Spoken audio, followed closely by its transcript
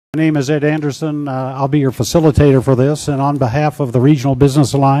My name is Ed Anderson. I'll be your facilitator for this, and on behalf of the Regional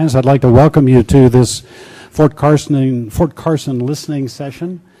Business Alliance, I'd like to welcome you to this Fort Carson listening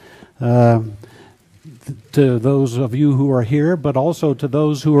session. To those of you who are here, but also to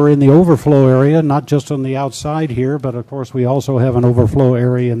those who are in the overflow area, not just on the outside here, but of course we also have an overflow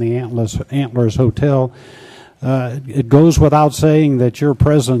area in the Antlers Hotel. It goes without saying that your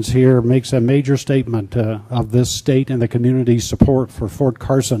presence here makes a major statement of this state and the community's support for Fort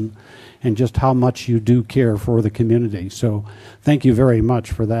Carson and just how much you do care for the community. So thank you very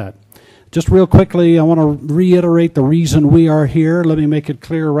much for that. Just real quickly, I want to reiterate the reason we are here. Let me make it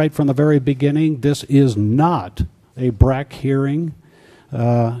clear right from the very beginning. This is not a BRAC hearing.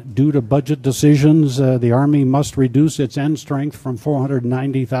 Due to budget decisions, the Army must reduce its end strength from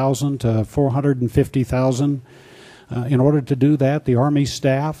 490,000 to 450,000. In order to do that, the Army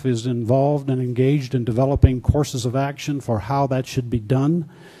staff is involved and engaged in developing courses of action for how that should be done.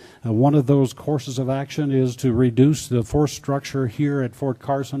 One of those courses of action is to reduce the force structure here at Fort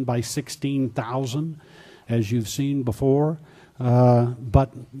Carson by 16,000, as you've seen before.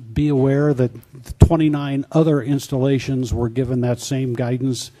 But be aware that 29 other installations were given that same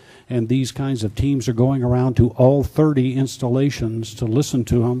guidance, and these kinds of teams are going around to all 30 installations to listen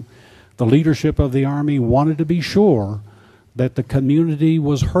to them. The leadership of the Army wanted to be sure that the community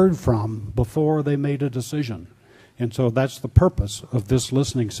was heard from before they made a decision. And so that's the purpose of this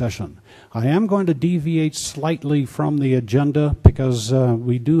listening session. I am going to deviate slightly from the agenda because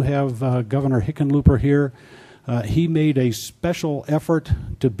we do have Governor Hickenlooper here. He made a special effort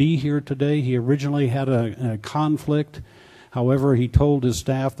to be here today. He originally had a conflict. However, he told his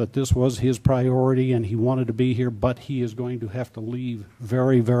staff that this was his priority and he wanted to be here, but he is going to have to leave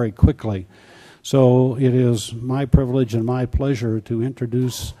very, very quickly. So it is my privilege and my pleasure to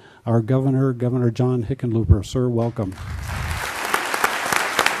introduce our governor, Governor John Hickenlooper. Sir, welcome.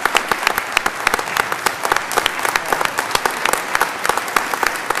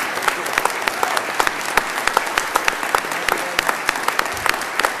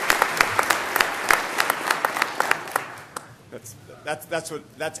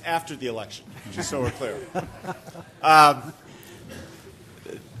 That's after the election, just so we're clear.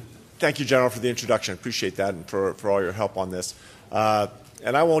 Thank you, General, for the introduction. I appreciate that and for all your help on this.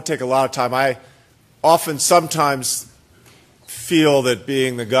 And I won't take a lot of time. I sometimes feel that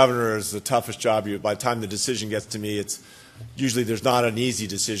being the governor is the toughest job. By the time the decision gets to me, it's usually there's not an easy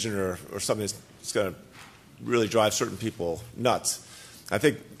decision or something that's going to really drive certain people nuts. I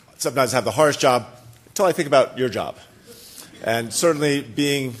think sometimes I have the hardest job until I think about your job. And certainly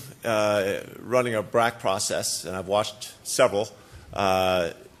being running a BRAC process, and I've watched several,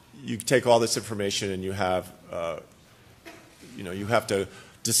 you take all this information and you have to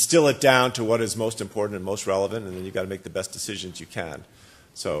distill it down to what is most important and most relevant, and then you've got to make the best decisions you can.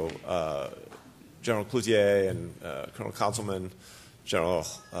 So General Cloutier and Colonel Councilman, General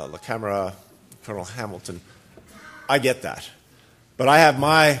LaCamera, Colonel Hamilton, I get that. But I have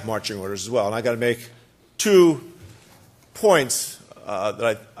my marching orders as well, and I've got to make two points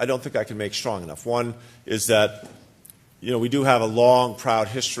that I don't think I can make strong enough. One is that we do have a long, proud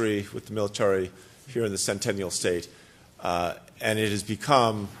history with the military here in the Centennial State, and it has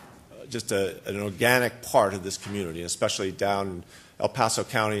become just an organic part of this community, especially down in El Paso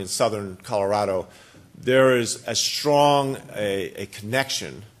County in southern Colorado. There is as strong a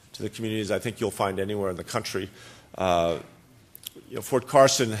connection to the community as I think you'll find anywhere in the country. Fort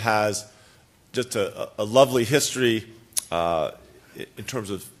Carson has just a lovely history in terms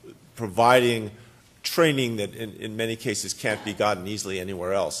of providing training that in many cases can't be gotten easily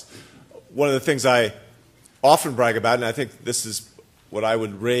anywhere else. One of the things I often brag about, and I think this is what I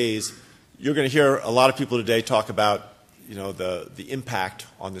would raise, you're going to hear a lot of people today talk about the impact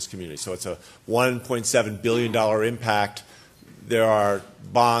on this community. So it's a $1.7 billion impact. There are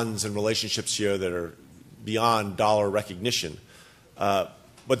bonds and relationships here that are beyond dollar recognition. But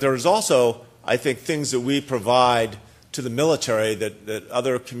there is also, I think, things that we provide to the military that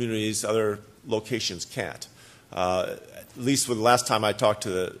other communities, other locations can't. At least with the last time I talked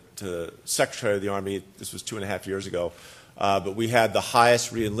to the Secretary of the Army, this was 2.5 years ago, but we had the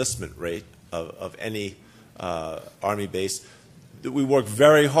highest reenlistment rate of any Army base. We work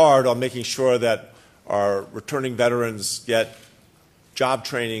very hard on making sure that our returning veterans get job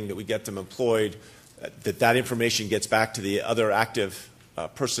training, that we get them employed, that information gets back to the other active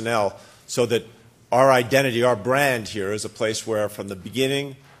personnel, so that our identity, our brand here is a place where from the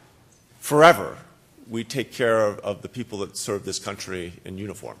beginning, forever, we take care of the people that serve this country in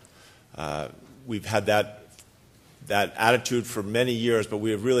uniform. We've had that attitude for many years, but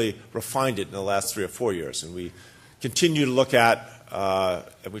we have really refined it in the last 3 or 4 years. And we continue to look at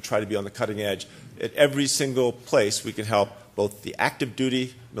and we try to be on the cutting edge. At every single place, we can help both the active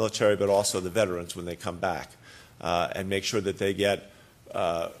duty military, but also the veterans when they come back, and make sure that they get,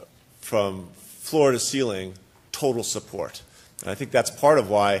 from floor to ceiling, total support. And I think that's part of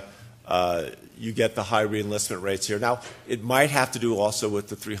why you get the high reenlistment rates here. Now, it might have to do also with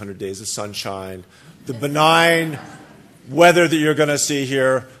the 300 days of sunshine, the benign weather that you're going to see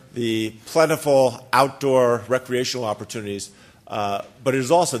here, the plentiful outdoor recreational opportunities, but it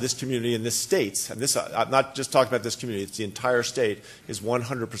is also this community in this state, and this, I'm not just talking about this community, it's the entire state, is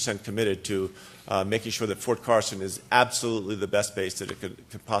 100% committed to making sure that Fort Carson is absolutely the best base that it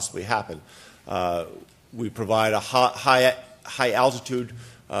could possibly happen. We provide a high altitude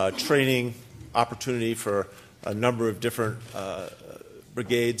training opportunity for a number of different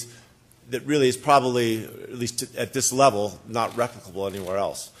brigades that really is probably, at least at this level, not replicable anywhere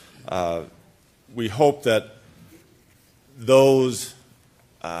else. We hope that those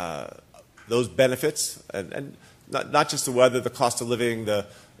benefits, and not just the weather, the cost of living,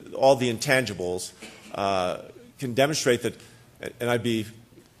 all the intangibles, can demonstrate that, and I'd be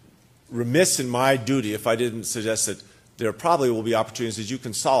remiss in my duty if I didn't suggest that there probably will be opportunities as you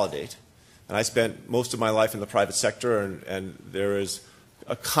consolidate. And I spent most of my life in the private sector, and there is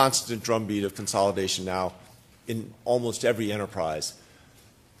a constant drumbeat of consolidation now in almost every enterprise.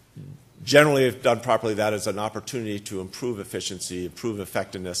 Generally, if done properly, that is an opportunity to improve efficiency, improve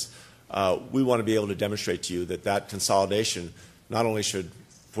effectiveness. We want to be able to demonstrate to you that that consolidation, not only should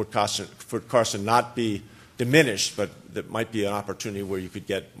Fort Carson not be diminished, but that might be an opportunity where you could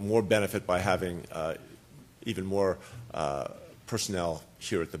get more benefit by having even more personnel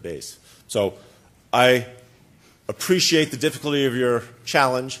here at the base. So I appreciate the difficulty of your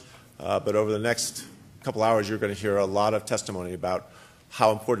challenge, but over the next couple hours you're going to hear a lot of testimony about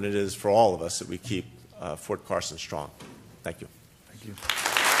how important it is for all of us that we keep Fort Carson strong. Thank you. Thank you.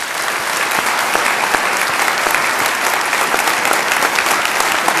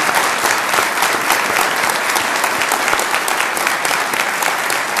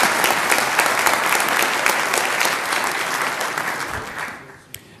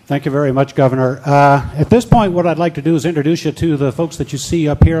 Thank you very much, Governor. At this point, what I'd like to do is introduce you to the folks that you see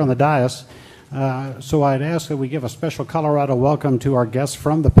up here on the dais. So I'd ask that we give a special Colorado welcome to our guests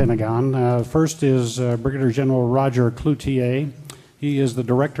from the Pentagon. First is Brigadier General Roger Cloutier. He is the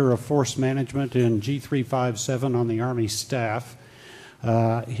Director of Force Management in G357 on the Army staff.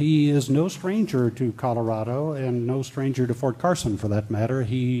 He is no stranger to Colorado and no stranger to Fort Carson for that matter.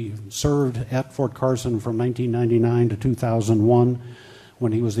 He served at Fort Carson from 1999 to 2001.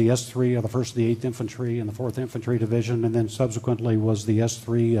 When he was the S3 of the 1st and the 8th Infantry and the 4th Infantry Division, and then subsequently was the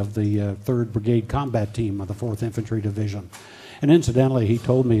S3 of the 3rd Brigade Combat Team of the 4th Infantry Division. And incidentally, he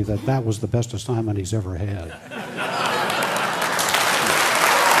told me that that was the best assignment he's ever had.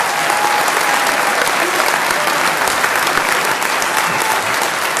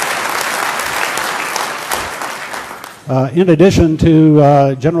 In addition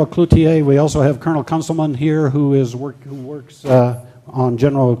to General Cloutier, we also have Colonel Kunselman here who works on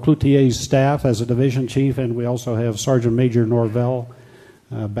General Cloutier's staff as a division chief, and we also have Sergeant Major Norvell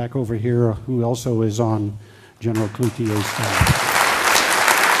back over here who also is on General Cloutier's staff.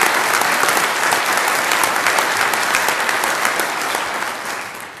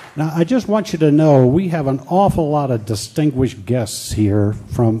 Now, I just want you to know we have an awful lot of distinguished guests here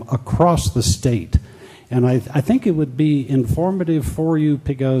from across the state. And I think it would be informative for you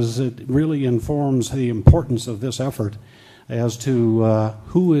because it really informs the importance of this effort as to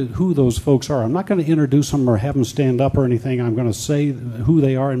who those folks are. I'm not going to introduce them or have them stand up or anything. I'm going to say who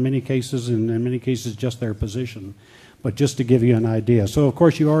they are in many cases, and in many cases just their position, but just to give you an idea. So, of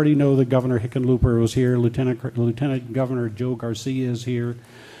course, you already know that Governor Hickenlooper was here. Lieutenant Governor Joe Garcia is here.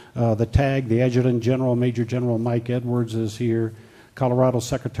 The TAG, the Adjutant General, Major General Mike Edwards is here. Colorado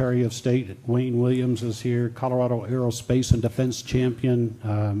Secretary of State Wayne Williams is here. Colorado Aerospace and Defense Champion,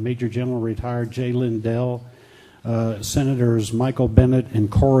 Major General Retired Jay Lindell. Senators Michael Bennett and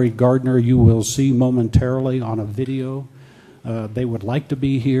Cory Gardner you will see momentarily on a video. They would like to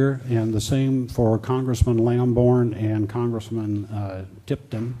be here, and the same for Congressman Lamborn and Congressman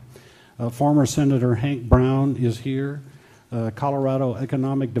Tipton. Former Senator Hank Brown is here. Colorado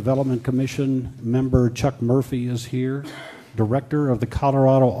Economic Development Commission member Chuck Murphy is here. Director of the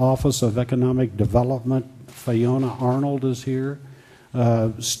Colorado Office of Economic Development Fiona Arnold is here.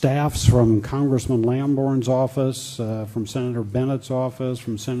 Staffs from Congressman Lamborn's office, from Senator Bennett's office,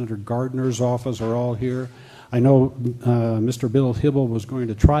 from Senator Gardner's office are all here. I know Mr. Bill Hibble was going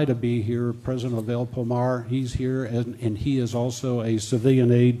to try to be here. President Abel Pomar, he's here, and he is also a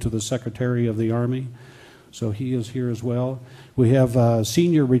civilian aide to the Secretary of the Army. so he is here as well. We have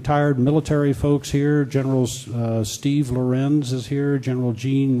senior retired military folks here. General Steve Lorenz is here, General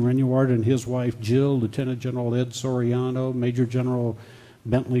Gene Renouard and his wife Jill, Lieutenant General Ed Soriano, Major General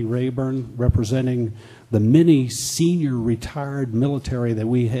Bentley Rayburn, representing the many senior retired military that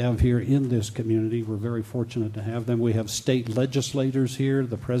we have here in this community. We're very fortunate to have them. We have state legislators here,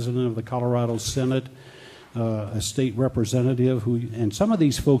 the President of the Colorado Senate, a state representative, and some of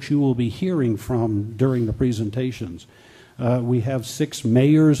these folks you will be hearing from during the presentations. We have 6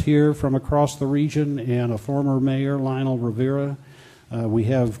 mayors here from across the region and a former mayor, Lionel Rivera. We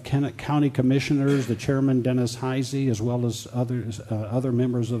have county commissioners, the chairman, Dennis Heisey, as well as other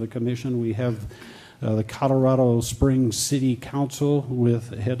members of the commission. We have the Colorado Springs City Council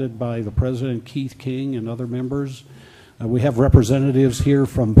headed by the president, Keith King, and other members. We have representatives here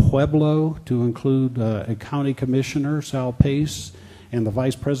from Pueblo, to include a county commissioner, Sal Pace, and the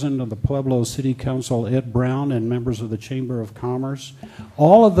vice president of the Pueblo City Council, Ed Brown, and members of the Chamber of Commerce.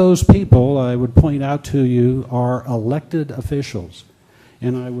 All of those people, I would point out to you, are elected officials.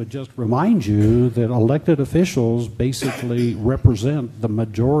 And I would just remind you that elected officials basically represent the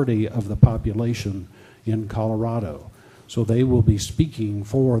majority of the population in Colorado. So they will be speaking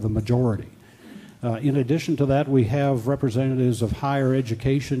for the majority. In addition to that, we have representatives of higher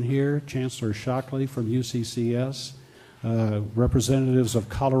education here, Chancellor Shockley from UCCS, representatives of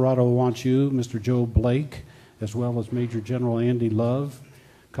Colorado Wants You, Mr. Joe Blake, as well as Major General Andy Love,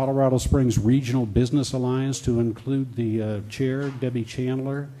 Colorado Springs Regional Business Alliance, to include the chair, Debbie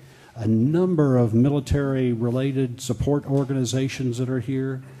Chandler, a number of military-related support organizations that are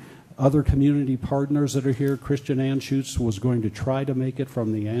here, other community partners that are here. Christian Anschutz was going to try to make it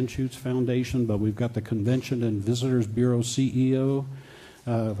from the Anschutz Foundation, but we've got the Convention and Visitors Bureau CEO,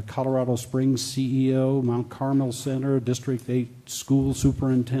 the Colorado Springs CEO, Mount Carmel Center, District 8 School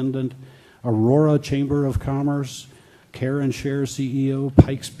Superintendent, Aurora Chamber of Commerce, Care and Share CEO,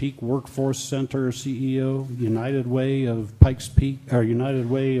 Pikes Peak Workforce Center CEO, United Way of Pikes Peak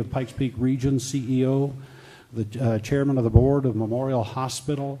Region CEO, the chairman of the board of Memorial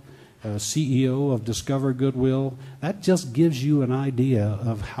Hospital, CEO of Discover Goodwill. That just gives you an idea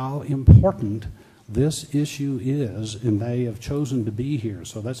of how important this issue is, and they have chosen to be here.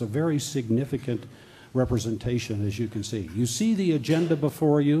 So that's a very significant representation, as you can see. You see the agenda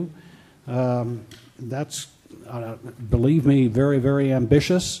before you. That's, believe me, very, very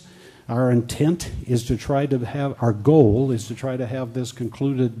ambitious. Our intent is to try to have, our goal is to try to have this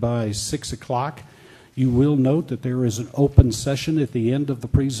concluded by 6 o'clock. You will note that there is an open session at the end of the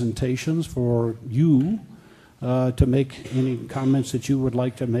presentations for you to make any comments that you would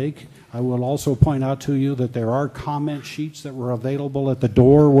like to make. I will also point out to you that there are comment sheets that were available at the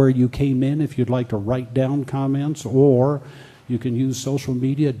door where you came in if you'd like to write down comments, or you can use social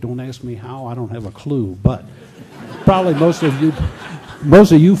media. Don't ask me how, I don't have a clue, but probably most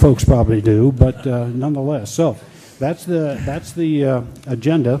of you folks probably do, but nonetheless. So that's the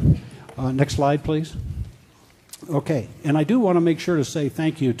agenda. Next slide, please. Okay, and I do want to make sure to say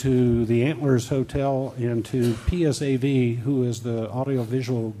thank you to the Antlers Hotel and to PSAV, who is the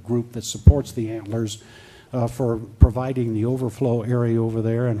audiovisual group that supports the Antlers, for providing the overflow area over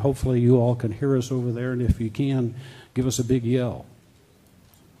there, and hopefully you all can hear us over there, and if you can, give us a big yell.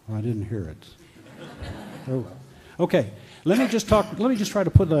 Oh, I didn't hear it. Oh well. Okay. Let me just try to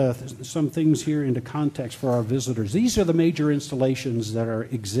put some things here into context for our visitors. These are the major installations that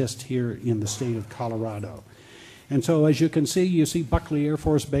exist here in the state of Colorado. And so as you can see, you see Buckley Air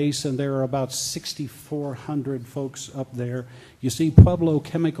Force Base, and there are about 6,400 folks up there. You see Pueblo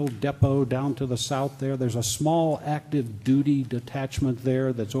Chemical Depot down to the south there. There's a small active duty detachment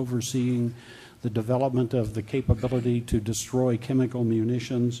there that's overseeing the development of the capability to destroy chemical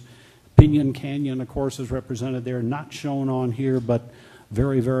munitions. Pinyon Canyon, of course, is represented there, not shown on here, but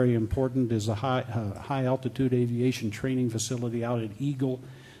very, very important, is a high-altitude aviation training facility out at Eagle.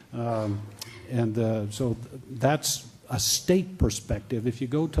 So that's a state perspective. If you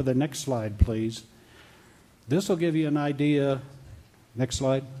go to the next slide, please, this will give you an idea. Next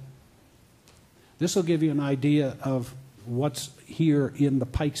slide. This will give you an idea of what's here in the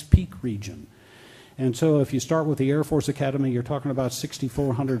Pikes Peak region. And so if you start with the Air Force Academy, you're talking about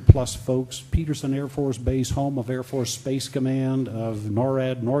 6,400 plus folks. Peterson Air Force Base, home of Air Force Space Command, of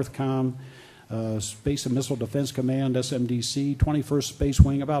NORAD, Northcom, Space and Missile Defense Command, SMDC, 21st Space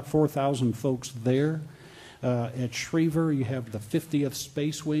Wing, about 4,000 folks there. At Schriever, you have the 50th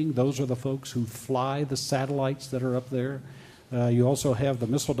Space Wing. Those are the folks who fly the satellites that are up there. You also have the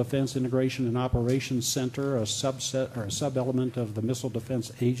Missile Defense Integration and Operations Center, a subset or a sub-element of the Missile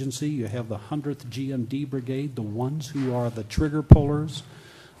Defense Agency. You have the 100th GMD Brigade, the ones who are the trigger pullers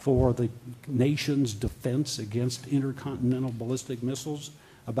for the nation's defense against intercontinental ballistic missiles.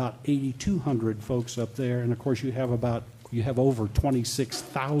 About 8,200 folks up there, and of course you have over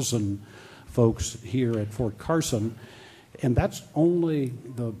 26,000 folks here at Fort Carson, and that's only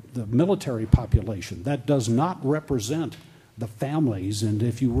the military population. That does not represent the families, and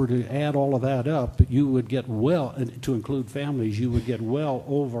if you were to add all of that up, you would get to include families, you would get well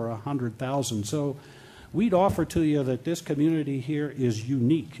over 100,000. So we'd offer to you that this community here is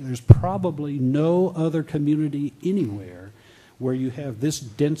unique. There's probably no other community anywhere where you have this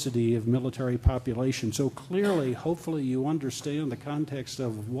density of military population. So clearly, hopefully you understand the context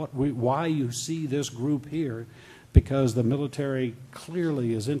of why you see this group here, because the military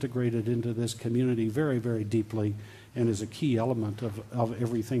clearly is integrated into this community very, very deeply and is a key element of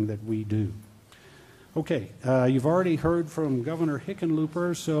everything that we do. Okay, you've already heard from Governor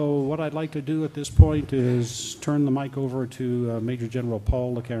Hickenlooper, so what I'd like to do at this point is turn the mic over to Major General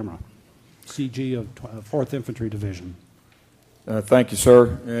Paul LaCamera, CG of 4th Infantry Division. Thank you,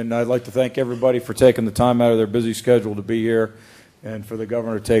 sir. And I'd like to thank everybody for taking the time out of their busy schedule to be here, and for the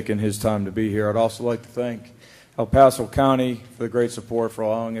governor taking his time to be here. I'd also like to thank El Paso County for the great support for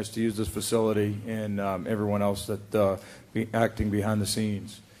allowing us to use this facility, and everyone else that acting behind the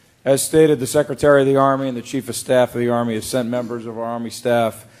scenes. As stated, the Secretary of the Army and the Chief of Staff of the Army has sent members of our Army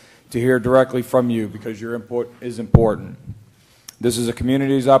staff to hear directly from you because your input is important. This is a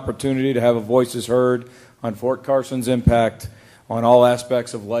community's opportunity to have a voices heard on Fort Carson's impact on all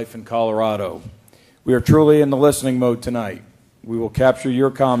aspects of life in Colorado. We are truly in the listening mode tonight. We will capture your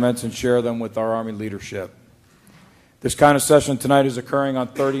comments and share them with our Army leadership. This kind of session tonight is occurring on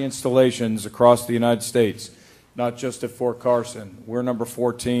 30 installations across the United States, not just at Fort Carson. We're number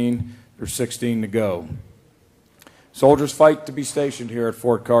 14, there's 16 to go. Soldiers fight to be stationed here at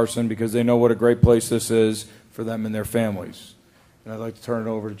Fort Carson because they know what a great place this is for them and their families. And I'd like to turn it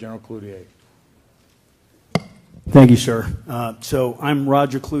over to General Cloutier. Thank you, sir. So I'm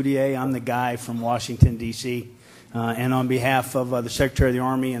Roger Cloutier. I'm the guy from Washington, D.C. And on behalf of the Secretary of the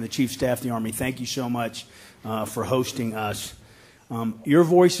Army and the Chief of Staff of the Army, thank you so much for hosting us. Your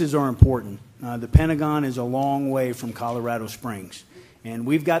voices are important. The Pentagon is a long way from Colorado Springs. And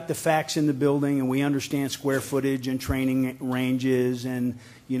we've got the facts in the building, and we understand square footage and training ranges and,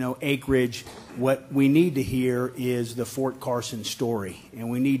 acreage. What we need to hear is the Fort Carson story, and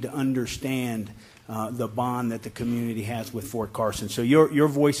we need to understand the bond that the community has with Fort Carson. So your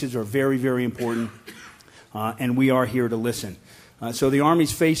voices are very, very important, and we are here to listen. So the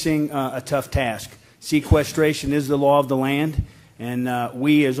Army's facing a tough task. Sequestration is the law of the land, and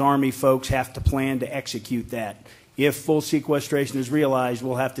we as Army folks have to plan to execute that. If full sequestration is realized,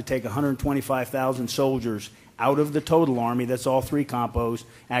 we'll have to take 125,000 soldiers out of the total Army. That's all three compos,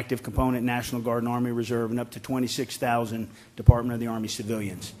 active component, National Guard, and Army Reserve, and up to 26,000 Department of the Army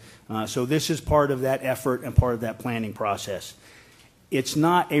civilians. So this is part of that effort and part of that planning process. It's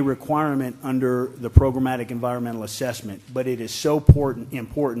not a requirement under the programmatic environmental assessment, but it is so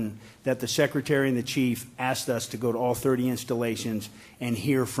important that the Secretary and the Chief asked us to go to all 30 installations and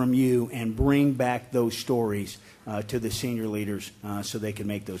hear from you and bring back those stories to the senior leaders so they can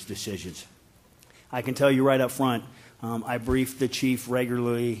make those decisions. I can tell you right up front, I briefed the Chief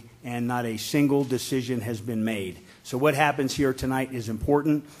regularly, and not a single decision has been made. So what happens here tonight is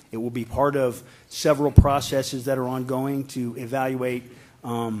important. It will be part of several processes that are ongoing to evaluate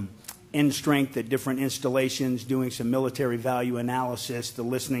end strength at different installations, doing some military value analysis, the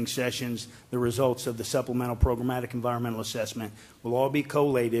listening sessions, the results of the supplemental programmatic environmental assessment will all be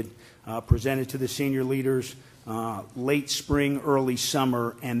collated, presented to the senior leaders late spring, early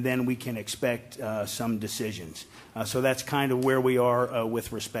summer, and then we can expect some decisions. So that's kind of where we are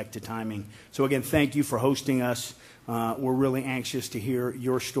with respect to timing. So again, thank you for hosting us. We're really anxious to hear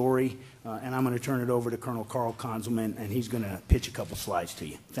your story, and I'm going to turn it over to Colonel Carl Konzelman, and he's going to pitch a couple slides to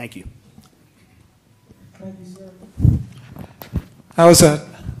you. Thank you. Thank you, sir. How is that?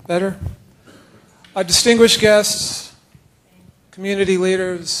 Better? Distinguished guests, community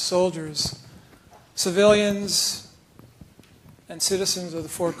leaders, soldiers, civilians, and citizens of the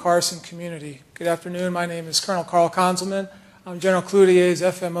Fort Carson community. Good afternoon. My name is Colonel Carl Konzelman. I'm General Cloutier's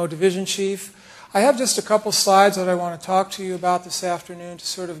FMO Division Chief. I have just a couple slides that I want to talk to you about this afternoon to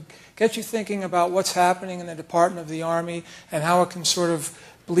sort of get you thinking about what's happening in the Department of the Army and how it can sort of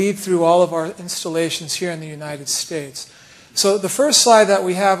bleed through all of our installations here in the United States. So the first slide that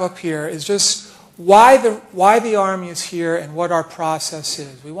we have up here is just why the Army is here and what our process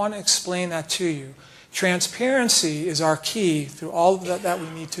is. We want to explain that to you. Transparency is our key through all of that we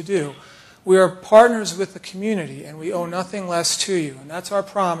need to do. We are partners with the community, and we owe nothing less to you. And that's our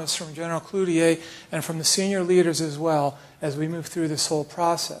promise from General Cloutier and from the senior leaders as well as we move through this whole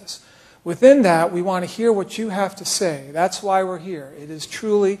process. Within that, we want to hear what you have to say. That's why we're here. It is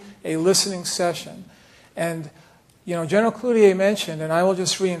truly a listening session. And, you know, General Cloutier mentioned, and I will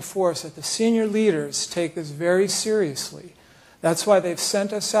just reinforce, that the senior leaders take this very seriously. That's why they've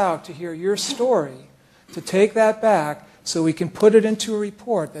sent us out to hear your story, to take that back so we can put it into a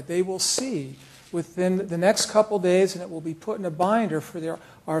report that they will see within the next couple days, and it will be put in a binder for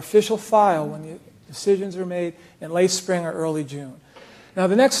our official file when the decisions are made in late spring or early June. Now,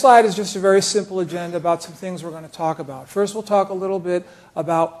 the next slide is just a very simple agenda about some things we're going to talk about. First, we'll talk a little bit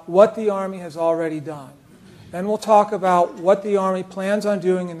about what the Army has already done. Then we'll talk about what the Army plans on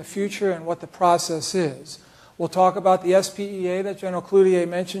doing in the future and what the process is. We'll talk about the SPEA that General Cloutier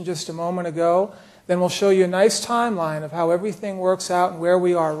mentioned just a moment ago. Then we'll show you a nice timeline of how everything works out and where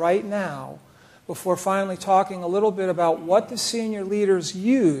we are right now, before finally talking a little bit about what the senior leaders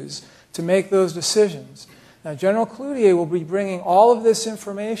use to make those decisions. Now, General Cloutier will be bringing all of this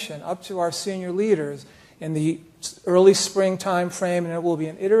information up to our senior leaders in the early spring time frame, and it will be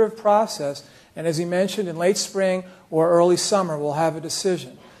an iterative process. And as he mentioned, in late spring or early summer, we'll have a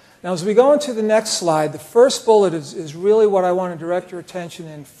decision. Now, as we go into the next slide, the first bullet is really what I want to direct your attention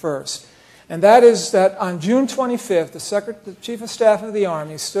in first. And that is that on June 25th, the Chief of Staff of the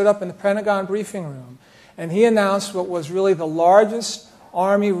Army stood up in the Pentagon briefing room, and he announced what was really the largest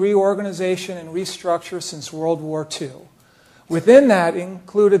Army reorganization and restructure since World War II. Within that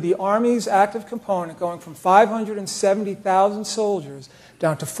included the Army's active component going from 570,000 soldiers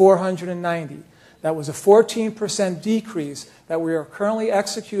down to 490. That was a 14% decrease that we are currently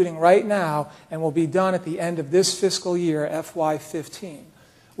executing right now and will be done at the end of this fiscal year, FY15.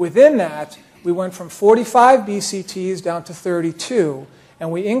 Within that, we went from 45 BCTs down to 32,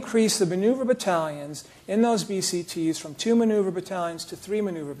 and we increased the maneuver battalions in those BCTs from 2 maneuver battalions to 3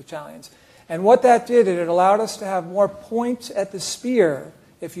 maneuver battalions. And what that did, it allowed us to have more point at the spear,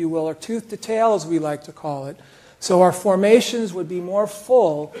 if you will, or tooth to tail as we like to call it, so our formations would be more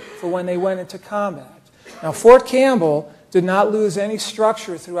full for when they went into combat. Now, Fort Campbell did not lose any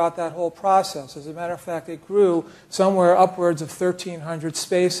structure throughout that whole process. As a matter of fact, it grew somewhere upwards of 1,300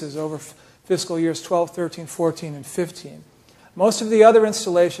 spaces over fiscal years 12, 13, 14, and 15. Most of the other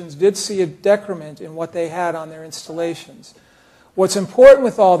installations did see a decrement in what they had on their installations. What's important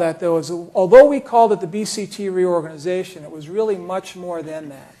with all that, though, is although we called it the BCT reorganization, it was really much more than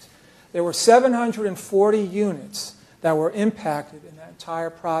that. There were 740 units that were impacted in that entire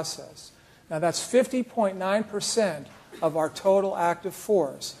process. Now, that's 50.9% of our total active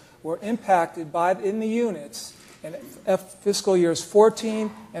force were impacted in the units in fiscal years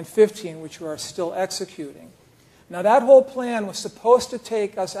 14 and 15, which we are still executing. Now, that whole plan was supposed to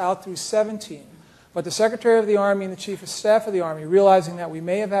take us out through 17, but the Secretary of the Army and the Chief of Staff of the Army, realizing that we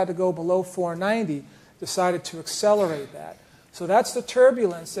may have had to go below 490, decided to accelerate that. So that's the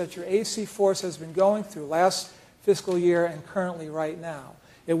turbulence that your AC force has been going through last fiscal year and currently right now.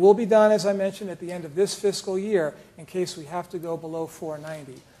 It will be done, as I mentioned, at the end of this fiscal year in case we have to go below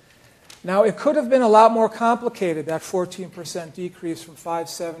 490. Now, it could have been a lot more complicated, that 14% decrease from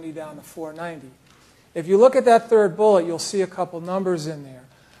 570 down to 490. If you look at that third bullet, you'll see a couple numbers in there.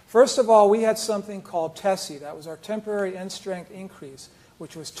 First of all, we had something called TESI. That was our temporary end strength increase,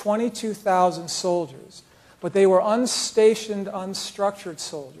 which was 22,000 soldiers. But they were unstationed, unstructured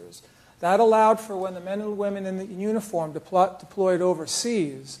soldiers. That allowed for when the men and women in the uniform deployed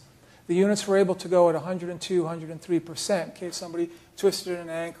overseas, the units were able to go at 102, 103% in case somebody twisted an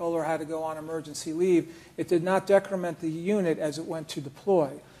ankle or had to go on emergency leave. It did not decrement the unit as it went to deploy.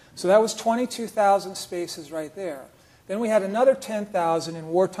 So that was 22,000 spaces right there. Then we had another 10,000 in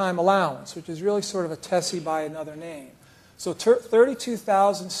wartime allowance, which is really sort of a TESI by another name. So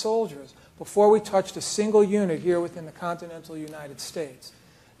 32,000 soldiers before we touched a single unit here within the continental United States.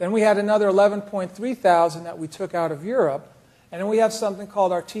 Then we had another 11.3 thousand that we took out of Europe. And then we have something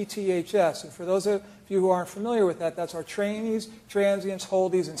called our TTHS. And for those of you who aren't familiar with that, that's our trainees, transients,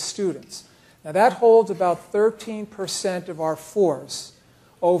 holdies, and students. Now that holds about 13% of our force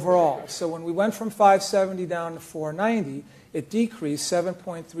overall. So when we went from 570 down to 490, it decreased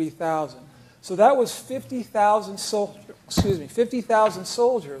 7.3 thousand. So that was 50,000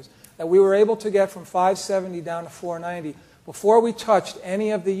 soldiers that we were able to get from 570 down to 490 before we touched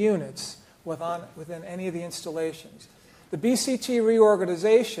any of the units within any of the installations. The BCT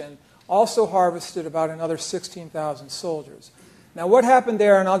reorganization also harvested about another 16,000 soldiers. Now what happened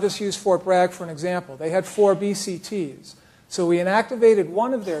there, and I'll just use Fort Bragg for an example, they had 4 BCTs. So we inactivated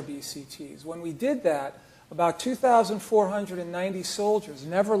one of their BCTs. When we did that, about 2,490 soldiers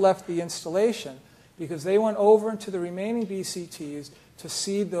never left the installation because they went over into the remaining BCTs to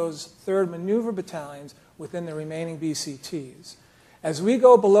seed those 3rd Maneuver Battalions within the remaining BCTs. As we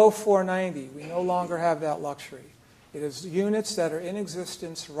go below 490, we no longer have that luxury. It is units that are in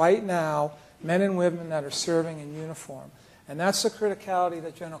existence right now, men and women that are serving in uniform. And that's the criticality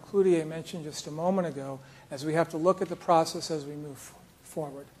that General Cloutier mentioned just a moment ago, as we have to look at the process as we move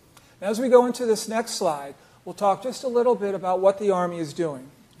forward. Now, as we go into this next slide, we'll talk just a little bit about what the Army is doing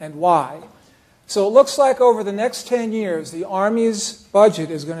and why. So it looks like over the next 10 years, the Army's budget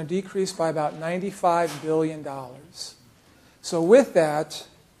is going to decrease by about $95 billion. So with that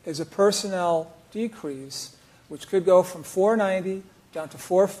is a personnel decrease, which could go from 490 down to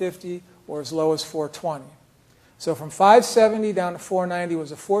 450 or as low as 420. So from 570 down to 490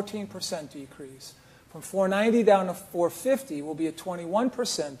 was a 14% decrease. From 490 down to 450 will be a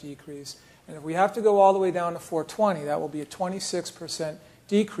 21% decrease. And if we have to go all the way down to 420, that will be a 26%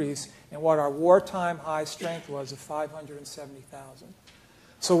 decrease in what our wartime high strength was of 570,000.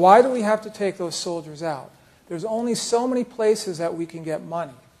 So why do we have to take those soldiers out? There's only so many places that we can get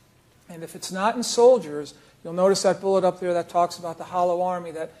money. And if it's not in soldiers, you'll notice that bullet up there that talks about the hollow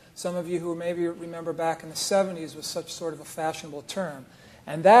army that some of you who maybe remember back in the 70s was such sort of a fashionable term.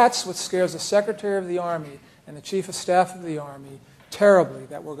 And that's what scares the Secretary of the Army and the Chief of Staff of the Army terribly,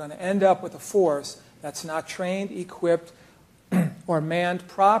 that we're going to end up with a force that's not trained, equipped, or manned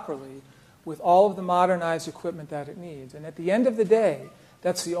properly with all of the modernized equipment that it needs. And at the end of the day,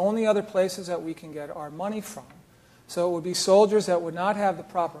 that's the only other places that we can get our money from. So it would be soldiers that would not have the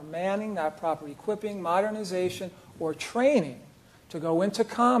proper manning, not proper equipping, modernization, or training to go into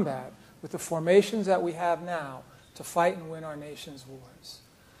combat with the formations that we have now to fight and win our nation's wars.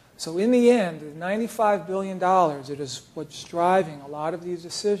 So in the end, the $95 billion, it is what's driving a lot of these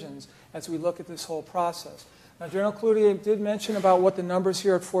decisions as we look at this whole process. Now, General Cloutier did mention about what the numbers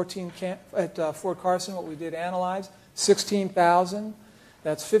here at Fort Carson, what we did analyze, 16,000.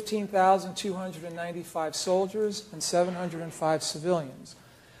 That's 15,295 soldiers and 705 civilians.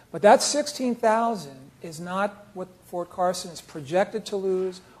 But that 16,000 is not what Fort Carson is projected to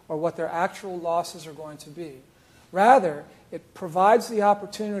lose or what their actual losses are going to be. Rather, it provides the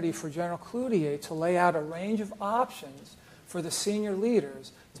opportunity for General Cloutier to lay out a range of options for the senior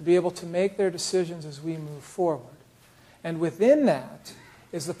leaders to be able to make their decisions as we move forward. And within that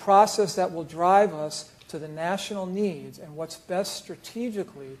is the process that will drive us to the national needs and what's best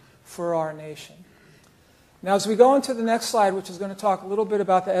strategically for our nation. Now, as we go into the next slide, which is going to talk a little bit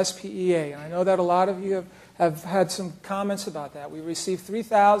about the SPEA, and I know that a lot of you have had some comments about that. We received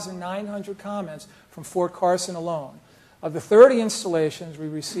 3,900 comments from Fort Carson alone. Of the 30 installations, we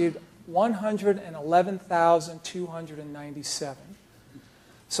received 111,297.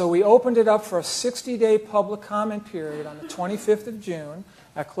 So we opened it up for a 60-day public comment period on the 25th of June.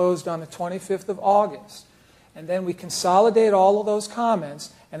 That closed on the 25th of August. And then we consolidated all of those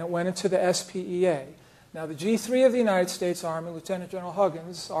comments, and it went into the SPEA. Now, the G3 of the United States Army, Lieutenant General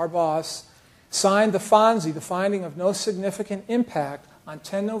Huggins, our boss, signed the FONSI, the finding of no significant impact, on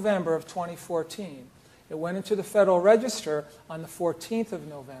 10 November of 2014. It went into the Federal Register on the 14th of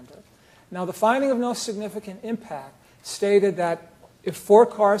November. Now, the finding of no significant impact stated that if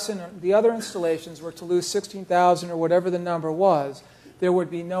Fort Carson or the other installations were to lose 16,000 or whatever the number was, there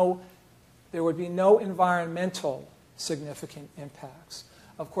would be no environmental significant impacts.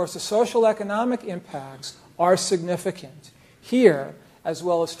 Of course, the social economic impacts are significant here, as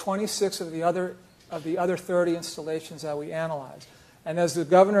well as 26 of the other 30 installations that we analyzed. And as the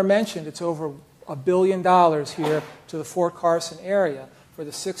governor mentioned, it's over $1 billion here to the Fort Carson area for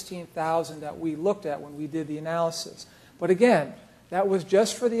the 16,000 that we looked at when we did the analysis. But again, that was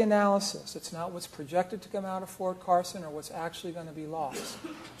just for the analysis. It's not what's projected to come out of Fort Carson or what's actually going to be lost.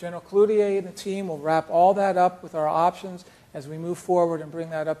 General Cloutier and the team will wrap all that up with our options as we move forward and bring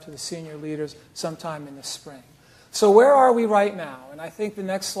that up to the senior leaders sometime in the spring. So where are we right now? And I think the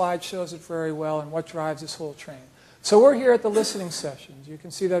next slide shows it very well and what drives this whole train. So we're here at the listening sessions. You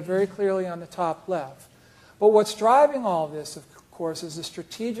can see that very clearly on the top left. But what's driving all of this, of course, is the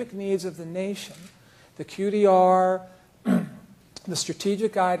strategic needs of the nation, the QDR, the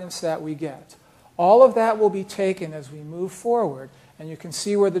strategic guidance that we get. All of that will be taken as we move forward, and you can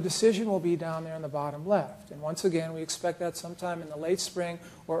see where the decision will be down there in the bottom left. And once again, we expect that sometime in the late spring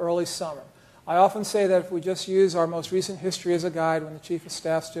or early summer. I often say that if we just use our most recent history as a guide, when the Chief of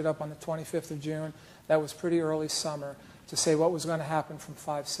Staff stood up on the 25th of June, that was pretty early summer to say what was going to happen from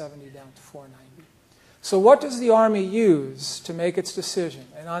 570 down to 490. So what does the Army use to make its decision?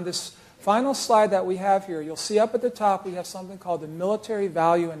 And on this final slide that we have here, you'll see up at the top we have something called the military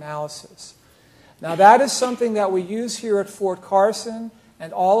value analysis. Now that is something that we use here at Fort Carson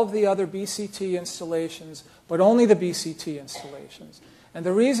and all of the other BCT installations, but only the BCT installations. And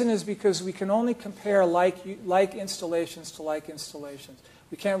the reason is because we can only compare like installations to like installations.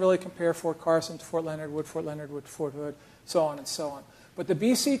 We can't really compare Fort Carson to Fort Leonard Wood, Fort Hood, so on and so on. But the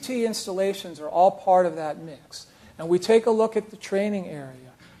BCT installations are all part of that mix. And we take a look at the training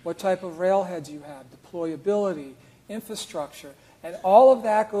area, what type of railheads you have, deployability, infrastructure, and all of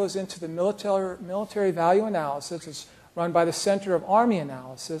that goes into the military value analysis. It's run by the Center of Army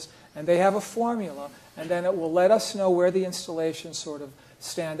Analysis, and they have a formula, and then it will let us know where the installations sort of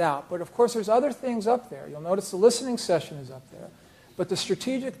stand out. But of course, there's other things up there. You'll notice the listening session is up there, but the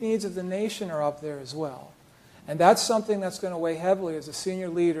strategic needs of the nation are up there as well. And that's something that's going to weigh heavily as the senior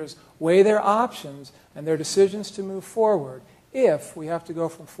leaders weigh their options and their decisions to move forward if we have to go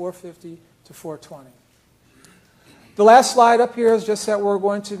from 450 to 420. The last slide up here is just that we're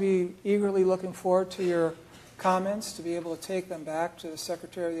going to be eagerly looking forward to your comments, to be able to take them back to the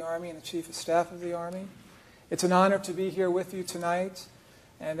Secretary of the Army and the Chief of Staff of the Army. It's an honor to be here with you tonight,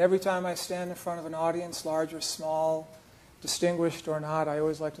 and every time I stand in front of an audience, large or small, distinguished or not, I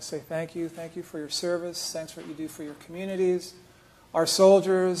always like to say thank you. Thank you for your service. Thanks for what you do for your communities, our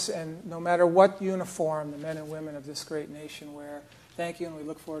soldiers, and no matter what uniform the men and women of this great nation wear. Thank you, and we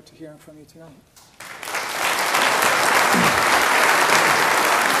look forward to hearing from you tonight.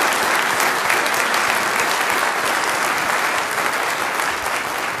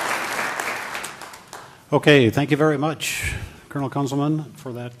 Okay, thank you very much, Colonel Kunzelman,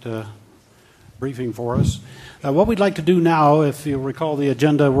 for that briefing for us. What we'd like to do now, if you recall the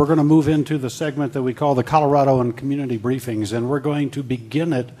agenda, we're going to move into the segment that we call the Colorado and Community Briefings, and we're going to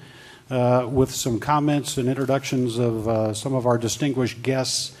begin it with some comments and introductions of some of our distinguished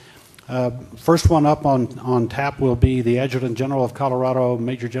guests. First one up on tap will be the Adjutant General of Colorado,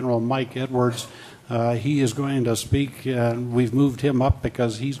 Major General Mike Edwards. He is going to speak, and we've moved him up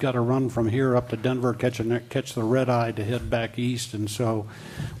because he's got to run from here up to Denver, catch the red eye to head back east, and so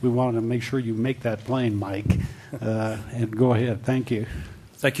we wanted to make sure you make that plane, Mike. And go ahead. Thank you.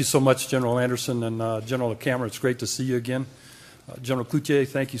 Thank you so much, General Anderson and General Cameron. It's great to see you again. General Cloutier,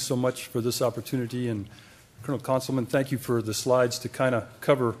 thank you so much for this opportunity, and Colonel Kunzelman, thank you for the slides to kind of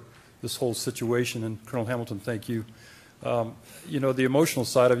cover this whole situation, and Colonel Hamilton, thank you. You know, the emotional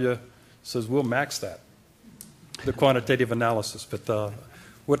side of you says we'll max that, the quantitative analysis. But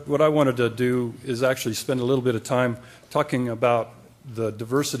what I wanted to do is actually spend a little bit of time talking about the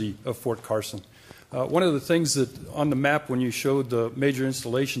diversity of Fort Carson. One of the things that on the map when you showed the major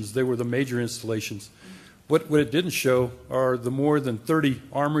installations, they were the major installations. What it didn't show are the more than 30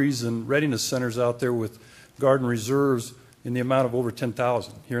 armories and readiness centers out there with Guard and Reserves in the amount of over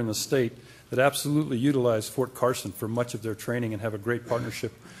 10,000 here in the state that absolutely utilize Fort Carson for much of their training and have a great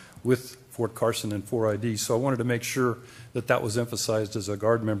partnership with Fort Carson and 4ID. So I wanted to make sure that that was emphasized as a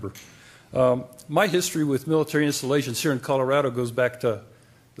Guard member. My history with military installations here in Colorado goes back to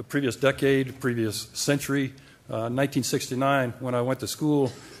the previous decade, previous century. 1969, when I went to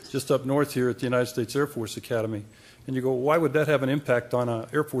school just up north here at the United States Air Force Academy. And you go, why would that have an impact on an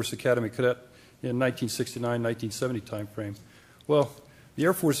Air Force Academy cadet in 1969, 1970 time frame? Well, the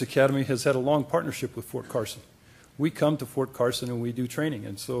Air Force Academy has had a long partnership with Fort Carson. We come to Fort Carson and we do training.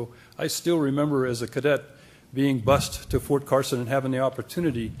 And so I still remember as a cadet being bused to Fort Carson and having the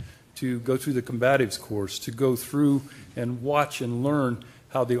opportunity to go through the combatives course, to go through and watch and learn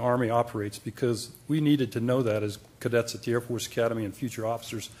how the Army operates, because we needed to know that as cadets at the Air Force Academy and future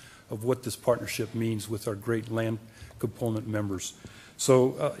officers of what this partnership means with our great land component members.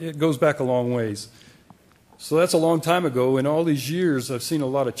 So it goes back a long ways. So that's a long time ago. In all these years, I've seen a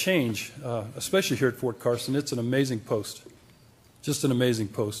lot of change, especially here at Fort Carson. It's an amazing post, just an amazing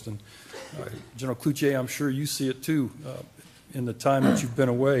post. And General Cloutier, I'm sure you see it too in the time that you've been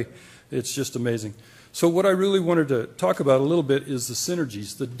away. It's just amazing. So what I really wanted to talk about a little bit is the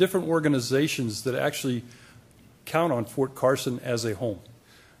synergies, the different organizations that actually count on Fort Carson as a home.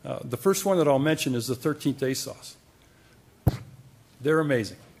 The first one that I'll mention is the 13th ASOS. They're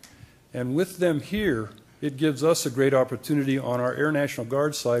amazing. And with them here, it gives us a great opportunity on our Air National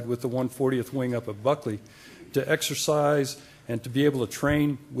Guard side with the 140th Wing up at Buckley to exercise and to be able to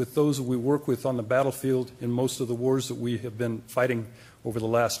train with those that we work with on the battlefield in most of the wars that we have been fighting over the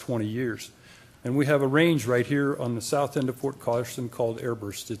last 20 years. And we have a range right here on the south end of Fort Carson called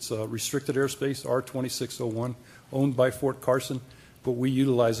Airburst. It's a restricted airspace, R2601, owned by Fort Carson, but we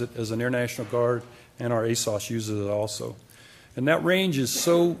utilize it as an Air National Guard, and our ASOS uses it also. And that range is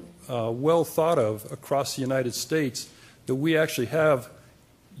so well thought of across the United States that we actually have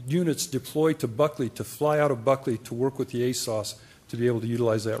units deployed to Buckley to fly out of Buckley to work with the ASOS to be able to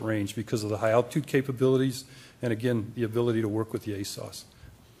utilize that range because of the high altitude capabilities and, again, the ability to work with the ASOS.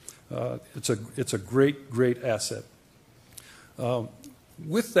 It's a great asset.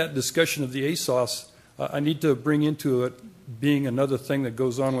 With that discussion of the ASOS, I need to bring into it being another thing that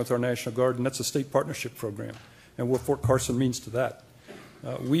goes on with our National Guard, and that's a state partnership program, and what Fort Carson means to that.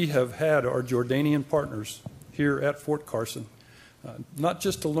 We have had our Jordanian partners here at Fort Carson, not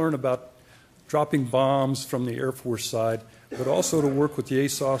just to learn about dropping bombs from the Air Force side, but also to work with the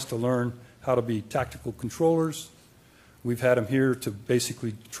ASOS to learn how to be tactical controllers. We've had them here to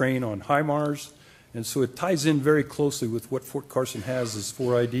basically train on HIMARS, and so it ties in very closely with what Fort Carson has, as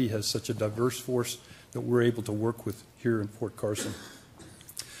 4ID has such a diverse force that we're able to work with here in Fort Carson.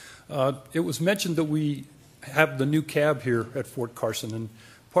 It was mentioned that we have the new cab here at Fort Carson, and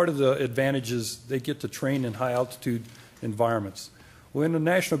part of the advantage is they get to train in high altitude environments. Well, in the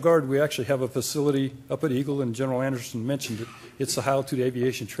National Guard, we actually have a facility up at Eagle, and General Anderson mentioned it. It's the High Altitude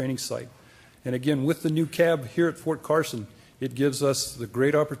Aviation Training Site. And again, with the new cab here at Fort Carson, it gives us the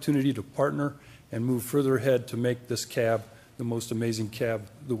great opportunity to partner and move further ahead to make this cab the most amazing cab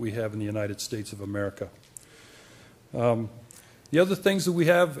that we have in the United States of America. The other things that we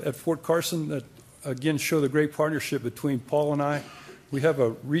have at Fort Carson that, again, show the great partnership between Paul and I, we have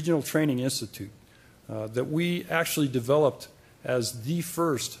a regional training institute that we actually developed as the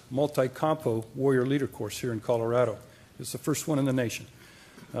first multi-compo warrior leader course here in Colorado. It's the first one in the nation.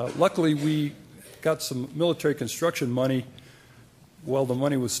 Luckily, we got some military construction money while the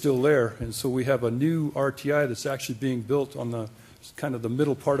money was still there, and so we have a new RTI that's actually being built on the kind of the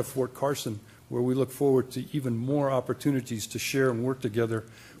middle part of Fort Carson, where we look forward to even more opportunities to share and work together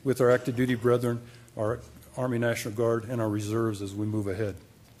with our active duty brethren, our Army National Guard, and our reserves as we move ahead.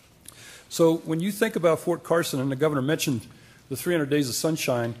 So when you think about Fort Carson, and the governor mentioned the 300 days of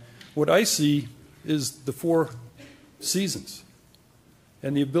sunshine, what I see is the 4 seasons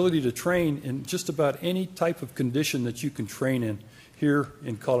and the ability to train in just about any type of condition that you can train in here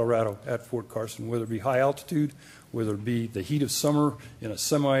in Colorado at Fort Carson, whether it be high altitude, whether it be the heat of summer in a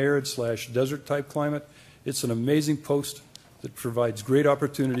semi-arid / desert type climate. It's an amazing post that provides great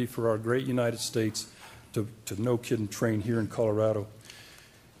opportunity for our great United States to no kidding train here in Colorado.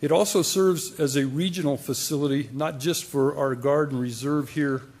 It also serves as a regional facility, not just for our Guard and Reserve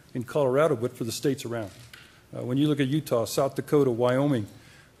here in Colorado, but for the states around. When you look at Utah, South Dakota, Wyoming,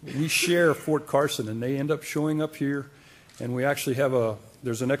 we share Fort Carson, and they end up showing up here. And we actually have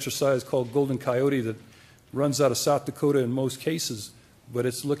there's an exercise called Golden Coyote that runs out of South Dakota in most cases, but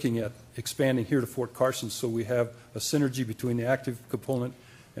it's looking at expanding here to Fort Carson, so we have a synergy between the active component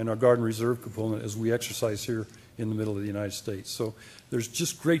and our Guard and Reserve component as we exercise here in the middle of the United States. So there's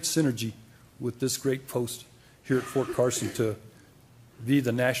just great synergy with this great post here at Fort Carson to be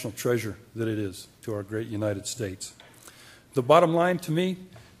the national treasure that it is to our great United States. The bottom line to me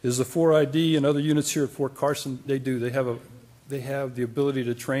is the 4ID and other units here at Fort Carson, they have the ability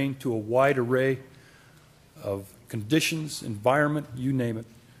to train to a wide array of conditions, environment, you name it.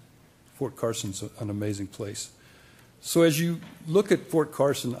 Fort Carson's an amazing place. So as you look at Fort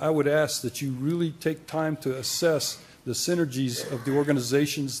Carson, I would ask that you really take time to assess the synergies of the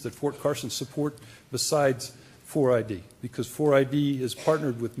organizations that Fort Carson support besides 4ID, because 4ID is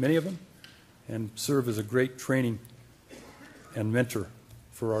partnered with many of them and serve as a great training and mentor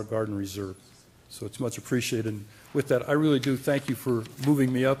for our Guard and Reserve. So it's much appreciated. And with that, I really do thank you for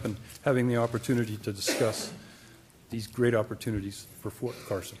moving me up and having the opportunity to discuss these great opportunities for Fort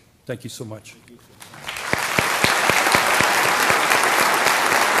Carson. Thank you so much.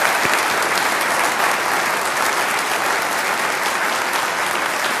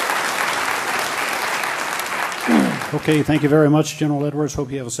 Okay, thank you very much, General Edwards. Hope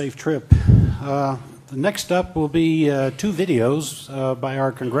you have a safe trip. The next up will be 2 videos by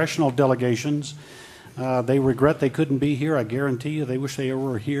our congressional delegations. They regret they couldn't be here. I guarantee you they wish they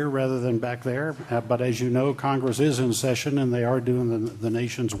were here rather than back there. But as you know, Congress is in session and they are doing the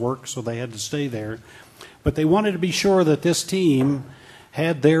nation's work, so they had to stay there. But they wanted to be sure that this team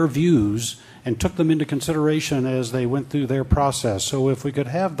had their views and took them into consideration as they went through their process. So if we could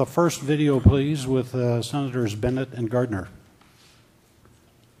have the first video, please, with Senators Bennett and Gardner.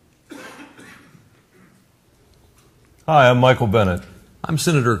 Hi, I'm Michael Bennett. I'm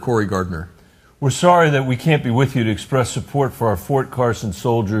Senator Cory Gardner. We're sorry that we can't be with you to express support for our Fort Carson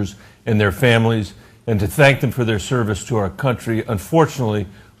soldiers and their families and to thank them for their service to our country. Unfortunately,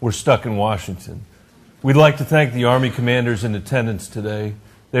 we're stuck in Washington. We'd like to thank the Army commanders in attendance today.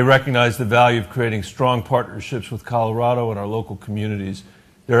 They recognize the value of creating strong partnerships with Colorado and our local communities.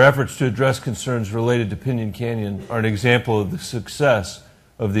 Their efforts to address concerns related to Pinyon Canyon are an example of the success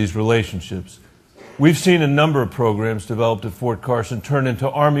of these relationships. We've seen a number of programs developed at Fort Carson turn into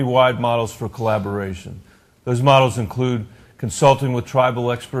Army-wide models for collaboration. Those models include consulting with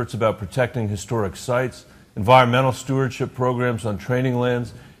tribal experts about protecting historic sites, environmental stewardship programs on training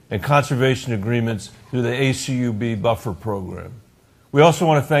lands, and conservation agreements through the ACUB buffer program. We also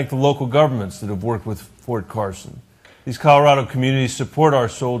want to thank the local governments that have worked with Fort Carson. These Colorado communities support our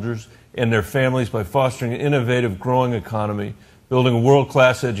soldiers and their families by fostering an innovative, growing economy, building a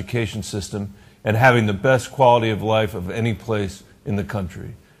world-class education system, and having the best quality of life of any place in the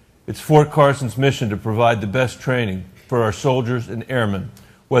country. It's Fort Carson's mission to provide the best training for our soldiers and airmen,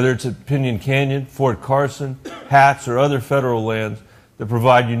 whether it's at Pinyon Canyon, Fort Carson, Hatch, or other federal lands that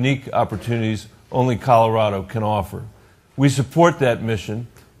provide unique opportunities only Colorado can offer. We support that mission,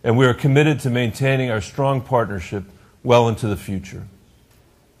 and we are committed to maintaining our strong partnership well into the future.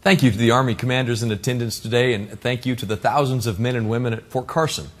 Thank you to the Army commanders in attendance today, and thank you to the thousands of men and women at Fort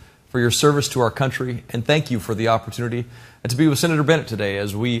Carson for your service to our country, and thank you for the opportunity to be with Senator Bennett today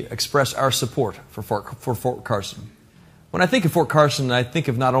as we express our support for Fort Carson. When I think of Fort Carson, I think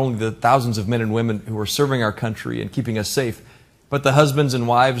of not only the thousands of men and women who are serving our country and keeping us safe, but the husbands and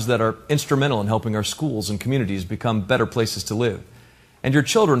wives that are instrumental in helping our schools and communities become better places to live, and your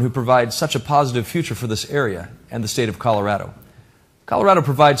children who provide such a positive future for this area and the state of Colorado. Colorado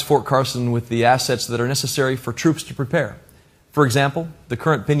provides Fort Carson with the assets that are necessary for troops to prepare. For example, the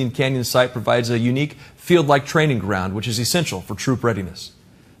current Pinyon Canyon site provides a unique field-like training ground which is essential for troop readiness.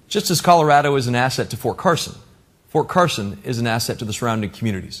 Just as Colorado is an asset to Fort Carson is an asset to the surrounding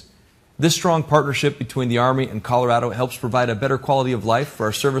communities. This strong partnership between the Army and Colorado helps provide a better quality of life for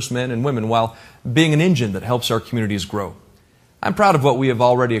our servicemen and women while being an engine that helps our communities grow. I'm proud of what we have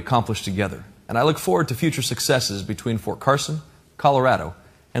already accomplished together, and I look forward to future successes between Fort Carson, Colorado,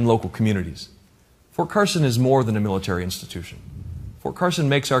 and local communities. Fort Carson is more than a military institution. Fort Carson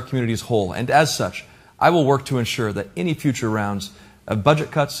makes our communities whole, and as such, I will work to ensure that any future rounds of budget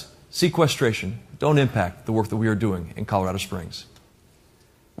cuts, sequestration, don't impact the work that we are doing in Colorado Springs.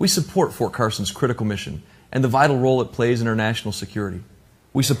 We support Fort Carson's critical mission and the vital role it plays in our national security.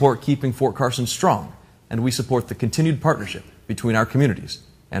 We support keeping Fort Carson strong, and we support the continued partnership between our communities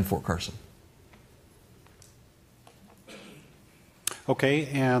and Fort Carson. Okay,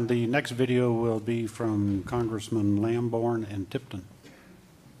 and the next video will be from Congressman Lamborn and Tipton.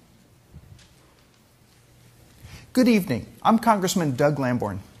 Good evening. I'm Congressman Doug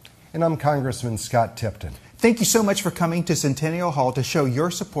Lamborn. And I'm Congressman Scott Tipton. Thank you so much for coming to Centennial Hall to show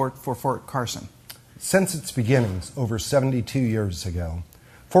your support for Fort Carson. Since its beginnings over 72 years ago,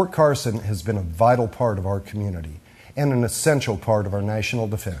 Fort Carson has been a vital part of our community and an essential part of our national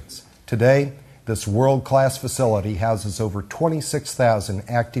defense. Today, this world-class facility houses over 26,000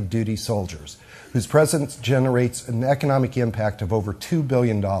 active duty soldiers, whose presence generates an economic impact of over $2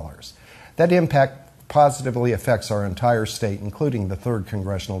 billion. That impact positively affects our entire state, including the 3rd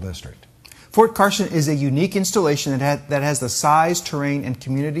Congressional District. Fort Carson is a unique installation that has the size, terrain, and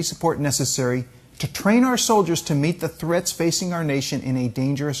community support necessary to train our soldiers to meet the threats facing our nation in a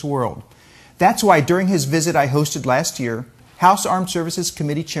dangerous world. That's why during his visit I hosted last year, House Armed Services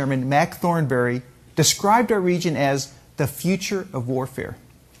Committee Chairman Mac Thornberry described our region as the future of warfare.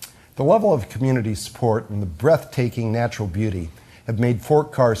 The level of community support and the breathtaking natural beauty have made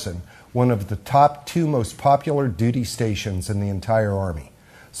Fort Carson one of the top 2 most popular duty stations in the entire Army.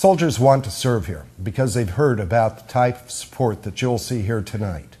 Soldiers want to serve here because they've heard about the type of support that you'll see here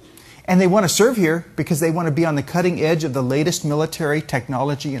tonight. And they want to serve here because they want to be on the cutting edge of the latest military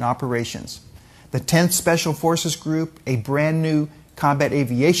technology and operations. The 10th Special Forces Group, a brand new Combat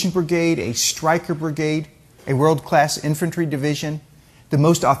Aviation Brigade, a Stryker Brigade, a world-class infantry division, the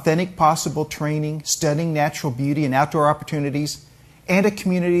most authentic possible training, studying natural beauty and outdoor opportunities, and a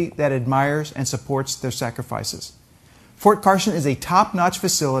community that admires and supports their sacrifices. Fort Carson is a top-notch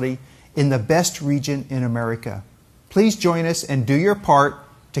facility in the best region in America. Please join us and do your part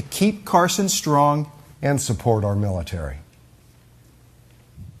to keep Carson strong and support our military.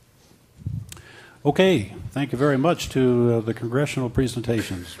 Okay, thank you very much to the congressional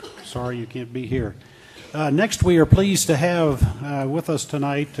presentations. Sorry you can't be here. Next, we are pleased to have with us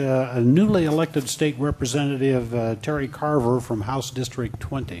tonight a newly elected state representative, Terry Carver from House District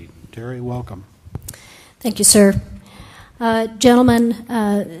 20. Terry, welcome. Thank you, sir. Gentlemen,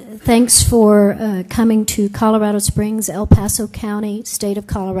 thanks for coming to Colorado Springs, El Paso County, state of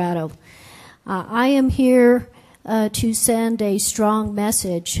Colorado. I am here to send a strong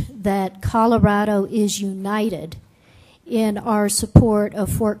message that Colorado is united in our support of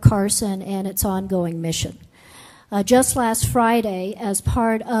Fort Carson and its ongoing mission. Just last Friday, as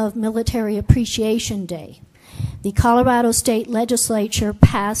part of Military Appreciation Day, the Colorado State Legislature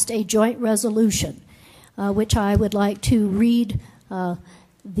passed a joint resolution, which I would like to read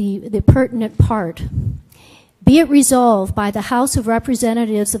the pertinent part. Be it resolved by the House of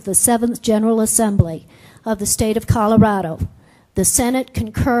Representatives of the 7th General Assembly of the State of Colorado, the Senate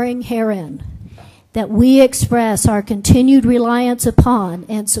concurring herein, that we express our continued reliance upon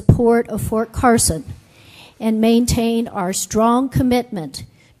and support of Fort Carson and maintain our strong commitment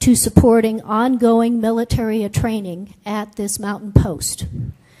to supporting ongoing military training at this mountain post.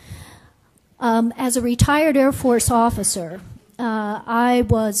 As a retired Air Force officer, I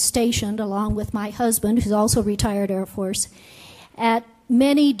was stationed, along with my husband, who's also retired Air Force, at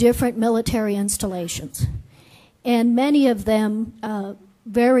many different military installations, and many of them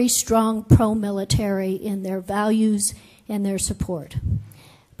very strong pro-military in their values and their support.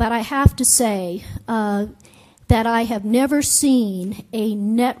 But I have to say that I have never seen a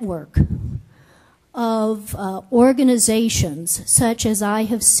network of organizations such as I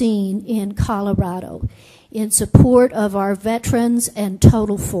have seen in Colorado in support of our veterans and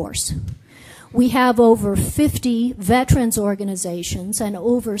total force. We have over 50 veterans organizations and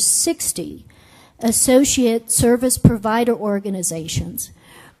over 60 associate service provider organizations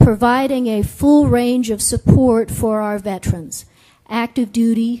providing a full range of support for our veterans, active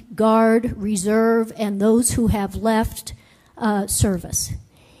duty, Guard, Reserve, and those who have left service.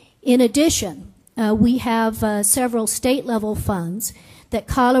 In addition, we have several state-level funds that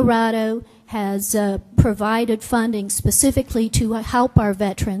Colorado has provided funding specifically to help our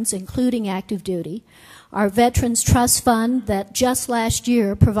veterans, including active duty. Our Veterans Trust Fund that just last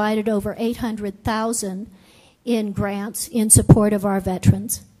year provided over $800,000 in grants in support of our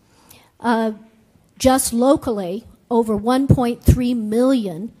veterans. Just locally, over $1.3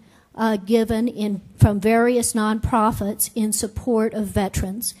 million given from various nonprofits in support of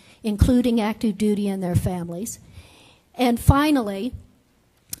veterans, including active duty and their families. And finally,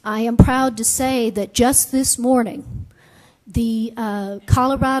 I am proud to say that just this morning, the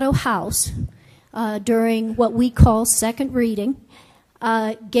Colorado House, during what we call second reading,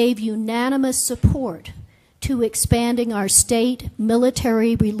 gave unanimous support to expanding our State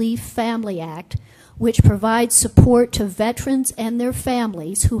Military Relief Family Act, which provides support to veterans and their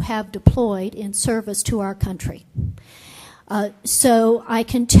families who have deployed in service to our country. So I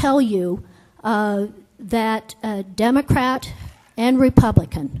can tell you that Democrat and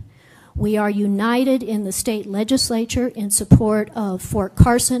Republican, we are united in the state legislature in support of Fort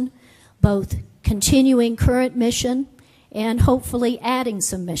Carson, both continuing current mission and hopefully adding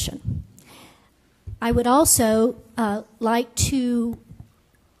some mission. I would also like to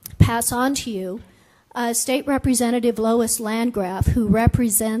pass on to you State Representative Lois Landgraf, who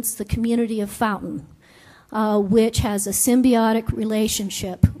represents the community of Fountain, which has a symbiotic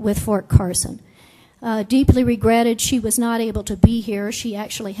relationship with Fort Carson. Deeply regretted she was not able to be here. She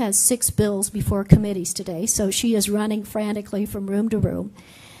actually has 6 bills before committees today, so she is running frantically from room to room,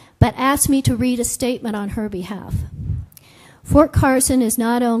 but asked me to read a statement on her behalf. Fort Carson is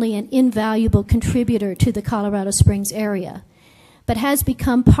not only an invaluable contributor to the Colorado Springs area, but has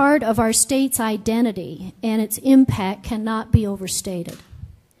become part of our state's identity, and its impact cannot be overstated.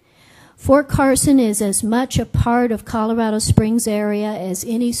 Fort Carson is as much a part of Colorado Springs area as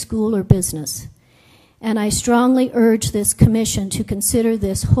any school or business, and I strongly urge this commission to consider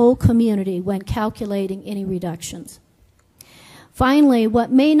this whole community when calculating any reductions. Finally,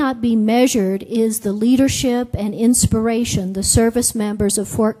 what may not be measured is the leadership and inspiration the service members of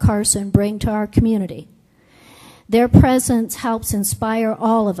Fort Carson bring to our community. Their presence helps inspire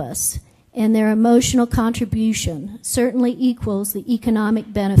all of us, and their emotional contribution certainly equals the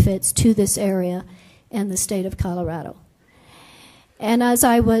economic benefits to this area and the state of Colorado. And as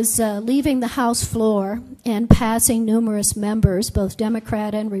I was leaving the House floor and passing numerous members, both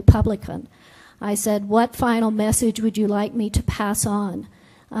Democrat and Republican, I said, what final message would you like me to pass on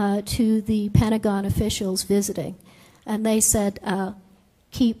to the Pentagon officials visiting? And they said,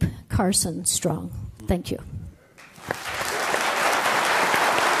 keep Carson strong. Thank you.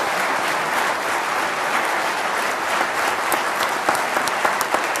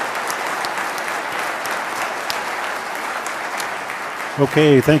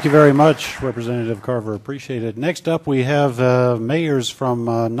 Okay, thank you very much, Representative Carver. Appreciate it. Next up, we have mayors from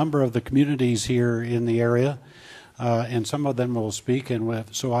a number of the communities here in the area, and some of them will speak. And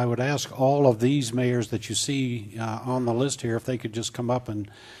so I would ask all of these mayors that you see on the list here if they could just come up and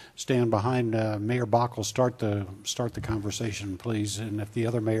stand behind Mayor Bockel. Start the conversation, please. And if the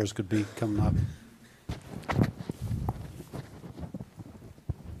other mayors could be coming up.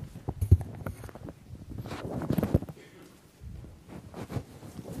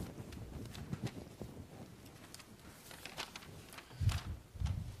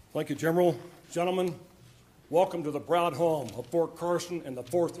 Thank you, General. Gentlemen, welcome to the proud home of Fort Carson and the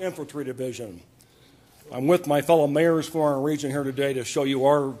 4th Infantry Division. I'm with my fellow mayors from our region here today to show you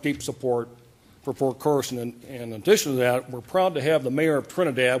our deep support for Fort Carson. And in addition to that, we're proud to have the mayor of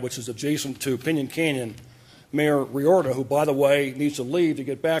Trinidad, which is adjacent to Pinyon Canyon, Mayor Riorda, who, by the way, needs to leave to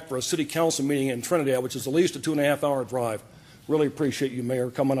get back for a city council meeting in Trinidad, which is at least a 2.5-hour drive. Really appreciate you,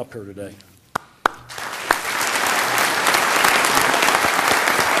 Mayor, coming up here today.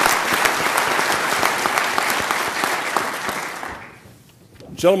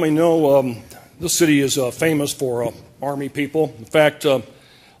 Gentlemen, know this city is famous for Army people. In fact,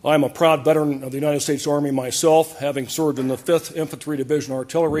 I'm a proud veteran of the United States Army myself, having served in the 5th Infantry Division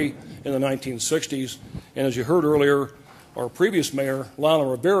Artillery in the 1960s. And as you heard earlier, our previous mayor, Lionel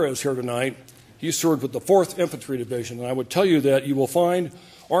Rivera, is here tonight. He served with the 4th Infantry Division. And I would tell you that you will find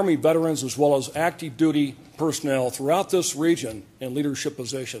Army veterans as well as active duty personnel throughout this region in leadership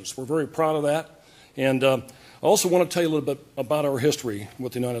positions. We're very proud of that. And I also want to tell you a little bit about our history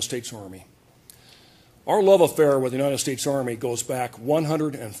with the United States Army. Our love affair with the United States Army goes back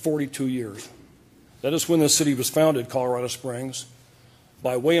 142 years. That is when this city was founded, Colorado Springs,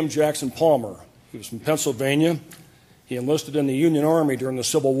 by William Jackson Palmer. He was from Pennsylvania. He enlisted in the Union Army during the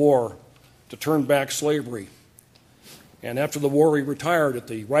Civil War to turn back slavery. And after the war, he retired at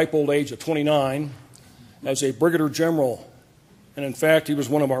the ripe old age of 29 as a brigadier general. And in fact, he was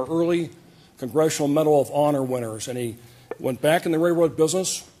one of our early Congressional Medal of Honor winners. And he went back in the railroad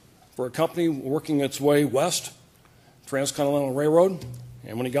business for a company working its way west, Transcontinental Railroad.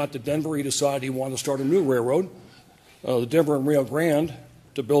 And when he got to Denver, he decided he wanted to start a new railroad, the Denver and Rio Grande,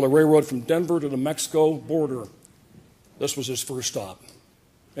 to build a railroad from Denver to the Mexico border. This was his first stop.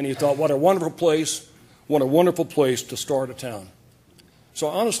 And he thought, what a wonderful place to start a town. So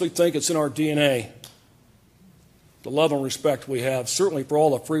I honestly think it's in our DNA, the love and respect we have, certainly for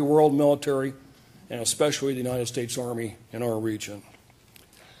all the free world military, and especially the United States Army in our region.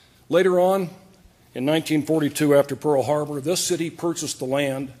 Later on, in 1942, after Pearl Harbor, this city purchased the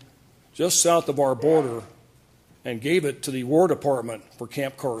land just south of our border and gave it to the War Department for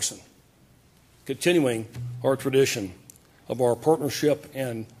Camp Carson, continuing our tradition of our partnership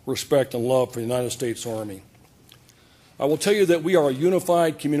and respect and love for the United States Army. I will tell you that we are a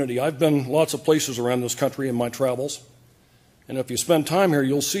unified community. I've been lots of places around this country in my travels, and if you spend time here,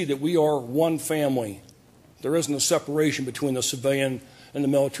 you'll see that we are one family. There isn't a separation between the civilian and the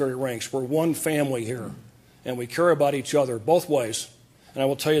military ranks. We're one family here, and we care about each other both ways. And I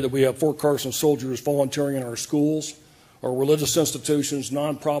will tell you that we have Fort Carson soldiers volunteering in our schools, our religious institutions,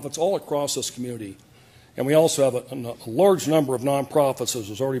 nonprofits all across this community. And we also have a large number of nonprofits, as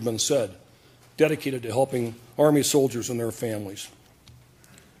has already been said, dedicated to helping Army soldiers and their families.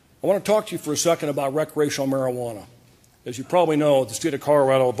 I want to talk to you for a second about recreational marijuana. As you probably know, the state of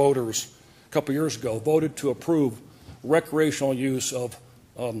Colorado voters a couple years ago voted to approve recreational use of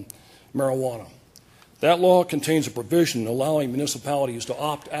marijuana. That law contains a provision allowing municipalities to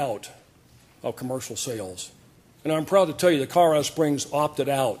opt out of commercial sales. And I'm proud to tell you that Colorado Springs opted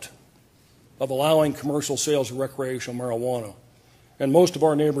out of allowing commercial sales of recreational marijuana. And most of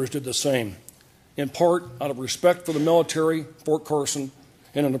our neighbors did the same, in part out of respect for the military, Fort Carson,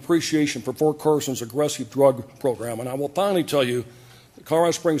 and an appreciation for Fort Carson's aggressive drug program. And I will finally tell you that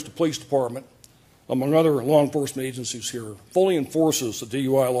Colorado Springs Police Department, among other law enforcement agencies here, fully enforces the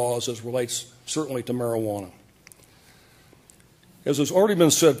DUI laws as relates certainly to marijuana. As has already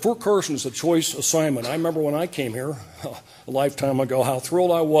been said, Fort Carson is a choice assignment. I remember when I came here a lifetime ago, how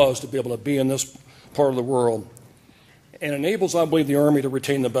thrilled I was to be able to be in this part of the world. And enables, I believe, the Army to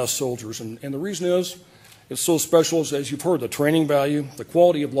retain the best soldiers. And the reason is, it's so special, as you've heard, the training value, the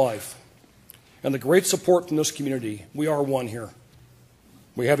quality of life, and the great support from this community. We are one here.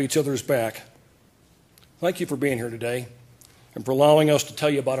 We have each other's back. Thank you for being here today and for allowing us to tell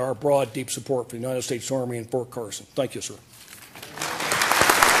you about our broad, deep support for the United States Army and Fort Carson. Thank you, sir.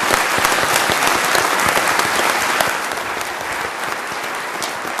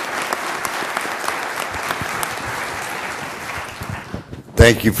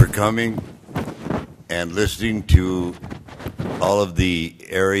 Thank you for coming and listening to all of the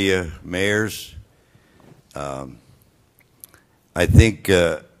area mayors. I think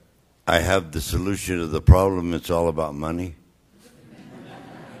I have the solution to the problem. It's all about money.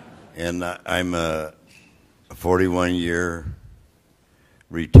 And I'm a 41-year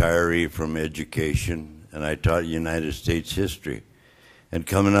retiree from education, and I taught United States history. And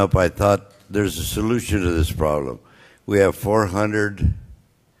coming up, I thought there's a solution to this problem. We have 400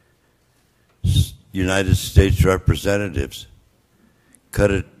 United States representatives.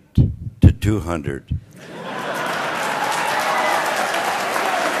 Cut it to 200.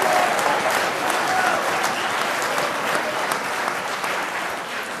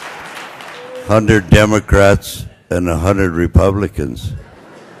 100 Democrats and 100 Republicans.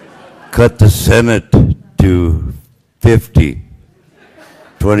 Cut the Senate to 50,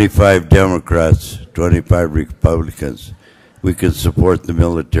 25 Democrats, 25 Republicans. We can support the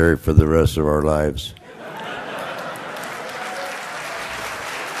military for the rest of our lives.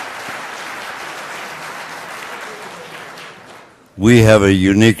 We have a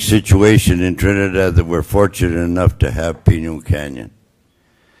unique situation in Trinidad that we're fortunate enough to have Pino Canyon.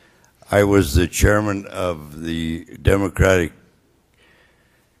 I was the chairman of the Democratic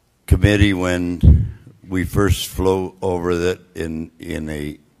Committee when we first flew over that in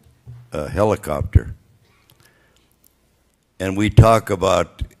a helicopter. And we talk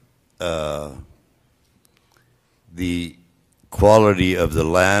about the quality of the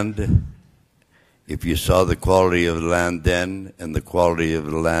land. If you saw the quality of the land then and the quality of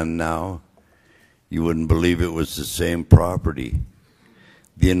the land now, you wouldn't believe it was the same property.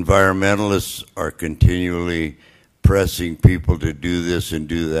 The environmentalists are continually pressing people to do this and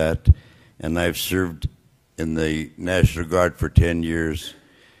do that, and I've served in the National Guard for 10 years,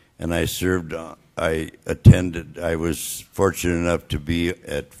 and I was fortunate enough to be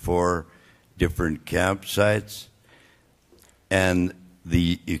at 4 different campsites, and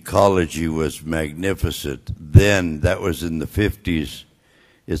the ecology was magnificent. Then, that was in the 50s,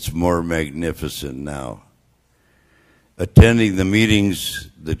 it's more magnificent now. Attending the meetings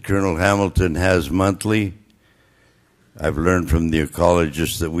that Colonel Hamilton has monthly, I've learned from the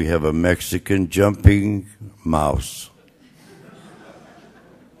ecologists that we have a Mexican jumping mouse.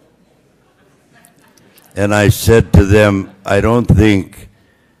 And I said to them, I don't think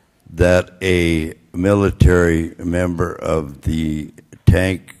that a military member of the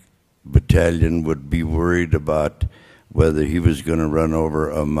tank battalion would be worried about whether he was going to run over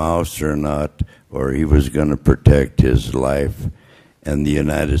a mouse or not, or he was going to protect his life and the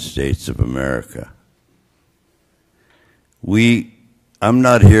United States of America. I'm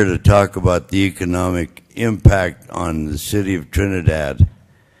not here to talk about the economic impact on the city of Trinidad.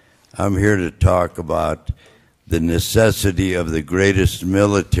 I'm here to talk about the necessity of the greatest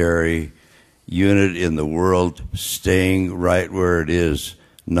military unit in the world staying right where it is,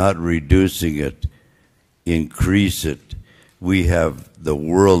 not reducing it, increase it. We have the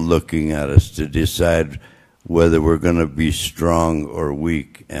world looking at us to decide whether we're going to be strong or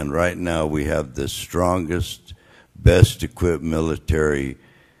weak. And right now we have the strongest, best equipped military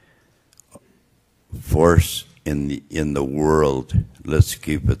force in the world. Let's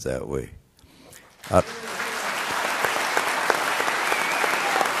keep it that way.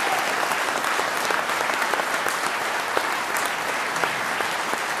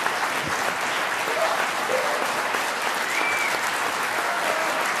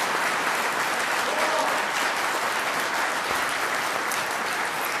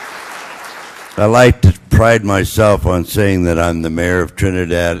 I like to pride myself on saying that I'm the mayor of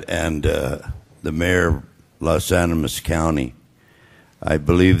Trinidad and the mayor of Los Animas County. I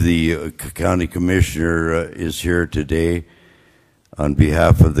believe the county commissioner is here today on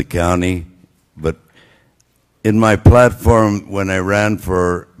behalf of the county. But in my platform, when I ran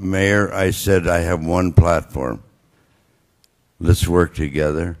for mayor, I said I have one platform. Let's work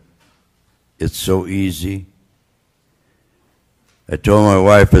together. It's so easy. I told my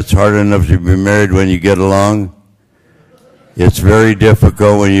wife it's hard enough to be married when you get along. It's very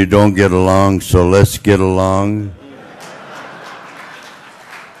difficult when you don't get along, so let's get along.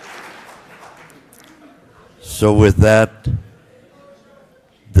 So with that,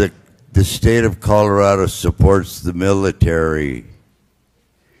 the state of Colorado supports the military.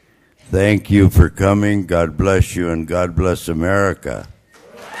 Thank you for coming. God bless you, and God bless America.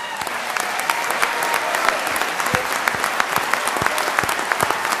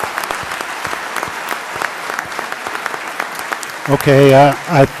 Okay,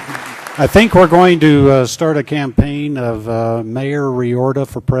 I think we're going to start a campaign of Mayor Riorda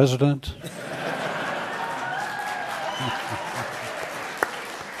for president.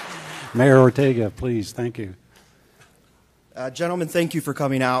 Mayor Ortega, please. Thank you. Gentlemen, thank you for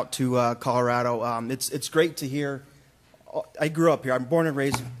coming out to Colorado. It's great to hear. I grew up here. I'm born and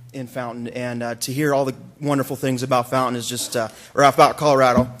raised in Fountain, and to hear all the wonderful things about Fountain is just, or about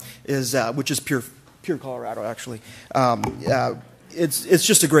Colorado, is which is pure Colorado, actually. It's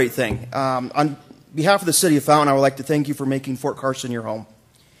just a great thing. On behalf of the city of Fountain, I would like to thank you for making Fort Carson your home.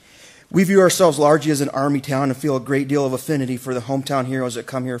 We view ourselves largely as an Army town and feel a great deal of affinity for the hometown heroes that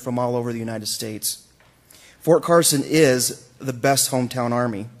come here from all over the United States. Fort Carson is the best hometown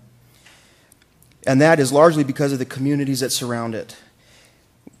Army, and that is largely because of the communities that surround it.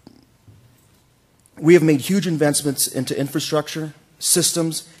 We have made huge investments into infrastructure,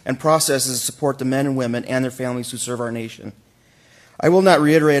 systems, and processes to support the men and women and their families who serve our nation. I will not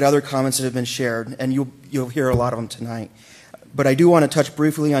reiterate other comments that have been shared, and you'll hear a lot of them tonight. But I do want to touch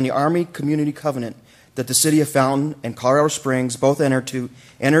briefly on the Army Community Covenant that the City of Fountain and Colorado Springs both entered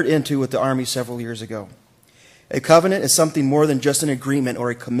into with the Army several years ago. A covenant is something more than just an agreement or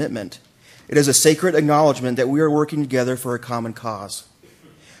a commitment. It is a sacred acknowledgement that we are working together for a common cause.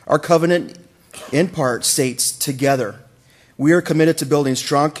 Our covenant, in part, states, together, we are committed to building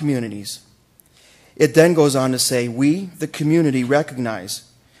strong communities. It then goes on to say, we, the community,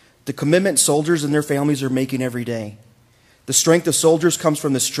 recognize the commitment soldiers and their families are making every day. The strength of soldiers comes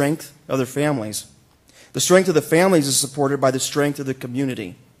from the strength of their families. The strength of the families is supported by the strength of the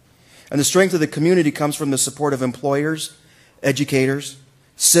community. And the strength of the community comes from the support of employers, educators,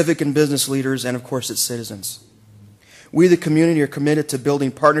 civic and business leaders, and of course its citizens. We, the community, are committed to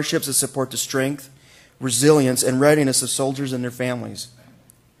building partnerships that support the strength, resilience, and readiness of soldiers and their families.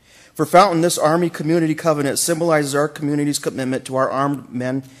 For Fountain, this Army Community Covenant symbolizes our community's commitment to our armed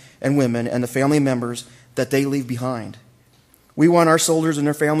men and women and the family members that they leave behind. We want our soldiers and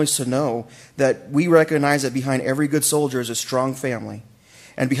their families to know that we recognize that behind every good soldier is a strong family,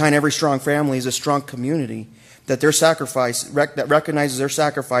 and behind every strong family is a strong community that recognizes their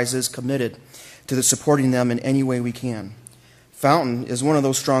sacrifice is committed to supporting them in any way we can. Fountain is one of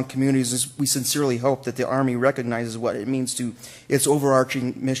those strong communities. We sincerely hope that the Army recognizes what it means to its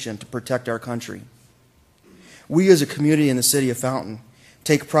overarching mission to protect our country. We as a community in the city of Fountain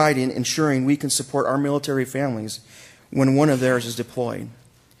take pride in ensuring we can support our military families when one of theirs is deployed.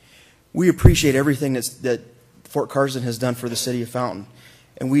 We appreciate everything that Fort Carson has done for the city of Fountain,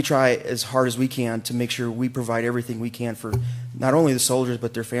 and we try as hard as we can to make sure we provide everything we can for not only the soldiers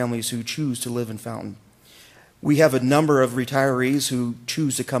but their families who choose to live in Fountain. We have a number of retirees who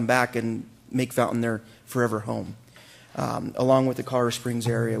choose to come back and make Fountain their forever home. Along with the Colorado Springs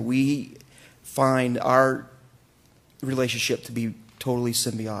area, we find our relationship to be totally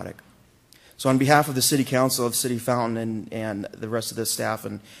symbiotic. So on behalf of the City Council of City Fountain and the rest of the staff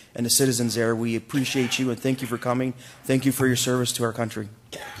and the citizens there, we appreciate you and thank you for coming. Thank you for your service to our country.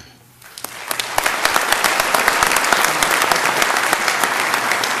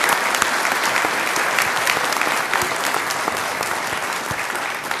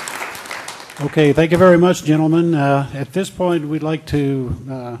 Okay, thank you very much, gentlemen. At this point, we'd like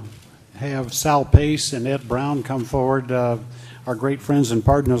to have Sal Pace and Ed Brown come forward, our great friends and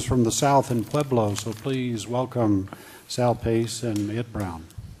partners from the South in Pueblo. So please welcome Sal Pace and Ed Brown.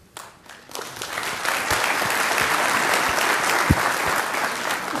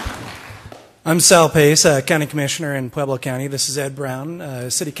 I'm Sal Pace, County Commissioner in Pueblo County. This is Ed Brown,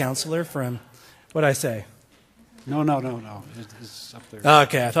 City Councilor from, what'd I say? No. It's up there.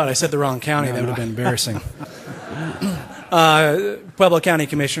 Okay, I thought I said the wrong county. That would have been embarrassing. Pueblo County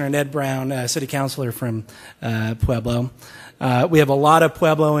Commissioner and Ed Brown, City Councilor from Pueblo. We have a lot of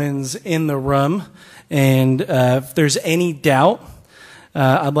Puebloans in the room, and if there's any doubt,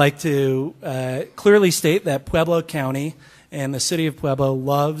 I'd like to clearly state that Pueblo County and the City of Pueblo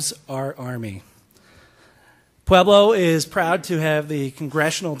loves our Army. Pueblo is proud to have the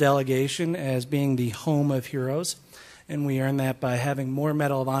congressional delegation as being the home of heroes, and we earn that by having more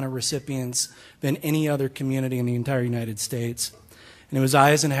Medal of Honor recipients than any other community in the entire United States. And it was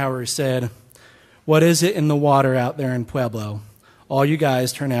Eisenhower who said, "What is it in the water out there in Pueblo? All you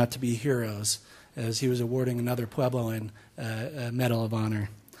guys turn out to be heroes," as he was awarding another Puebloan a Medal of Honor.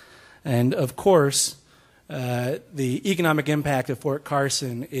 And of course, the economic impact of Fort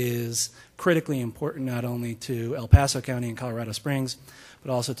Carson is critically important not only to El Paso County and Colorado Springs,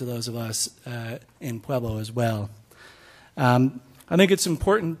 but also to those of us in Pueblo as well. I think it's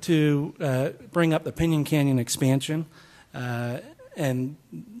important to bring up the Pinyon Canyon expansion and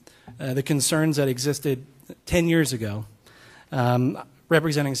the concerns that existed 10 years ago.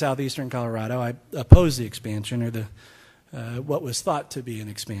 Representing southeastern Colorado, I opposed the expansion, or what was thought to be an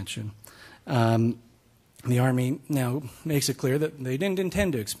expansion. The Army now makes it clear that they didn't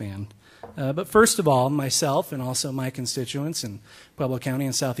intend to expand. But first of all, myself and also my constituents in Pueblo County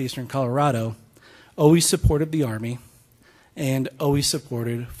and southeastern Colorado always supported the Army and always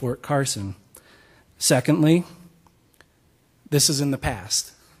supported Fort Carson. Secondly, this is in the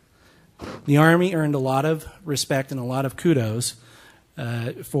past. The Army earned a lot of respect and a lot of kudos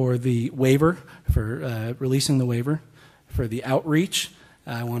for the waiver, for releasing the waiver, for the outreach.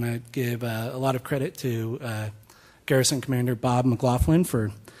 I want to give a lot of credit to Garrison Commander Bob McLaughlin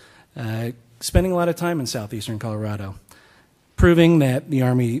for spending a lot of time in southeastern Colorado, proving that the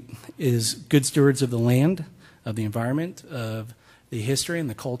Army is good stewards of the land, of the environment, of the history and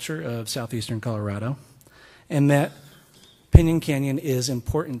the culture of southeastern Colorado, and that Pinyon Canyon is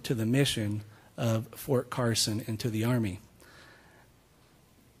important to the mission of Fort Carson and to the Army.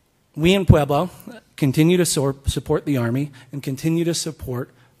 We in Pueblo continue to support the Army and continue to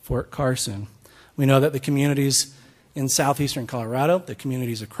support Fort Carson. We know that the communities in southeastern Colorado, the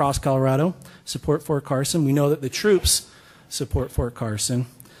communities across Colorado, support Fort Carson. We know that the troops support Fort Carson,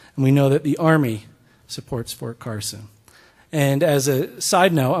 and we know that the Army supports Fort Carson. And as a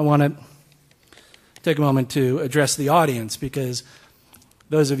side note, I want to take a moment to address the audience, because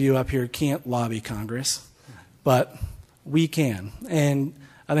those of you up here can't lobby Congress, but we can. And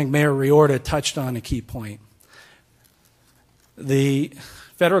I think Mayor Riorda touched on a key point. The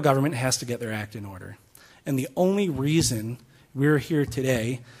federal government has to get their act in order. And the only reason we're here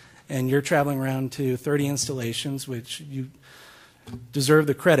today, and you're traveling around to 30 installations, which you deserve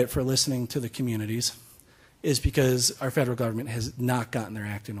the credit for listening to the communities, is because our federal government has not gotten their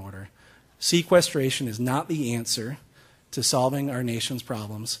act in order. Sequestration is not the answer to solving our nation's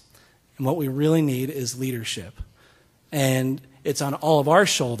problems. And what we really need is leadership. And it's on all of our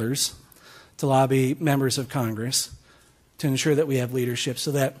shoulders to lobby members of Congress to ensure that we have leadership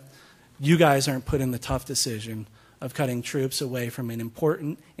so that you guys aren't put in the tough decision of cutting troops away from an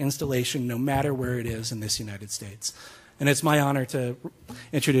important installation, no matter where it is in this United States. And it's my honor to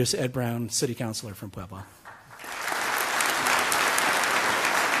introduce Ed Brown, City Councilor from Pueblo.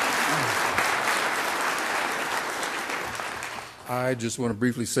 I just want to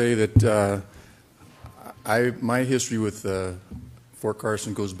briefly say that my history with Fort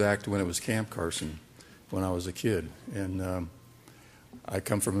Carson goes back to when it was Camp Carson, when I was a kid. And I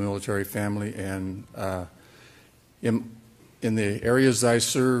come from a military family, and in the areas I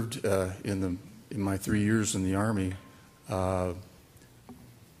served in my 3 years in the Army, I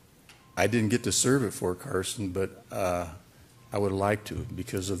didn't get to serve at Fort Carson, but I would like to,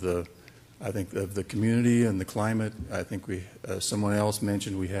 because of I think of the community and the climate. I think someone else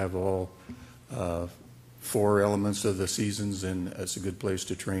mentioned we have all 4 elements of the seasons, and it's a good place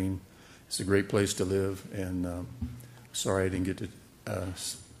to train. It's a great place to live, and sorry I didn't get to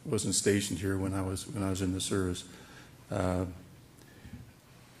wasn't stationed here when I was in the service.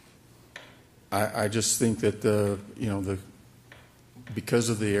 I just think that because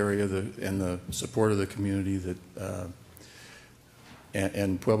of the area and the support of the community that.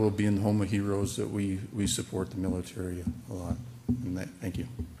 And Pueblo being the home of heroes, that we support the military a lot. And thank you.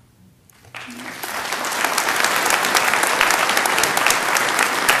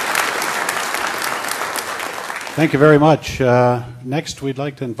 Thank you very much. Next, we'd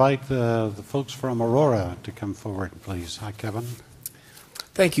like to invite the folks from Aurora to come forward, please. Hi, Kevin.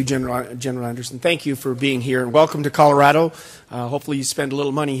 Thank you, General Anderson. Thank you for being here, and welcome to Colorado. Hopefully you spend a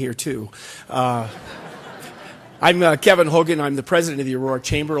little money here, too. I'm Kevin Hogan. I'm the president of the Aurora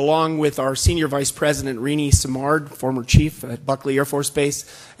Chamber, along with our senior vice president, Rini Samard, former chief at Buckley Air Force Base,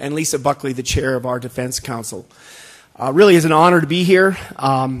 and Lisa Buckley, the chair of our Defense Council. Really is an honor to be here.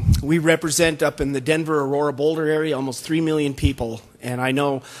 We represent up in the Denver, Aurora, Boulder area almost 3 million people, and I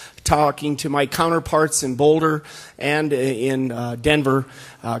know, talking to my counterparts in Boulder and in Denver,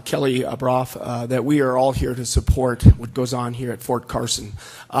 Kelly Abroff, that we are all here to support what goes on here at Fort Carson.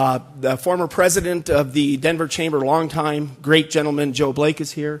 The former president of the Denver Chamber, longtime great gentleman, Joe Blake,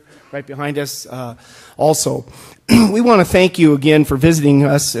 is here right behind us also. We want to thank you again for visiting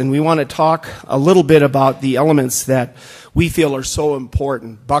us, and we want to talk a little bit about the elements that we feel are so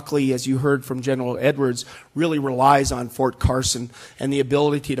important. Buckley, as you heard from General Edwards, really relies on Fort Carson and the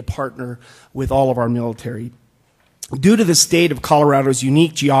ability to partner with all of our military. Due to the state of Colorado's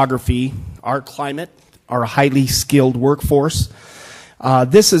unique geography, our climate, our highly skilled workforce,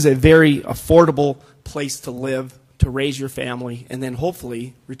 this is a very affordable place to live, to raise your family, and then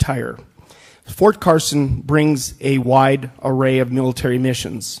hopefully retire. Fort Carson brings a wide array of military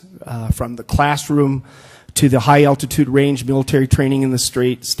missions, from the classroom to the high-altitude range military training in the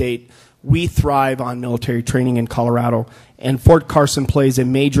state. We thrive on military training in Colorado, and Fort Carson plays a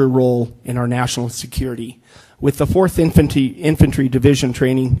major role in our national security. With the 4th Infantry Division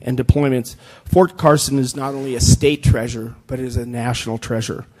training and deployments, Fort Carson is not only a state treasure, but it is a national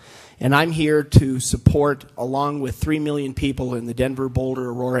treasure. And I'm here to support, along with 3 million people in the Denver,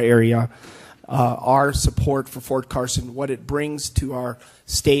 Boulder, Aurora area, our support for Fort Carson, what it brings to our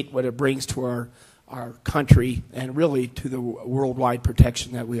state, what it brings to our country, and really to the worldwide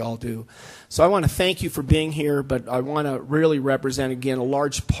protection that we all do. So I want to thank you for being here, but I want to really represent again a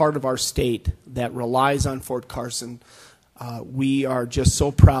large part of our state that relies on Fort Carson. We are just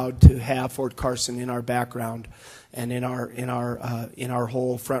so proud to have Fort Carson in our background, and in our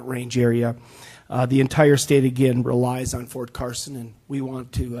whole Front Range area. The entire state, again, relies on Fort Carson, and we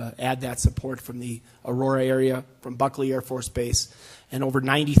want to add that support from the Aurora area, from Buckley Air Force Base, and over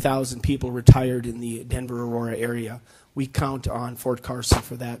 90,000 people retired in the Denver-Aurora area. We count on Fort Carson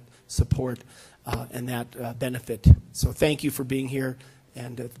for that support and that benefit. So thank you for being here.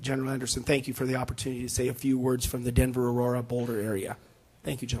 And General Anderson, thank you for the opportunity to say a few words from the Denver-Aurora Boulder area.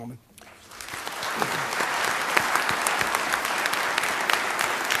 Thank you, gentlemen.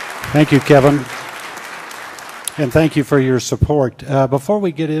 Thank you, Kevin. And thank you for your support. Before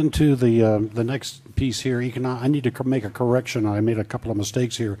we get into the next piece here, I need to make a correction. I made a couple of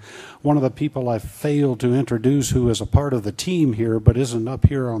mistakes here. One of the people I failed to introduce who is a part of the team here but isn't up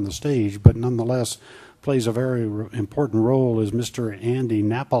here on the stage, but nonetheless plays a very important role, is Mr. Andy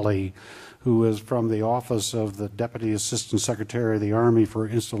Napoli, who is from the Office of the Deputy Assistant Secretary of the Army for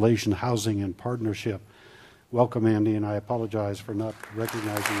Installation, Housing, and Partnership. Welcome, Andy, and I apologize for not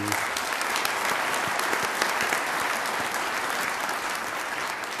recognizing you.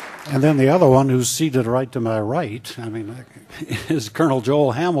 And then the other one, who's seated right to my right, is Colonel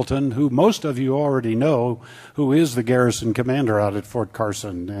Joel Hamilton, who most of you already know, who is the garrison commander out at Fort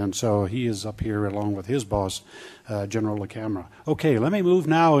Carson. And so he is up here along with his boss, General LaCamera. Okay, let me move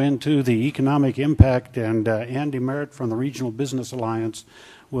now into the economic impact, and Andy Merritt from the Regional Business Alliance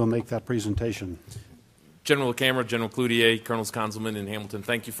will make that presentation. General LaCamera, General Cloutier, Colonels Conzelman, and Hamilton,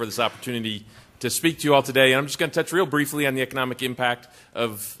 thank you for this opportunity to speak to you all today. And I'm just going to touch real briefly on the economic impact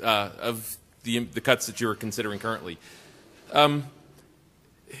of the cuts that you're considering currently. The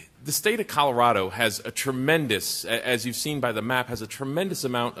state of Colorado has a tremendous, as you've seen by the map, has a tremendous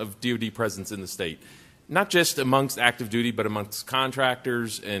amount of DoD presence in the state. Not just amongst active duty, but amongst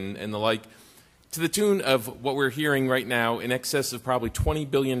contractors and the like, to the tune of what we're hearing right now, in excess of probably $20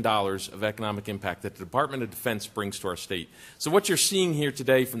 billion of economic impact that the Department of Defense brings to our state. So what you're seeing here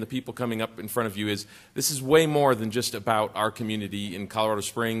today from the people coming up in front of you is this is way more than just about our community in Colorado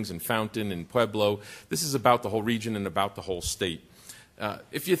Springs and Fountain and Pueblo. This is about the whole region and about the whole state.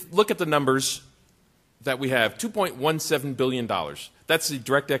 If you look at the numbers that we have, $2.17 billion. That's the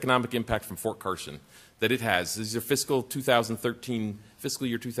direct economic impact from Fort Carson that it has. These are fiscal year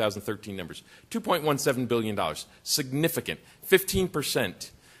 2013 numbers. $2.17 billion. Significant.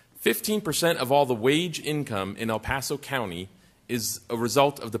 15%. 15% of all the wage income in El Paso County is a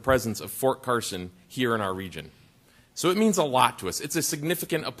result of the presence of Fort Carson here in our region. So it means a lot to us. It's a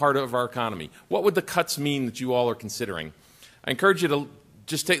significant part of our economy. What would the cuts mean that you all are considering? I encourage you to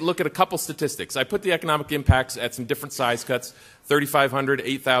just take a look at a couple statistics. I put the economic impacts at some different size cuts, 3,500,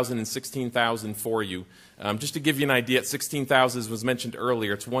 8,000, and 16,000 for you. Just to give you an idea, at 16,000, as was mentioned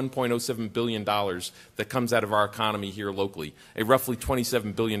earlier, it's $1.07 billion that comes out of our economy here locally, a roughly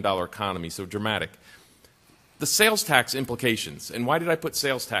 $27 billion economy, so dramatic. The sales tax implications, and why did I put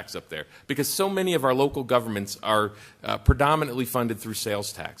sales tax up there? Because so many of our local governments are predominantly funded through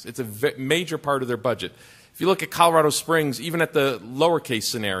sales tax. It's a major part of their budget. If you look at Colorado Springs, even at the lowercase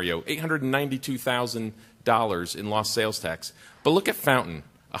scenario, $892,000 in lost sales tax. But look at Fountain,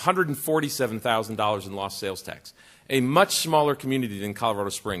 $147,000 in lost sales tax. A much smaller community than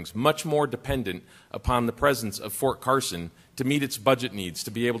Colorado Springs, much more dependent upon the presence of Fort Carson to meet its budget needs,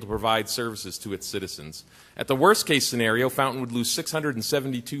 to be able to provide services to its citizens. At the worst case scenario, Fountain would lose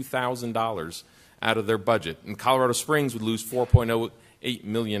 $672,000 out of their budget, and Colorado Springs would lose $4.08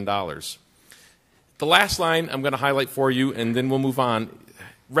 million. The last line I'm going to highlight for you, and then we'll move on.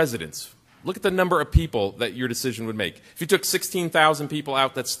 Residents. Look at the number of people that your decision would make. If you took 16,000 people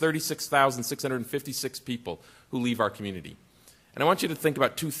out, that's 36,656 people who leave our community. And I want you to think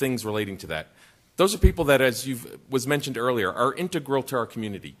about two things relating to that. Those are people that, as was mentioned earlier, are integral to our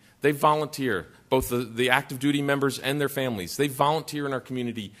community. They volunteer, both the active duty members and their families. They volunteer in our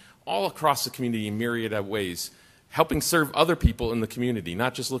community, all across the community in myriad of ways, helping serve other people in the community,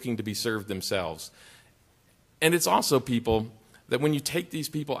 not just looking to be served themselves. And it's also people that when you take these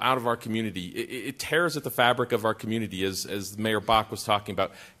people out of our community, it tears at the fabric of our community, as Mayor Bach was talking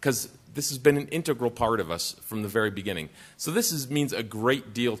about, because this has been an integral part of us from the very beginning. So this means a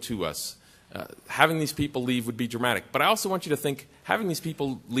great deal to us. Having these people leave would be dramatic. But I also want you to think having these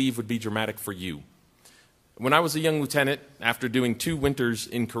people leave would be dramatic for you. When I was a young lieutenant, after doing 2 winters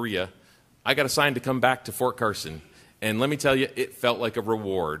in Korea, I got assigned to come back to Fort Carson. And let me tell you, it felt like a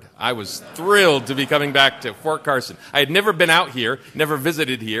reward. I was thrilled to be coming back to Fort Carson. I had never been out here, never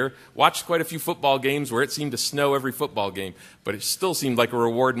visited here, watched quite a few football games where it seemed to snow every football game, but it still seemed like a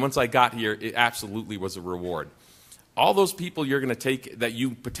reward. And once I got here, it absolutely was a reward. All those people you're going to take, that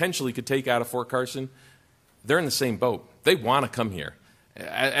you potentially could take out of Fort Carson, they're in the same boat. They want to come here.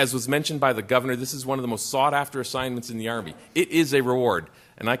 As was mentioned by the governor, this is one of the most sought-after assignments in the Army. It is a reward.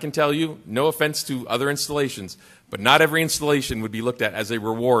 And I can tell you, no offense to other installations, but not every installation would be looked at as a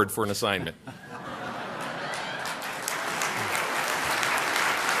reward for an assignment.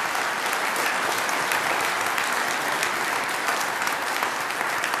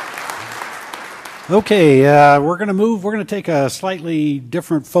 Okay, we're going to take a slightly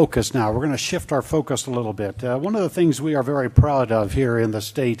different focus now. We're going to shift our focus a little bit. One of the things we are very proud of here in the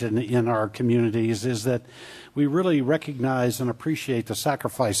state and in our communities is that we really recognize and appreciate the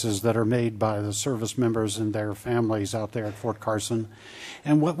sacrifices that are made by the service members and their families out there at Fort Carson.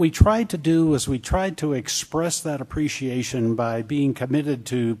 And what we tried to do is we tried to express that appreciation by being committed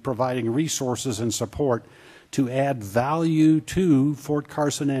to providing resources and support to add value to Fort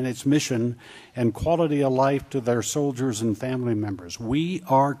Carson and its mission and quality of life to their soldiers and family members. We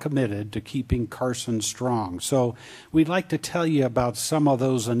are committed to keeping Carson strong. So we'd like to tell you about some of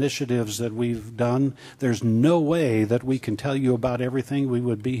those initiatives that we've done. There's no way that we can tell you about everything. We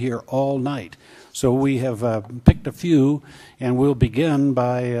would be here all night. So we have picked a few, and we'll begin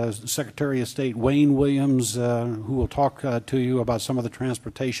by Secretary of State Wayne Williams, who will talk to you about some of the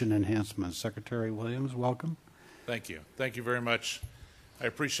transportation enhancements. Secretary Williams, welcome. Thank you. Thank you very much. I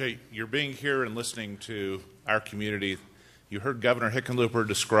appreciate your being here and listening to our community. You heard Governor Hickenlooper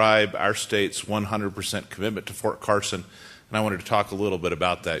describe our state's 100% commitment to Fort Carson, and I wanted to talk a little bit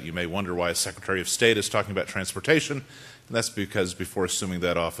about that. You may wonder why a Secretary of State is talking about transportation. And that's because before assuming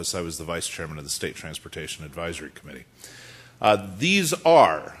that office, I was the Vice Chairman of the State Transportation Advisory Committee. These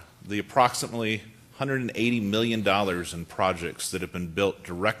are the approximately $180 million in projects that have been built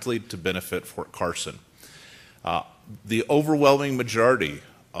directly to benefit Fort Carson. The overwhelming majority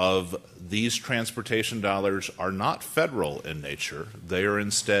of these transportation dollars are not federal in nature. They are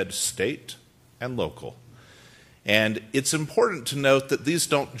instead state and local. And it's important to note that these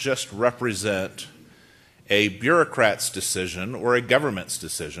don't just represent a bureaucrat's decision or a government's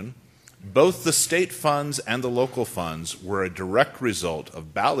decision. Both the state funds and the local funds were a direct result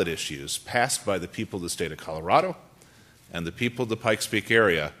of ballot issues passed by the people of the state of Colorado and the people of the Pikes Peak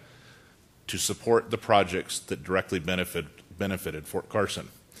area to support the projects that directly benefited Fort Carson.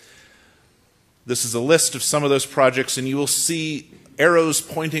 This is a list of some of those projects, and you will see arrows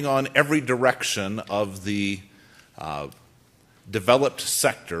pointing on every direction of the developed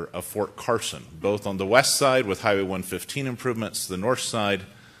sector of Fort Carson, both on the west side with Highway 115 improvements, the north side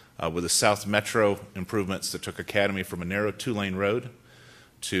with the South Metro improvements that took Academy from a narrow 2-lane road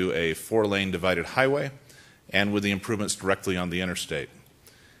to a 4-lane divided highway, and with the improvements directly on the interstate.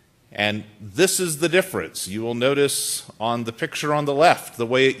 And this is the difference. You will notice on the picture on the left the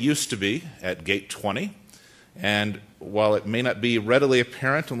way it used to be at Gate 20. And while it may not be readily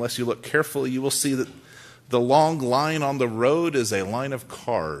apparent unless you look carefully, you will see that the long line on the road is a line of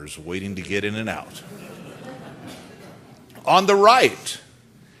cars waiting to get in and out. On the right,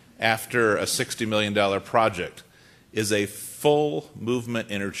 after a $60 million project, is a full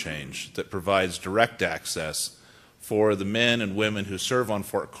movement interchange that provides direct access for the men and women who serve on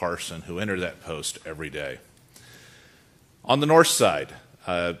Fort Carson, who enter that post every day. On the north side,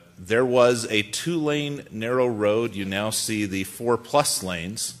 there was a 2-lane narrow road. You now see the 4+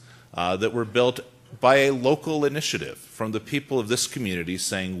 lanes that were built by a local initiative from the people of this community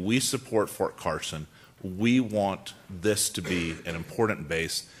saying, we support Fort Carson. We want this to be an important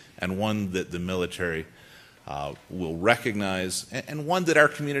base and one that the military will recognize, and one that our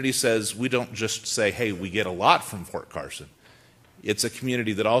community says we don't just say, hey, we get a lot from Fort Carson. It's a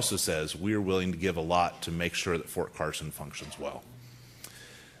community that also says we are willing to give a lot to make sure that Fort Carson functions well.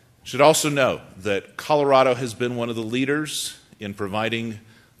 Should also know that Colorado has been one of the leaders in providing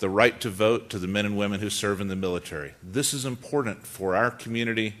the right to vote to the men and women who serve in the military. This is important for our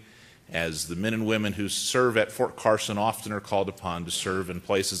community, as the men and women who serve at Fort Carson often are called upon to serve in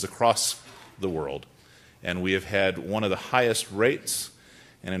places across the world. And we have had one of the highest rates.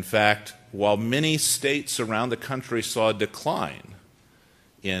 And in fact, while many states around the country saw a decline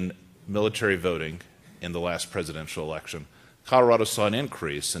in military voting in the last presidential election, Colorado saw an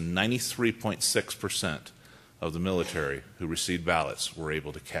increase, and 93.6% of the military who received ballots were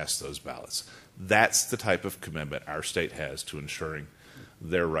able to cast those ballots. That's the type of commitment our state has to ensuring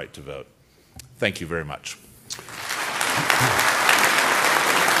their right to vote. Thank you very much.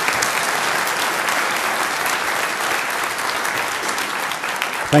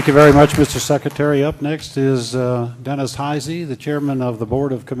 Thank you very much, Mr. Secretary. Up next is Dennis Heisey, the Chairman of the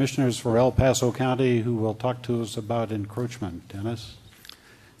Board of Commissioners for El Paso County, who will talk to us about encroachment. Dennis?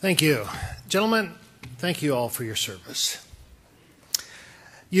 Thank you. Gentlemen, thank you all for your service.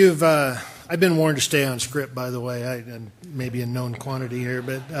 I've been warned to stay on script, by the way. And maybe a known quantity here,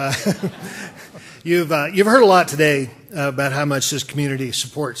 but you've heard a lot today about how much this community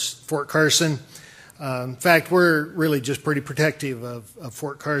supports Fort Carson. In fact, we're really just pretty protective of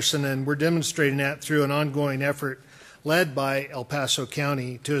Fort Carson, and we're demonstrating that through an ongoing effort led by El Paso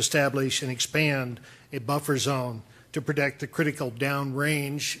County to establish and expand a buffer zone to protect the critical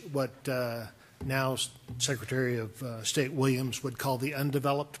downrange, what now Secretary of State Williams would call the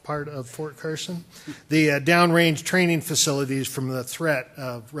undeveloped part of Fort Carson, the downrange training facilities from the threat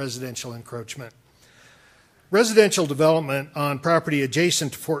of residential encroachment. Residential development on property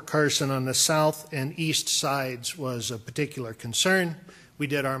adjacent to Fort Carson on the south and east sides was of particular concern. We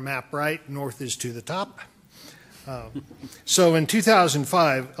did our map right. North is to the top. So in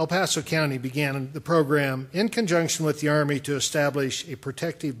 2005, El Paso County began the program in conjunction with the Army to establish a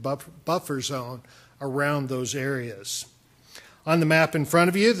protective buffer zone around those areas. On the map in front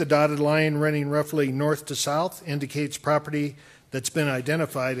of you, the dotted line running roughly north to south indicates property that's been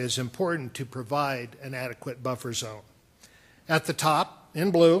identified as important to provide an adequate buffer zone. At the top,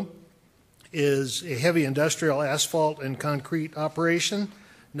 in blue, is a heavy industrial asphalt and concrete operation,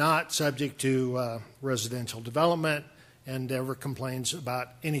 not subject to residential development, and never complains about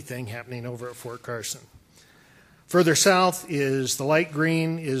anything happening over at Fort Carson. Further south is the light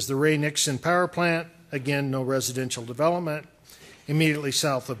green is the Ray Nixon power plant, again no residential development. Immediately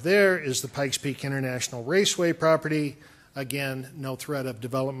south of there is the Pikes Peak International Raceway property, again no threat of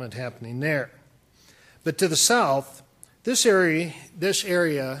development happening there. But to the south, this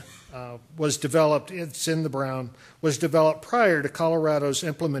area was developed, it's in the brown, was developed prior to Colorado's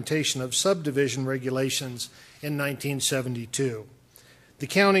implementation of subdivision regulations in 1972. The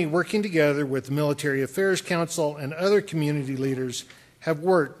county, working together with the Military Affairs Council and other community leaders, have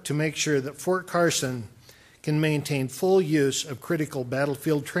worked to make sure that Fort Carson can maintain full use of critical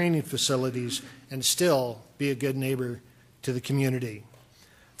battlefield training facilities and still be a good neighbor to the community.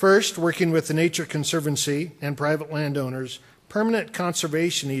 First, working with the Nature Conservancy and private landowners, permanent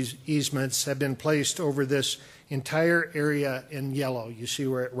conservation easements have been placed over this entire area in yellow. You see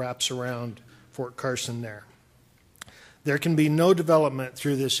where it wraps around Fort Carson there. There can be no development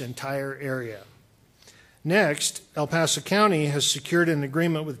through this entire area. Next, El Paso County has secured an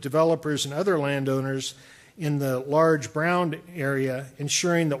agreement with developers and other landowners in the large brown area,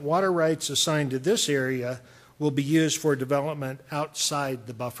 ensuring that water rights assigned to this area will be used for development outside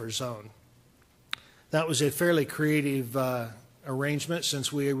the buffer zone. That was a fairly creative arrangement,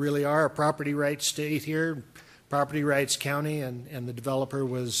 since we really are a property rights state here, property rights county, and the developer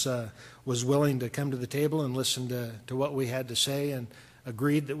was willing to come to the table and listen to what we had to say and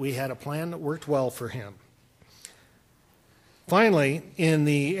agreed that we had a plan that worked well for him. Finally, in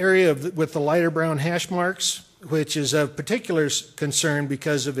the area with the lighter brown hash marks, which is of particular concern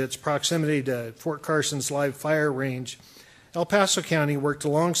because of its proximity to Fort Carson's live fire range, El Paso County worked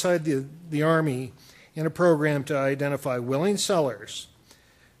alongside the Army in a program to identify willing sellers.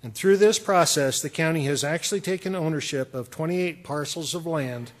 And through this process, the county has actually taken ownership of 28 parcels of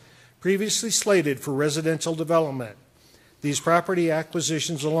land previously slated for residential development. These property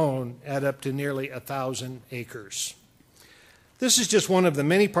acquisitions alone add up to nearly 1,000 acres. This is just one of the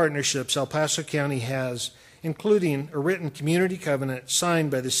many partnerships El Paso County has, including a written community covenant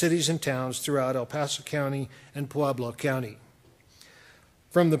signed by the cities and towns throughout El Paso County and Pueblo County.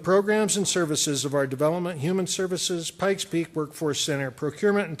 From the programs and services of our Development Human Services, Pikes Peak Workforce Center,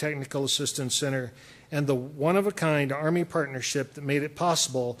 Procurement and Technical Assistance Center, and the one-of-a-kind Army partnership that made it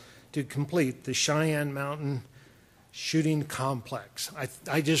possible to complete the Cheyenne Mountain Shooting Complex.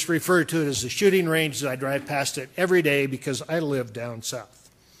 I just refer to it as the shooting range that I drive past it every day because I live down south.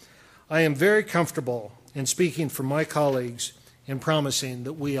 I am very comfortable in speaking for my colleagues in promising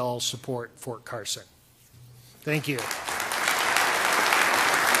that we all support Fort Carson. Thank you.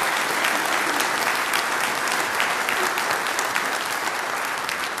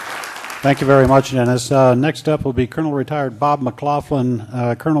 Thank you very much, Dennis. Next up will be Colonel Retired Bob McLaughlin.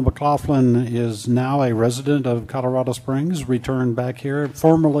 Colonel McLaughlin is now a resident of Colorado Springs, returned back here.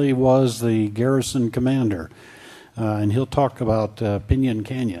 Formerly was the garrison commander, and he'll talk about Piñon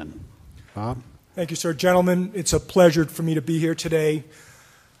Canyon. Bob? Thank you, sir. Gentlemen, it's a pleasure for me to be here today.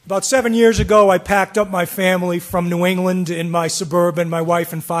 About 7 years ago, I packed up my family from New England in my Suburban, my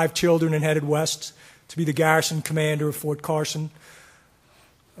wife and 5 children, and headed west to be the garrison commander of Fort Carson.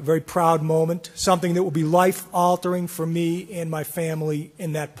 A very proud moment, something that will be life-altering for me and my family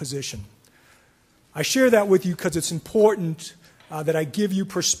in that position. I share that with you because it's important that I give you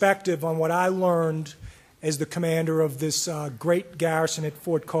perspective on what I learned as the commander of this great garrison at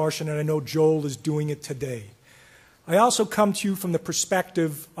Fort Carson, and I know Joel is doing it today. I also come to you from the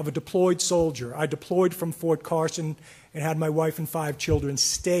perspective of a deployed soldier. I deployed from Fort Carson and had my wife and 5 children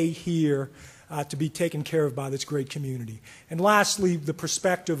stay here to be taken care of by this great community. And lastly, the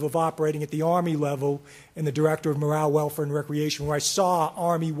perspective of operating at the Army level and the Director of Morale, Welfare, and Recreation, where I saw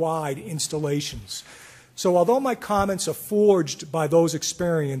Army-wide installations. So although my comments are forged by those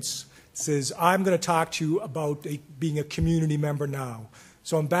experiences, I'm going to talk to you about being a community member now.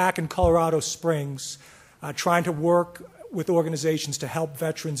 So I'm back in Colorado Springs trying to work with organizations to help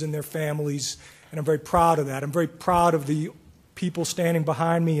veterans and their families, and I'm very proud of that. I'm very proud of the people standing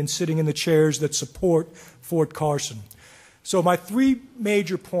behind me and sitting in the chairs that support Fort Carson. So my 3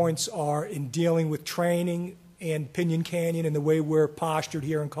 major points are in dealing with training and Pinyon Canyon and the way we're postured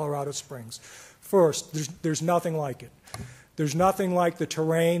here in Colorado Springs. First, there's nothing like it. There's nothing like the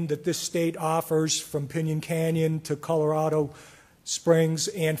terrain that this state offers, from Pinyon Canyon to Colorado Springs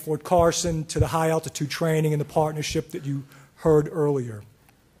and Fort Carson to the high-altitude training and the partnership that you heard earlier.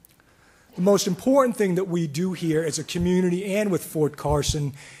 The most important thing that we do here as a community and with Fort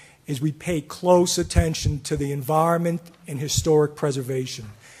Carson is we pay close attention to the environment and historic preservation.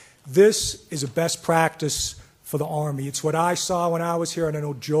 This is a best practice for the Army. It's what I saw when I was here, and I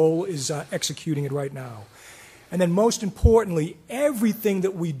know Joel is executing it right now. And then most importantly, everything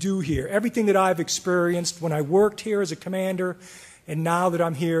that we do here, everything that I've experienced when I worked here as a commander and now that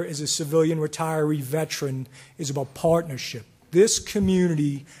I'm here as a civilian retiree veteran, is about partnership. This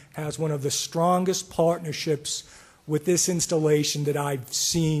community has one of the strongest partnerships with this installation that I've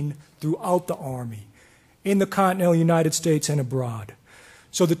seen throughout the Army, in the continental United States and abroad.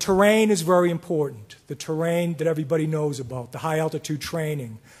 So the terrain is very important, the terrain that everybody knows about, the high-altitude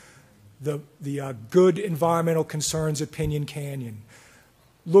training, the good environmental concerns at Pinyon Canyon.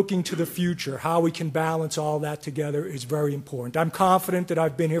 Looking to the future, how we can balance all that together is very important. I'm confident that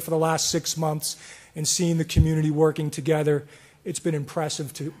I've been here for the last 6 months and seeing the community working together. It's been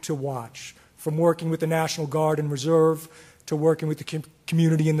impressive to watch. From working with the National Guard and Reserve, to working with the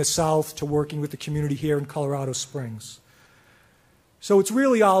community in the South, to working with the community here in Colorado Springs. So it's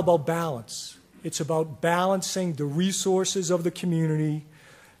really all about balance. It's about balancing the resources of the community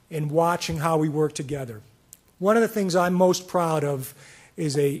and watching how we work together. One of the things I'm most proud of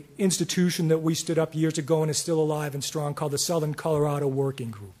is an institution that we stood up years ago and is still alive and strong, called the Southern Colorado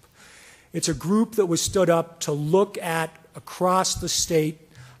Working Group. It's a group that was stood up to look at, across the state,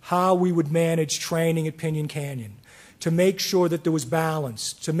 how we would manage training at Pinyon Canyon, to make sure that there was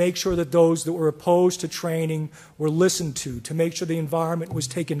balance, to make sure that those that were opposed to training were listened to make sure the environment was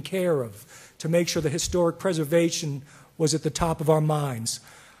taken care of, to make sure the historic preservation was at the top of our minds.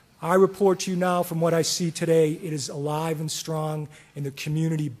 I report to you now, from what I see today, it is alive and strong, and the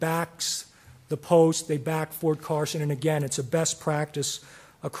community backs the post, they back Fort Carson, and again, it's a best practice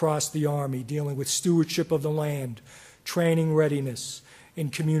across the Army, dealing with stewardship of the land, training readiness,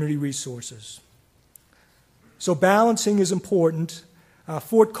 and community resources. So balancing is important.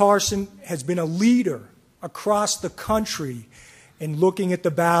 Fort Carson has been a leader across the country in looking at the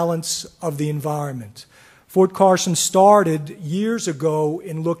balance of the environment. Fort Carson started years ago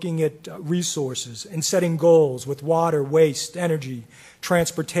in looking at resources and setting goals with water, waste, energy,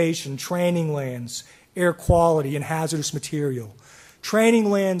 transportation, training lands, air quality, and hazardous material. Training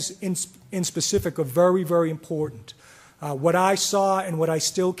lands in specific are very, very important. What I saw and what I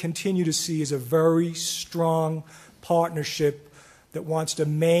still continue to see is a very strong partnership that wants to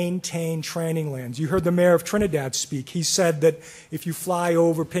maintain training lands. You heard the mayor of Trinidad speak. He said that if you fly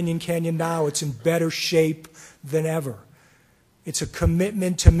over Pinyon Canyon now, it's in better shape than ever. It's a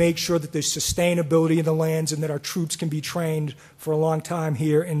commitment to make sure that there's sustainability in the lands and that our troops can be trained for a long time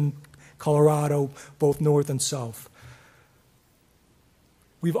here in Colorado, both north and south.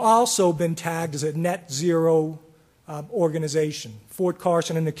 We've also been tagged as a net zero organization, Fort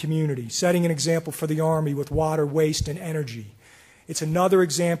Carson and the community, setting an example for the Army with water, waste, and energy. It's another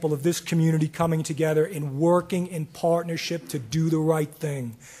example of this community coming together and working in partnership to do the right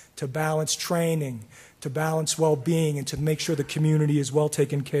thing, to balance training, to balance well-being, and to make sure the community is well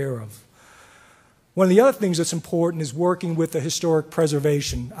taken care of. One of the other things that's important is working with the historic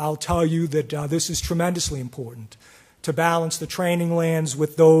preservation. I'll tell you that this is tremendously important, to balance the training lands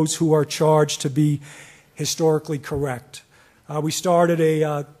with those who are charged to be historically correct. We started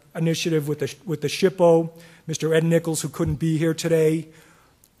a initiative with the SHPO, Mr. Ed Nichols, who couldn't be here today,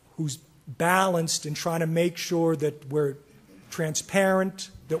 who's balanced in trying to make sure that we're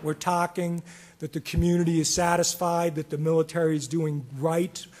transparent, that we're talking, that the community is satisfied, that the military is doing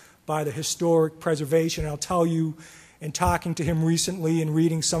right by the historic preservation. I'll tell you, in talking to him recently and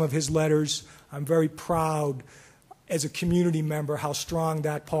reading some of his letters, I'm very proud as a community member how strong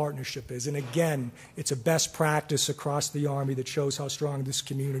that partnership is. And again, it's a best practice across the Army that shows how strong this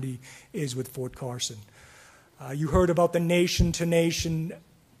community is with Fort Carson. You heard about the nation-to-nation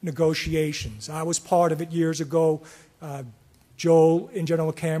negotiations. I was part of it years ago. Joel and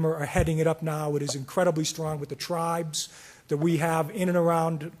General Cameron are heading it up now. It is incredibly strong with the tribes that we have in and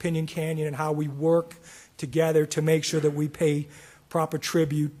around Pinyon Canyon and how we work together to make sure that we pay proper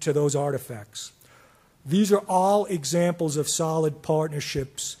tribute to those artifacts. These are all examples of solid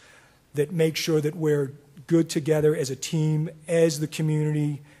partnerships that make sure that we're good together as a team, as the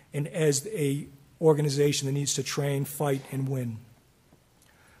community, and as a organization that needs to train, fight, and win.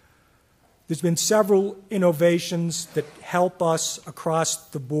 There's been several innovations that help us across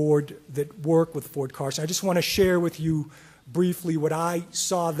the board that work with Fort Carson. I just want to share with you briefly what I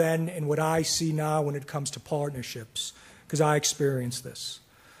saw then and what I see now when it comes to partnerships, because I experienced this.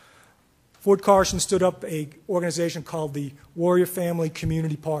 Fort Carson stood up an organization called the Warrior Family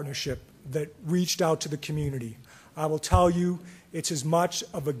Community Partnership that reached out to the community. I will tell you, it's as much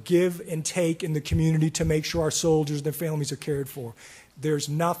of a give and take in the community to make sure our soldiers and their families are cared for. There's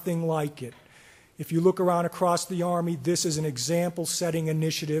nothing like it. If you look around across the Army, this is an example-setting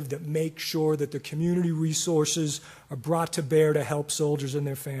initiative that makes sure that the community resources are brought to bear to help soldiers and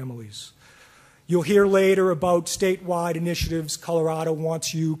their families. You'll hear later about statewide initiatives. Colorado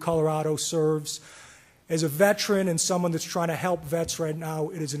wants you, Colorado serves. As a veteran and someone that's trying to help vets right now,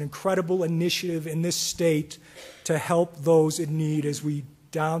 it is an incredible initiative in this state to help those in need as we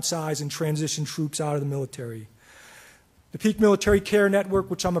downsize and transition troops out of the military. The Peak Military Care Network,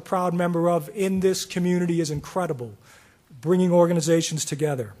 which I'm a proud member of in this community, is incredible, bringing organizations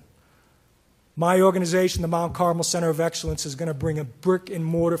together. My organization, the Mount Carmel Center of Excellence, is going to bring a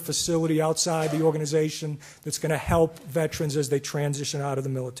brick-and-mortar facility outside the organization that's going to help veterans as they transition out of the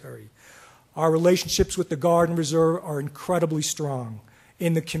military. Our relationships with the Guard and Reserve are incredibly strong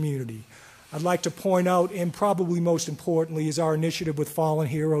in the community. I'd like to point out, and probably most importantly, is our initiative with fallen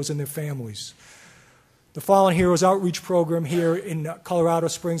heroes and their families. The Fallen Heroes Outreach Program here in Colorado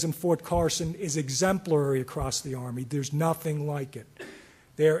Springs and Fort Carson is exemplary across the Army. There's nothing like it.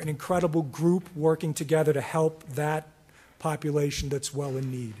 They're an incredible group working together to help that population that's well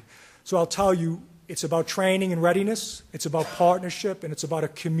in need. So I'll tell you, it's about training and readiness, it's about partnership, and it's about a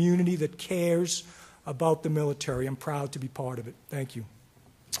community that cares about the military. I'm proud to be part of it. Thank you.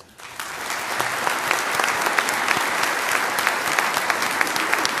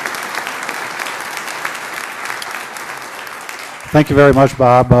 Thank you very much,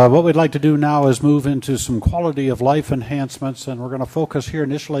 Bob. What we'd like to do now is move into some quality of life enhancements, and we're going to focus here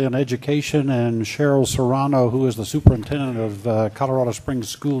initially on education. And Cheryl Serrano, who is the superintendent of Colorado Springs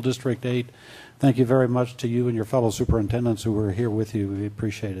School District 8, thank you very much to you and your fellow superintendents who were here with you. We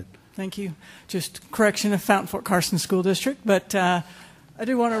appreciate it. Thank you. Just correction of Fountain Fort Carson School District, but I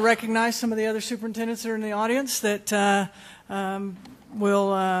do want to recognize some of the other superintendents that are in the audience that I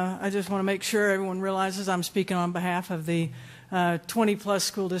just want to make sure everyone realizes I'm speaking on behalf of the 20-plus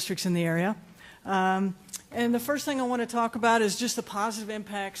school districts in the area. And the first thing I want to talk about is just the positive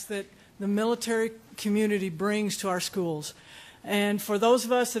impacts that the military community brings to our schools. And for those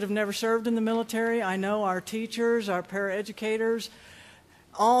of us that have never served in the military, I know our teachers, our paraeducators,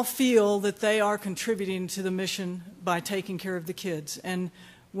 all feel that they are contributing to the mission by taking care of the kids. And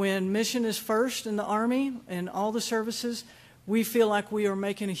when mission is first in the Army and all the services, we feel like we are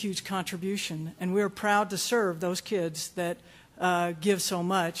making a huge contribution. And we are proud to serve those kids that give so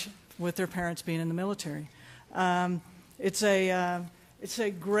much with their parents being in the military. It's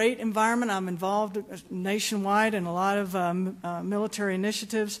a great environment. I'm involved nationwide in a lot of military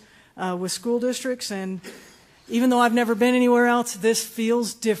initiatives with school districts, and even though I've never been anywhere else, this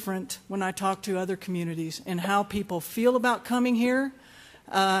feels different when I talk to other communities and how people feel about coming here,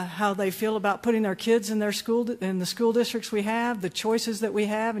 how they feel about putting their kids in their in the school districts we have, the choices that we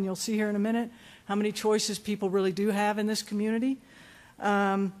have, and you'll see here in a minute how many choices people really do have in this community.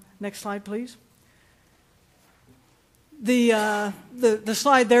 Next slide, please. The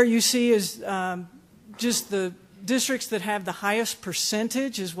slide there you see is just the districts that have the highest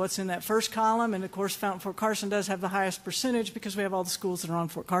percentage is what's in that first column, and of course Fountain Fort Carson does have the highest percentage because we have all the schools that are on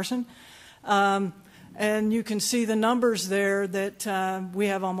Fort Carson. And you can see the numbers there that we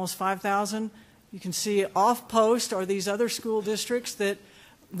have almost 5,000. You can see off post are these other school districts that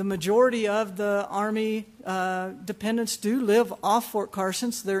the majority of the Army dependents do live off Fort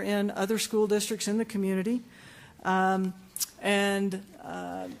Carson, so they're in other school districts in the community.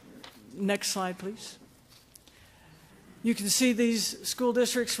 Next slide, please. You can see these school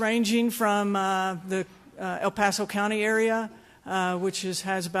districts ranging from the El Paso County area which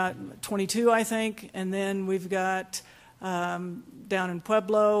has about 22, I think. And then we've got down in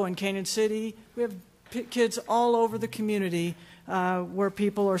Pueblo and Canyon City. We have kids all over the community where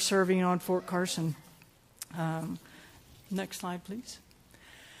people are serving on Fort Carson. Next slide, please.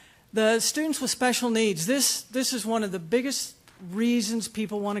 The students with special needs. This is one of the biggest reasons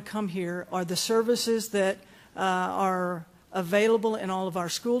people want to come here, are the services that are available in all of our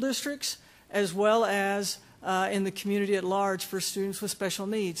school districts, as well as in the community at large for students with special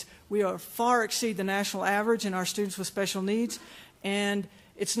needs. We far exceed the national average in our students with special needs, and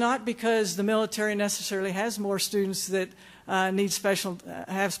it's not because the military necessarily has more students that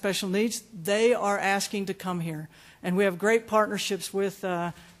have special needs. They are asking to come here, and we have great partnerships with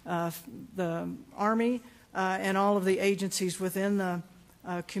the Army and all of the agencies within the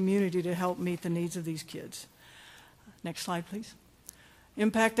community to help meet the needs of these kids. Next slide, please.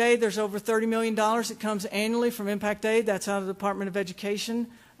 Impact Aid, there's over $30 million that comes annually from Impact Aid. That's out of the Department of Education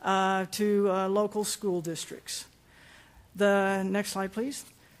to local school districts. The next slide, please.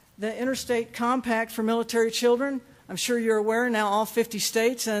 The Interstate Compact for Military Children. I'm sure you're aware now all 50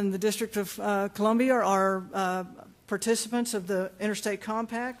 states and the District of Columbia are participants of the Interstate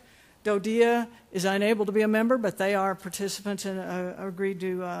Compact. DODEA is unable to be a member, but they are participants and agreed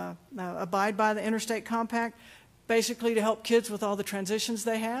to abide by the Interstate Compact, basically to help kids with all the transitions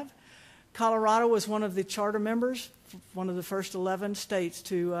they have. Colorado was one of the charter members, one of the first 11 states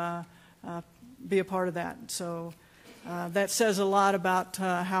to be a part of that. So that says a lot about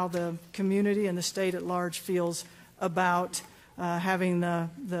how the community and the state at large feels about having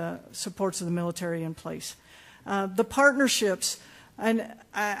the supports of the military in place. The partnerships, and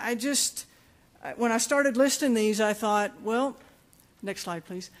when I started listing these, I thought, well, next slide,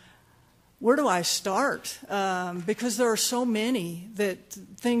 please. Where do I start? Because there are so many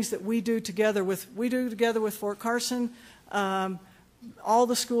things that we do together with Fort Carson, all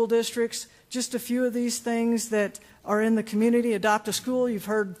the school districts. Just a few of these things that are in the community. Adopt a School. You've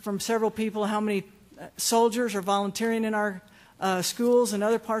heard from several people how many soldiers are volunteering in our schools and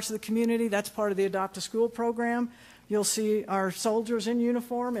other parts of the community. That's part of the Adopt a School program. You'll see our soldiers in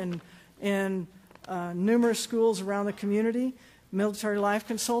uniform in numerous schools around the community. Military life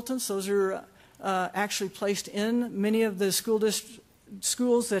consultants, those are actually placed in many of the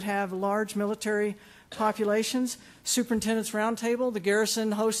schools that have large military populations. Superintendent's Roundtable, the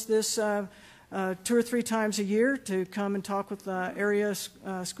garrison hosts this 2 or 3 times a year to come and talk with area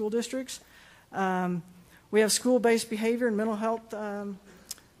school districts. We have school-based behavior and mental health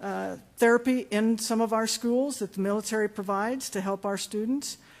therapy in some of our schools that the military provides to help our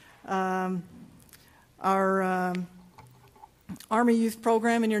students. Our Army Youth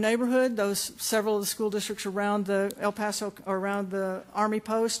Program in your neighborhood, several of the school districts around the El Paso, or around the Army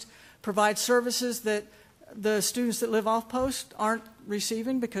post, provide services that the students that live off post aren't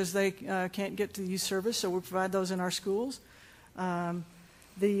receiving because they can't get to youth service, so we provide those in our schools.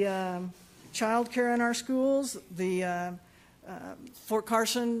 The child care in our schools, the Fort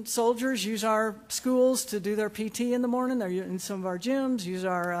Carson soldiers use our schools to do their PT in the morning. They're in some of our gyms, use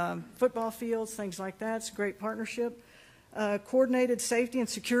our football fields, things like that. It's a great partnership. Coordinated safety and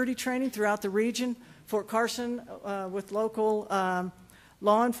security training throughout the region. Fort Carson with local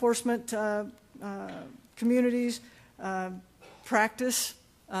law enforcement communities practice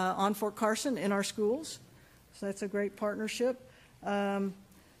on Fort Carson in our schools. So that's a great partnership. Then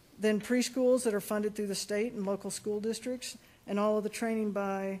preschools that are funded through the state and local school districts, and all of the training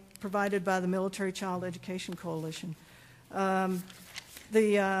provided by the Military Child Education Coalition.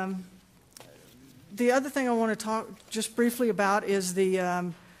 The other thing I want to talk just briefly about is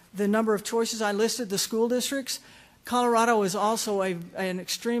the number of choices. I listed the school districts. Colorado is also an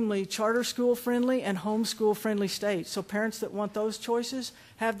extremely charter school friendly and homeschool friendly state. So parents that want those choices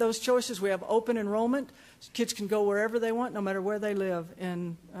have those choices. We have open enrollment. Kids can go wherever they want, no matter where they live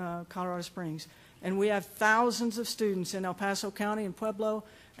in Colorado Springs. And we have thousands of students in El Paso County and Pueblo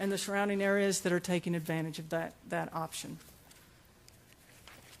and the surrounding areas that are taking advantage of that option.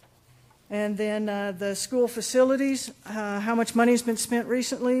 And then the school facilities, how much money has been spent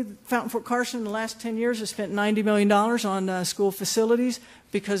recently. Fountain Fort Carson in the last 10 years has spent $90 million on school facilities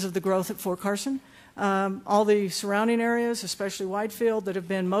because of the growth at Fort Carson. All the surrounding areas, especially Whitefield, that have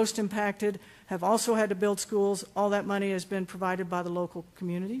been most impacted, have also had to build schools. All that money has been provided by the local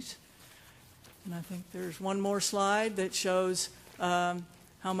communities. And I think there's one more slide that shows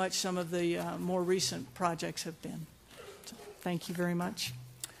how much some of the more recent projects have been. So, thank you very much.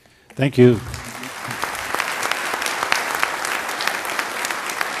 Thank you.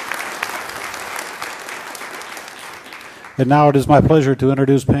 And now it is my pleasure to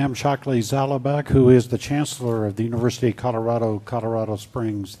introduce Pam Shockley-Zalabek, who is the Chancellor of the University of Colorado, Colorado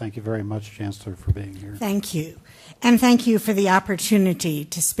Springs. Thank you very much, Chancellor, for being here. Thank you. And thank you for the opportunity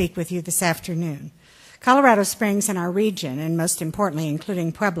to speak with you this afternoon. Colorado Springs and our region, and most importantly,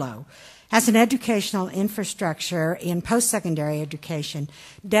 including Pueblo, has an educational infrastructure in post-secondary education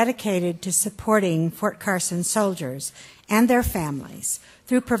dedicated to supporting Fort Carson soldiers and their families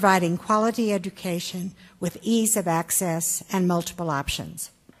through providing quality education with ease of access and multiple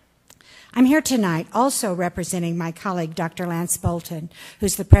options. I'm here tonight also representing my colleague, Dr. Lance Bolton,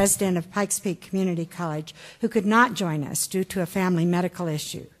 who's the president of Pikes Peak Community College, who could not join us due to a family medical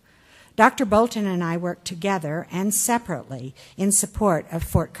issue. Dr. Bolton and I work together and separately in support of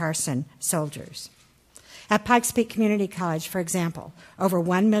Fort Carson soldiers. At Pikes Peak Community College, for example, over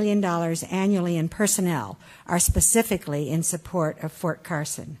 $1 million annually in personnel are specifically in support of Fort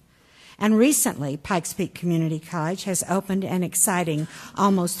Carson. And recently, Pikes Peak Community College has opened an exciting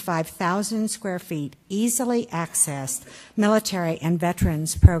almost 5,000 square feet, easily accessed military and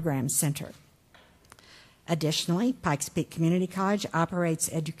veterans program center. Additionally, Pikes Peak Community College operates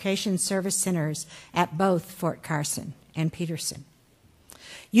education service centers at both Fort Carson and Peterson.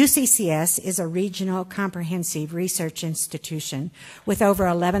 UCCS is a regional comprehensive research institution with over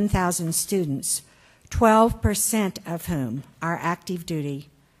 11,000 students, 12% of whom are active duty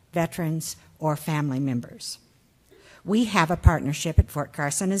veterans or family members. We have a partnership at Fort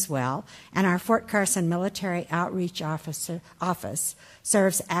Carson as well, and our Fort Carson Military Outreach Office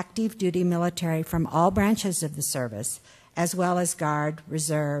serves active duty military from all branches of the service, as well as Guard,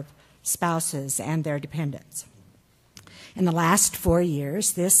 Reserve, spouses, and their dependents. In the last 4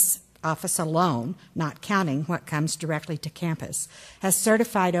 years, this office alone, not counting what comes directly to campus, has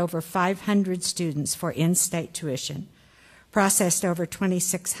certified over 500 students for in-state tuition, processed over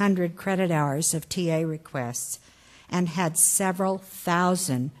 2,600 credit hours of TA requests, and had several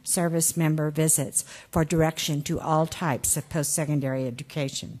thousand service member visits for direction to all types of post-secondary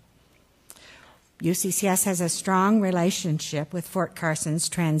education. UCCS has a strong relationship with Fort Carson's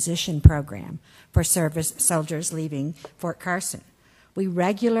transition program for service soldiers leaving Fort Carson. We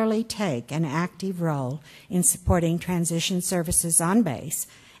regularly take an active role in supporting transition services on base,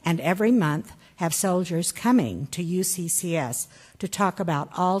 and every month have soldiers coming to UCCS to talk about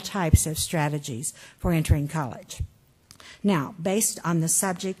all types of strategies for entering college. Now, based on the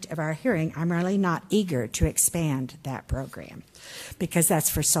subject of our hearing, I'm really not eager to expand that program because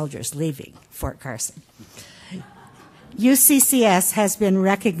that's for soldiers leaving Fort Carson. UCCS has been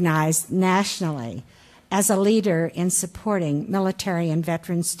recognized nationally as a leader in supporting military and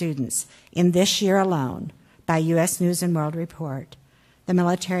veteran students in this year alone by U.S. News and World Report, the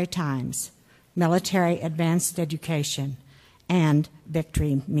Military Times, Military Advanced Education, and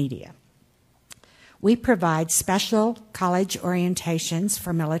Victory Media. We provide special college orientations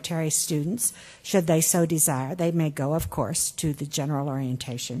for military students, should they so desire. They may go, of course, to the general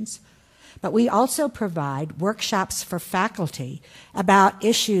orientations. But we also provide workshops for faculty about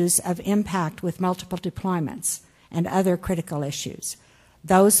issues of impact with multiple deployments and other critical issues.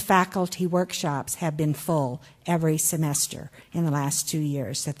 Those faculty workshops have been full every semester in the last 2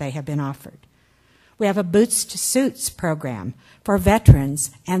 years that they have been offered. We have a Boots to Suits program for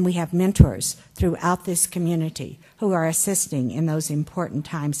veterans, and we have mentors throughout this community who are assisting in those important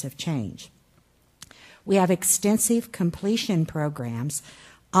times of change. We have extensive completion programs,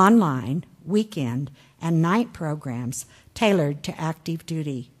 online, weekend, and night programs tailored to active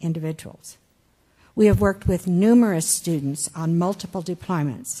duty individuals. We have worked with numerous students on multiple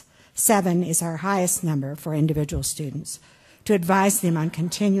deployments. 7 is our highest number for individual students, to advise them on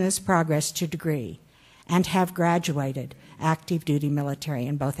continuous progress to degree, and have graduated active duty military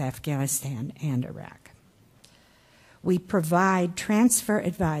in both Afghanistan and Iraq. We provide transfer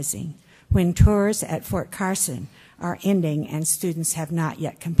advising when tours at Fort Carson are ending and students have not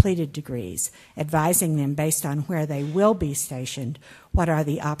yet completed degrees, advising them based on where they will be stationed, what are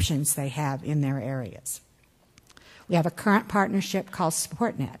the options they have in their areas. We have a current partnership called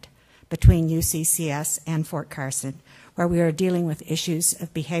SupportNet between UCCS and Fort Carson, where we are dealing with issues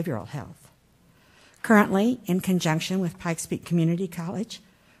of behavioral health. Currently, in conjunction with Pikes Peak Community College,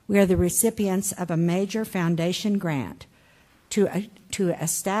 we are the recipients of a major foundation grant to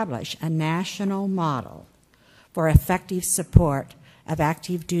establish a national model for effective support of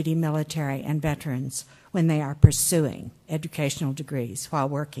active duty military and veterans when they are pursuing educational degrees while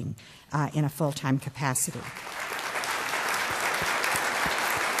working in a full-time capacity.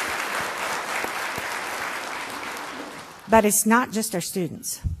 But it's not just our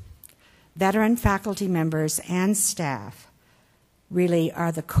students. Veteran faculty members and staff really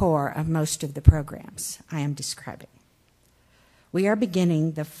are the core of most of the programs I am describing. We are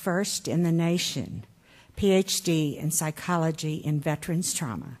beginning the first in the nation PhD in psychology in veterans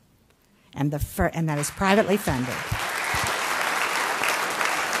trauma, and that is privately funded.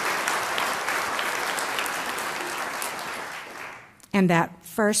 And that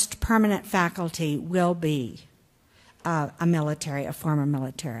first permanent faculty will be a former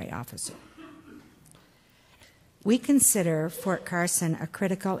military officer. We consider Fort Carson a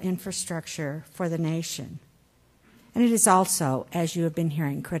critical infrastructure for the nation, and it is also, as you have been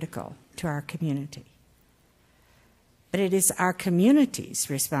hearing, critical to our community. But it is our community's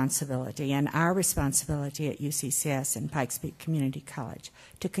responsibility and our responsibility at UCCS and Pikes Peak Community College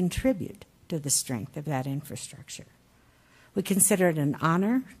to contribute to the strength of that infrastructure. We consider it an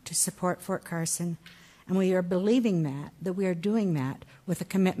honor to support Fort Carson, and we are believing that we are doing that with a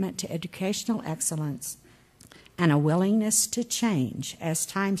commitment to educational excellence and a willingness to change as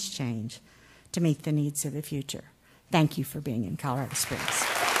times change to meet the needs of the future. Thank you for being in Colorado Springs.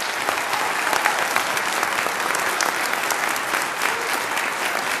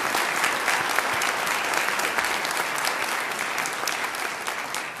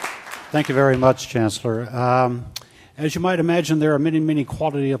 Thank you very much, Chancellor. As you might imagine, there are many, many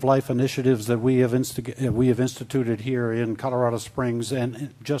quality of life initiatives that we have instituted here in Colorado Springs,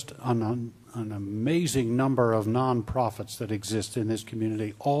 and just an amazing number of nonprofits that exist in this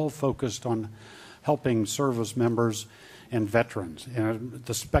community, all focused on helping service members and veterans. And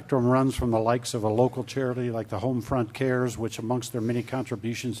the spectrum runs from the likes of a local charity like the Homefront Cares, which amongst their many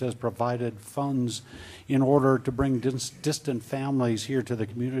contributions has provided funds in order to bring distant families here to the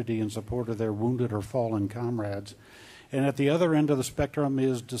community in support of their wounded or fallen comrades. And at the other end of the spectrum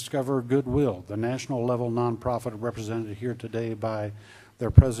is Discover Goodwill, the national level nonprofit represented here today by their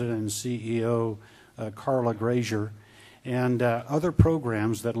president and CEO, Carla Grazier, and other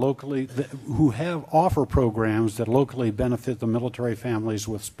programs that offer programs that locally benefit the military families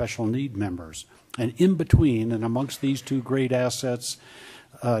with special need members. And in between and amongst these two great assets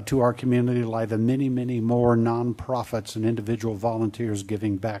to our community lie the many, many more nonprofits and individual volunteers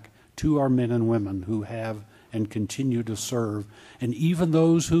giving back to our men and women who have and continue to serve, and even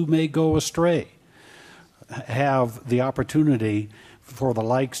those who may go astray have the opportunity for the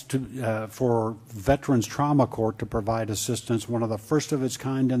likes for Veterans Trauma Court to provide assistance, one of the first of its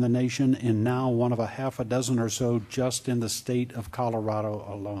kind in the nation, and now one of a half a dozen or so just in the state of Colorado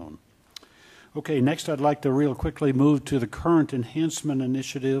alone. Okay, next I'd like to real quickly move to the current enhancement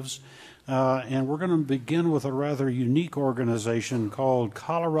initiatives, and we're going to begin with a rather unique organization called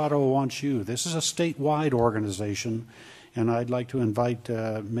Colorado Wants You. This is a statewide organization, and I'd like to invite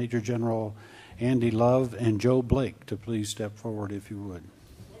Major General Andy Love and Joe Blake to please step forward if you would.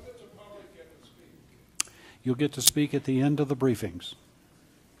 When does the public get to speak? You'll get to speak at the end of the briefings,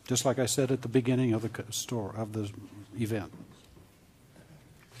 just like I said at the beginning of the event.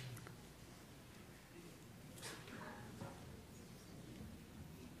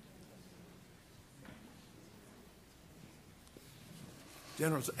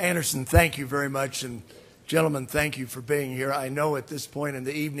 General Anderson, thank you very much, and gentlemen, thank you for being here. I know at this point in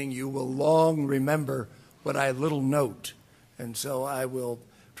the evening you will long remember what I little note, and so I will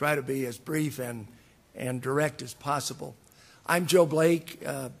try to be as brief and direct as possible. I'm Joe Blake.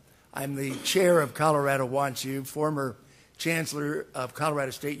 I'm the chair of Colorado Wants You, former chancellor of Colorado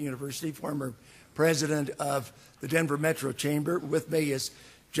State University, former president of the Denver Metro Chamber. With me is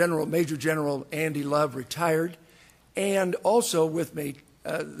Major General Andy Love, retired, and also with me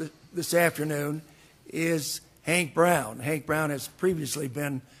this afternoon is Hank Brown. Hank Brown has previously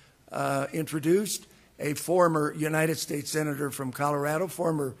been introduced, a former United States Senator from Colorado,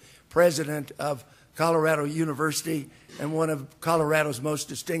 former president of Colorado University, and one of Colorado's most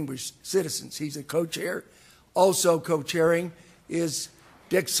distinguished citizens. He's a co-chair. Also co-chairing is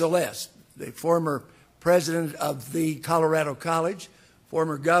Dick Celeste, the former president of the Colorado College,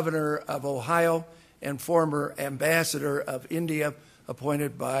 former governor of Ohio, and former ambassador of India,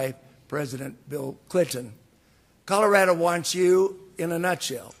 appointed by President Bill Clinton. Colorado Wants You, in a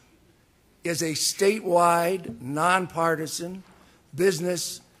nutshell, is a statewide, nonpartisan,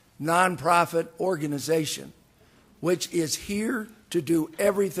 business, nonprofit organization which is here to do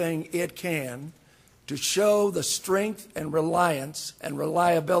everything it can to show the strength and reliance and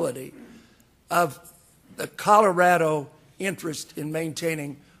reliability of the Colorado interest in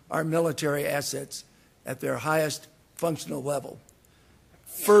maintaining our military assets at their highest functional level.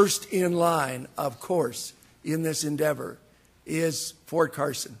 First in line, of course, in this endeavor is Fort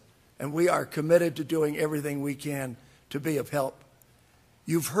Carson, and we are committed to doing everything we can to be of help.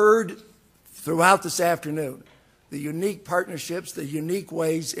 You've heard throughout this afternoon the unique partnerships, the unique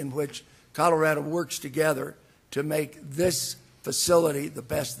ways in which Colorado works together to make this facility, the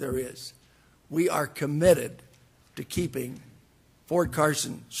best there is. We are committed to keeping Fort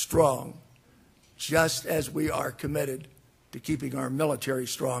Carson strong, just as we are committed to keeping our military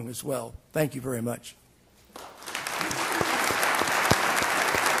strong as well. Thank you very much.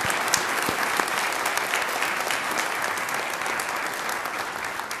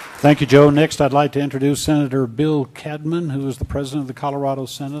 Thank you, Joe. Next, I'd like to introduce Senator Bill Cadman, who is the president of the Colorado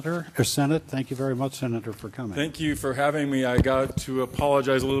Senate. Thank you very much, Senator, for coming. Thank you for having me. I got to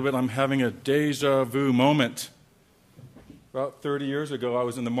apologize a little bit. I'm having a deja vu moment. About 30 years ago, I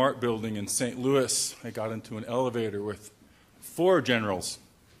was in the Mart Building in St. Louis. I got into an elevator with 4 generals.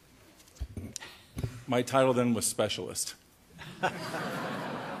 My title then was specialist.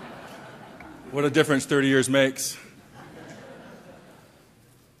 What a difference 30 years makes.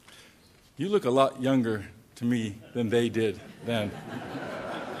 You look a lot younger to me than they did then.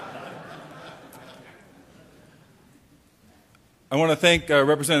 I want to thank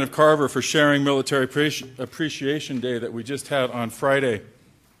Representative Carver for sharing Military Appreciation Day that we just had on Friday.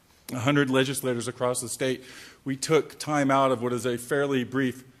 100 legislators across the state. We took time out of what is a fairly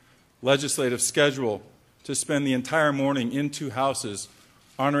brief legislative schedule to spend the entire morning in 2 houses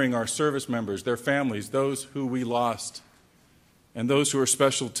honoring our service members, their families, those who we lost, and those who are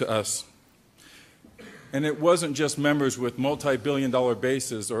special to us. And it wasn't just members with multi-billion-dollar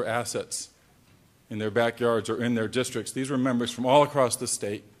bases or assets in their backyards or in their districts. These were members from all across the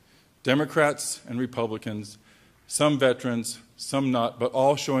state, Democrats and Republicans, some veterans, some not, but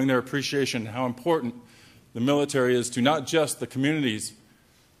all showing their appreciation and how important the military is to not just the communities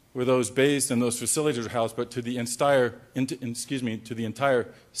where those bases and those facilities are housed, but to the entire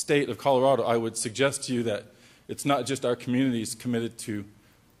state of Colorado. I would suggest to you that it's not just our communities committed to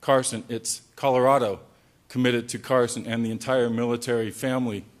Carson, it's Colorado committed to Carson and the entire military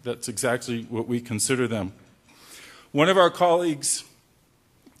family. That's exactly what we consider them. One of our colleagues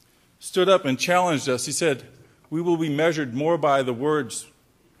stood up and challenged us. He said, "We will be measured more by the words,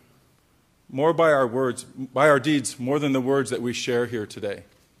 more by our words, by our deeds, more than the words that we share here today."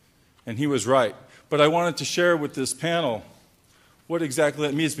 And he was right. But I wanted to share with this panel what exactly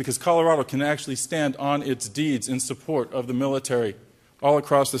that means, because Colorado can actually stand on its deeds in support of the military all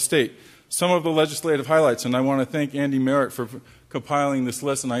across the state. Some of the legislative highlights, and I want to thank Andy Merritt for compiling this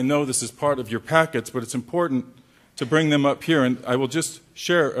list, and I know this is part of your packets, but it's important to bring them up here, and I will just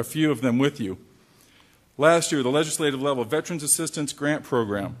share a few of them with you. Last year, the legislative level Veterans Assistance Grant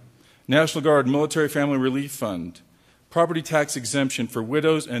Program, National Guard Military Family Relief Fund, property tax exemption for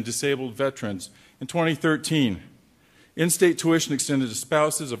widows and disabled veterans. In 2013, in-state tuition extended to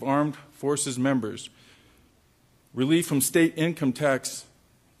spouses of armed forces members, relief from state income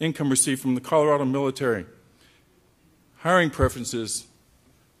received from the Colorado military, hiring preferences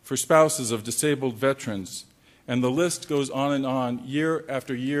for spouses of disabled veterans, and the list goes on year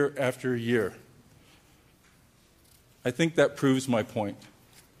after year after year. I think that proves my point.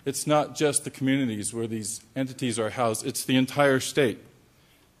 It's not just the communities where these entities are housed, it's the entire state.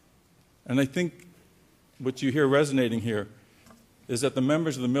 And I think what you hear resonating here is that the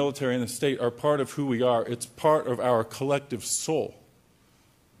members of the military and the state are part of who we are. It's part of our collective soul.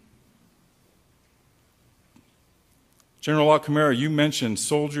 General Acamera, you mentioned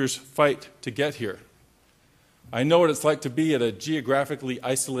soldiers fight to get here. I know what it's like to be at a geographically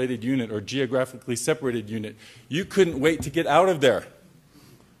isolated unit or geographically separated unit. You couldn't wait to get out of there.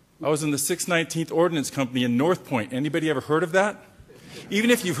 I was in the 619th Ordnance Company in North Point. Anybody ever heard of that? Even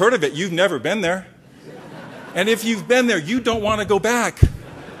if you've heard of it, you've never been there. And if you've been there, you don't want to go back.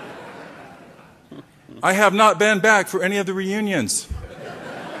 I have not been back for any of the reunions.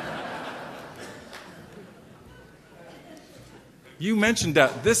 You mentioned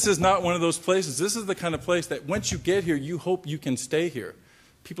that. This is not one of those places. This is the kind of place that once you get here, you hope you can stay here.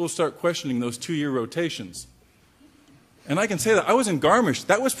 People start questioning those 2-year rotations. And I can say that I was in Garmisch.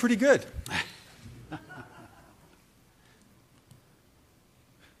 That was pretty good.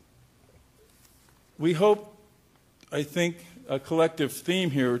 We hope, I think, a collective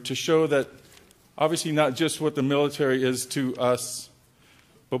theme here to show that obviously not just what the military is to us,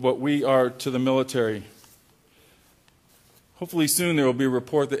 but what we are to the military. Hopefully soon there will be a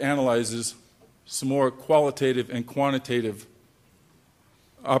report that analyzes some more qualitative and quantitative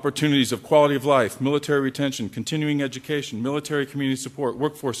opportunities of quality of life, military retention, continuing education, military community support,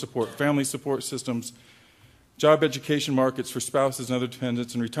 workforce support, family support systems, job education markets for spouses and other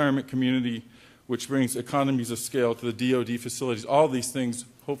dependents, and retirement community, which brings economies of scale to the DoD facilities. All these things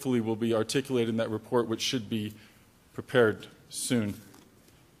hopefully will be articulated in that report, which should be prepared soon.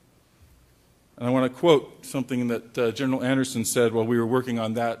 And I want to quote something that General Anderson said while we were working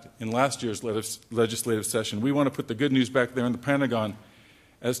on that in last year's legislative session. We want to put the good news back there in the Pentagon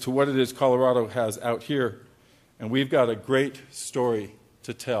as to what it is Colorado has out here. And we've got a great story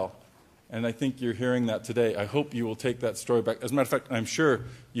to tell. And I think you're hearing that today. I hope you will take that story back. As a matter of fact, I'm sure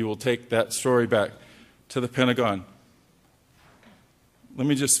you will take that story back to the Pentagon. Let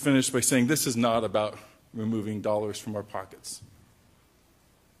me just finish by saying this is not about removing dollars from our pockets.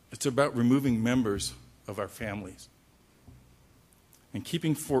 It's about removing members of our families. And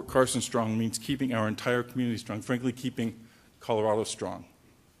keeping Fort Carson strong means keeping our entire community strong, frankly, keeping Colorado strong.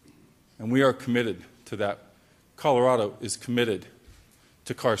 And we are committed to that. Colorado is committed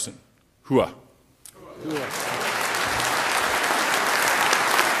to Carson. Hua.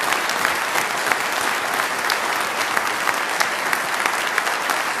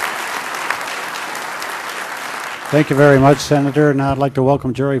 Thank you very much, Senator. Now I'd like to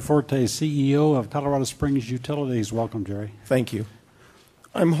welcome Jerry Forte, CEO of Colorado Springs Utilities. Welcome, Jerry. Thank you.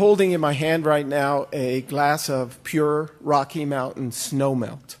 I'm holding in my hand right now a glass of pure Rocky Mountain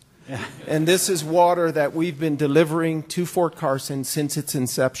snowmelt. And this is water that we've been delivering to Fort Carson since its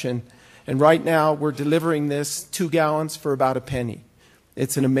inception. And right now we're delivering this 2 gallons for about a penny.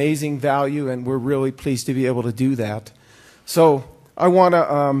 It's an amazing value, and we're really pleased to be able to do that. So I want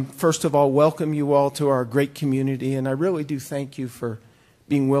to, first of all, welcome you all to our great community, and I really do thank you for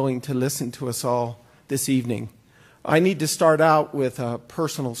being willing to listen to us all this evening. I need to start out with a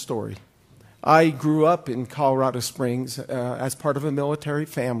personal story. I grew up in Colorado Springs as part of a military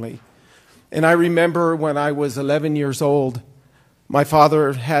family, and I remember when I was 11 years old, my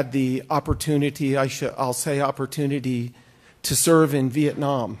father had the opportunity, I'll say opportunity, to serve in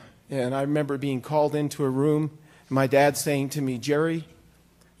Vietnam. And I remember being called into a room, my dad saying to me, "Jerry,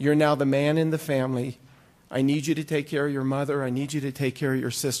 you're now the man in the family. I need you to take care of your mother. I need you to take care of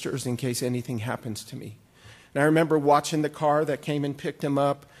your sisters in case anything happens to me." And I remember watching the car that came and picked him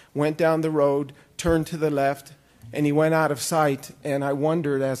up, went down the road, turned to the left, and he went out of sight. And I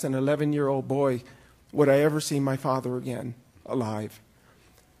wondered, as an 11-year-old boy, would I ever see my father again alive?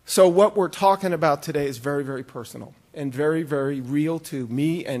 So what we're talking about today is very, very personal and very, very real to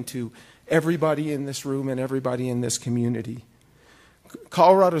me and to everybody in this room and everybody in this community.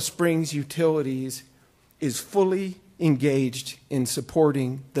 Colorado Springs Utilities is fully engaged in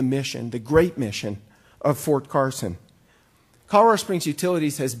supporting the mission, the great mission of Fort Carson. Colorado Springs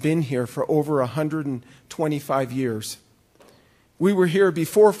Utilities has been here for over 125 years. We were here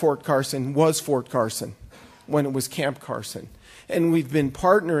before Fort Carson was Fort Carson, when it was Camp Carson. And we've been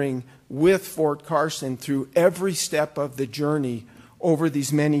partnering with Fort Carson through every step of the journey over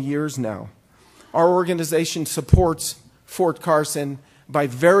these many years now. Our organization supports Fort Carson by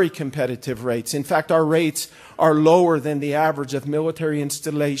very competitive rates. In fact, our rates are lower than the average of military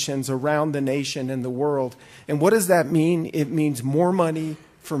installations around the nation and the world. And what does that mean? It means more money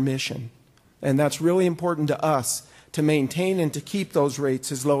for mission. And that's really important to us, to maintain and to keep those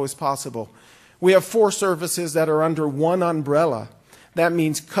rates as low as possible. We have 4 services that are under one umbrella. That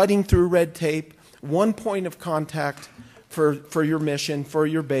means cutting through red tape, one point of contact for your mission, for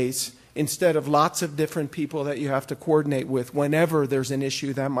your base, instead of lots of different people that you have to coordinate with whenever there's an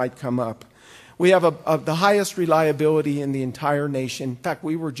issue that might come up. We have the highest reliability in the entire nation. In fact,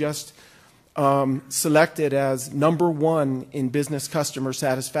 we were just selected as #1 in business customer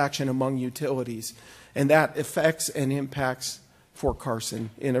satisfaction among utilities. And that affects and impacts Fort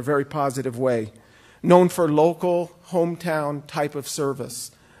Carson in a very positive way. Known for local, hometown type of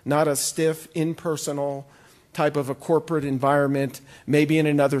service, not a stiff, impersonal type of a corporate environment, maybe in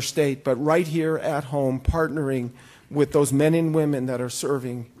another state, but right here at home, partnering with those men and women that are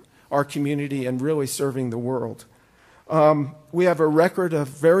serving our community and really serving the world. We have a record of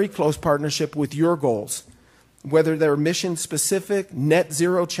very close partnership with your goals, whether they're mission-specific, net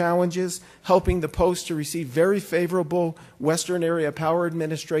zero challenges, helping the Post to receive very favorable Western Area Power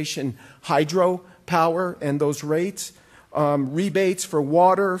Administration hydro power and those rates, rebates for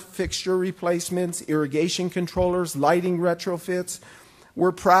water, fixture replacements, irrigation controllers, lighting retrofits.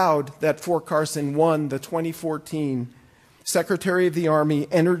 We're proud that Fort Carson won the 2014 Secretary of the Army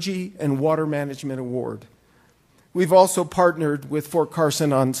Energy and Water Management Award. We've also partnered with Fort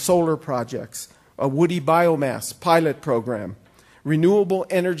Carson on solar projects, a woody biomass pilot program, renewable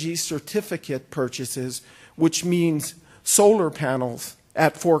energy certificate purchases, which means solar panels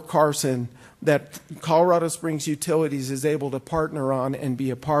at Fort Carson that Colorado Springs Utilities is able to partner on and be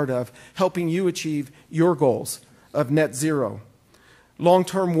a part of, helping you achieve your goals of net zero.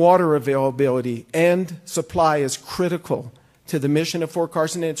 Long-term water availability and supply is critical to the mission of Fort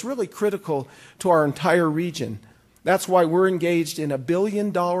Carson, and it's really critical to our entire region. That's why we're engaged in a $1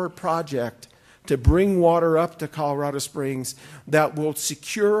 billion project to bring water up to Colorado Springs that will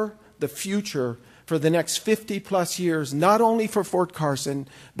secure the future for the next 50 plus years, not only for Fort Carson,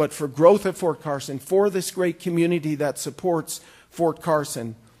 but for growth of Fort Carson, for this great community that supports Fort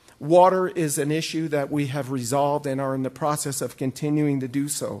Carson. Water is an issue that we have resolved and are in the process of continuing to do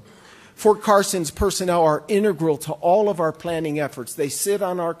so. Fort Carson's personnel are integral to all of our planning efforts. They sit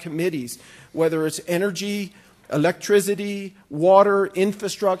on our committees, whether it's energy, electricity, water,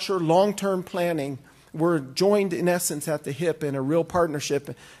 infrastructure, long-term planning. We're joined, in essence, at the hip in a real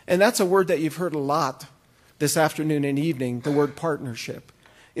partnership. And that's a word that you've heard a lot this afternoon and evening, the word partnership.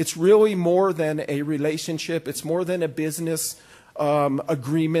 It's really more than a relationship. It's more than a business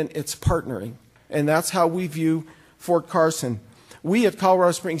agreement. It's partnering. And that's how we view Fort Carson. We at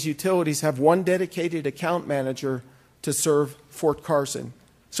Colorado Springs Utilities have one dedicated account manager to serve Fort Carson.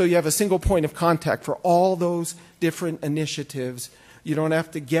 So you have a single point of contact for all those different initiatives. You don't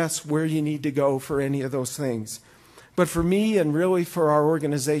have to guess where you need to go for any of those things. But for me and really for our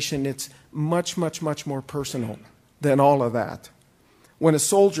organization, it's much, much, much more personal than all of that. When a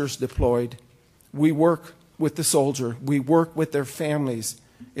soldier's deployed, we work with the soldier. We work with their families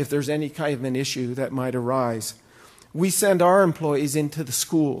if there's any kind of an issue that might arise. We send our employees into the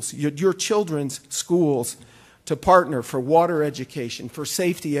schools, your children's schools, to partner for water education, for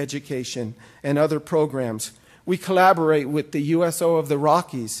safety education, and other programs. We collaborate with the USO of the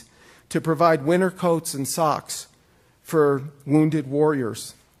Rockies to provide winter coats and socks for wounded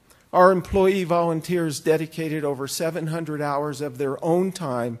warriors. Our employee volunteers dedicated over 700 hours of their own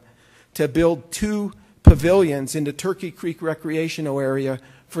time to build 2 pavilions in the Turkey Creek recreational area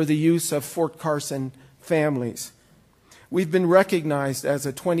for the use of Fort Carson families. We've been recognized as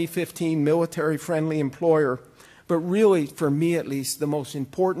a 2015 military-friendly employer, but really, for me at least, the most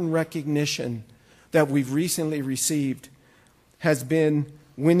important recognition that we've recently received has been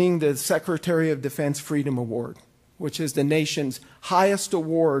winning the Secretary of Defense Freedom Award, which is the nation's highest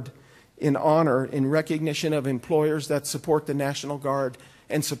award in honor in recognition of employers that support the National Guard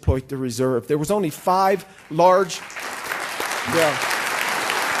and support the Reserve. There was only 5 large... Yeah.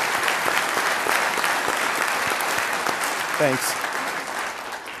 Thanks.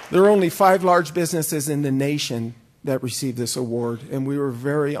 There are only 5 large businesses in the nation that received this award, and we were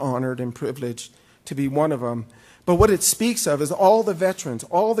very honored and privileged to be one of them. But what it speaks of is all the veterans,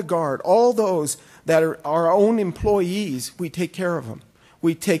 all the Guard, all those that are our own employees, we take care of them.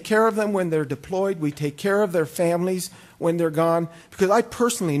 We take care of them when they're deployed. We take care of their families when they're gone, because I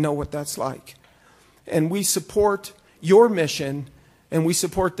personally know what that's like. And we support your mission, and we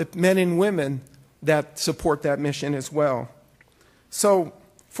support the men and women that support that mission as well. So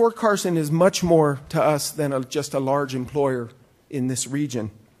Fort Carson is much more to us than just a large employer in this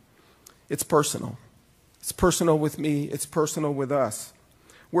region. It's personal. It's personal with me. It's personal with us.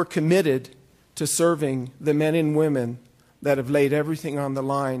 We're committed to serving the men and women that have laid everything on the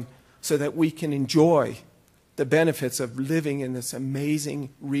line so that we can enjoy the benefits of living in this amazing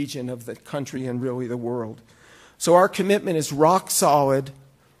region of the country and really the world. So our commitment is rock solid.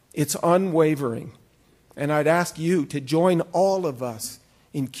 It's unwavering. And I'd ask you to join all of us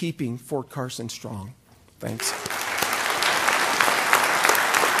in keeping Fort Carson strong. Thanks.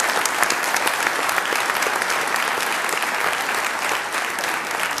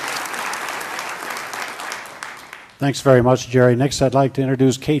 Thanks very much, Jerry. Next, I'd like to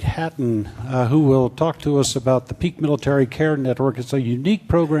introduce Kate Hatton, who will talk to us about the Peak Military Care Network. It's a unique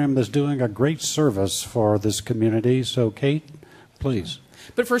program that's doing a great service for this community. So, Kate, please.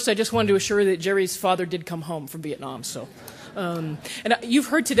 But first, I just wanted to assure that Jerry's father did come home from Vietnam. So, and you've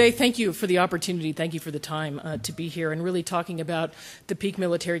heard today, thank you for the opportunity, thank you for the time to be here and really talking about the Peak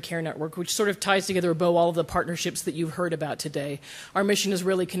Military Care Network, which sort of ties together a bow all of the partnerships that you've heard about today. Our mission is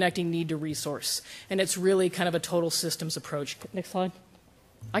really connecting need to resource, and it's really kind of a total systems approach. Next slide.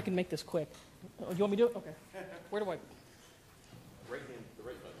 I can make this quick. Oh, do you want me to do it? Okay. Where do I? The right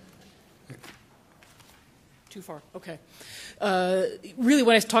button. Too far. Okay. Really,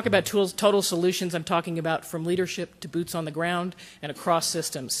 when I talk about total solutions, I'm talking about from leadership to boots on the ground and across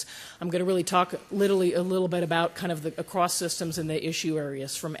systems. I'm going to really talk a little bit about kind of the across systems and the issue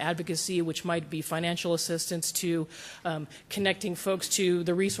areas, from advocacy, which might be financial assistance, to connecting folks to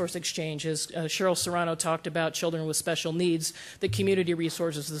the resource exchange. As Cheryl Serrano talked about children with special needs, the community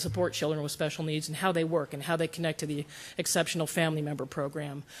resources that support children with special needs and how they work and how they connect to the Exceptional Family Member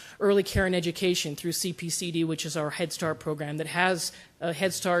Program. Early care and education through CPCD, which is our Head Start program that has a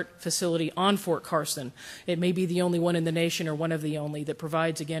Head Start facility on Fort Carson. It may be the only one in the nation or one of the only that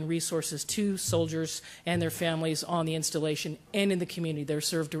provides, again, resources to soldiers and their families on the installation and in the community. They're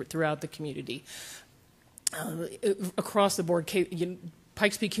served throughout the community. Across the board,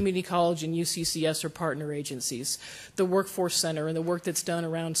 Pikes Peak Community College and UCCS are partner agencies. The Workforce Center and the work that's done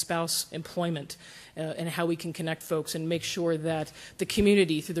around spouse employment and how we can connect folks and make sure that the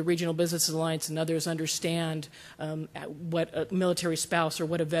community, through the Regional Business Alliance and others, understand what a military spouse or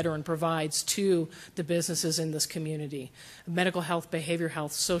what a veteran provides to the businesses in this community. Medical health, behavior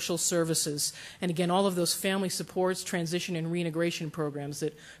health, social services, and again, all of those family supports, transition and reintegration programs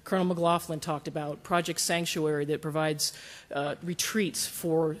that Colonel McLaughlin talked about, Project Sanctuary that provides retreats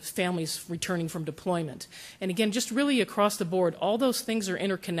for families returning from deployment. And again, just really across the board, all those things are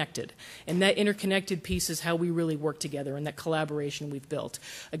interconnected. And that interconnected piece is how we really work together and that collaboration we've built.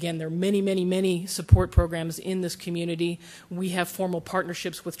 Again, there are many, many, many support programs in this community. We have formal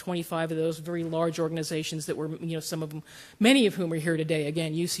partnerships with 25 of those very large organizations that were, some of them, many of whom are here today.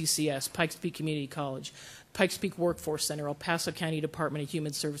 Again, UCCS, Pikes Peak Community College, Pikes Peak Workforce Center, El Paso County Department of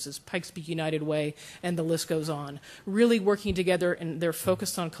Human Services, Pikes Peak United Way, and the list goes on. Really working together, and they're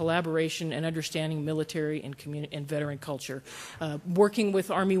focused on collaboration and understanding military and veteran culture. Working with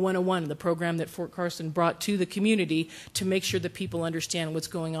Army 101, the program that Fort Carson brought to the community to make sure that people understand what's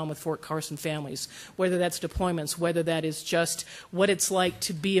going on with Fort Carson families, whether that's deployments, whether that is just what it's like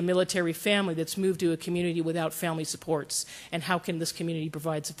to be a military family that's moved to a community without family supports, and how can this community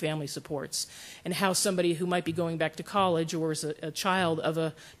provide some family supports, and how somebody who might be going back to college or is a child of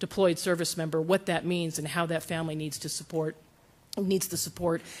a deployed service member, what that means and how that family needs the support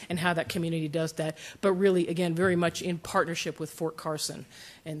and how that community does that. But really, again, very much in partnership with Fort Carson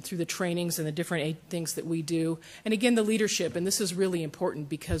and through the trainings and the different things that we do. And again, the leadership, and this is really important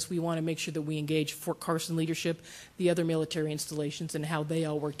because we want to make sure that we engage Fort Carson leadership, the other military installations, and how they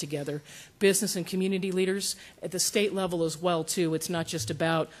all work together. Business and community leaders at the state level as well, too. It's not just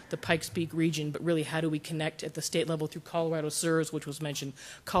about the Pikes Peak region, but really how do we connect at the state level through Colorado Serves, which was mentioned,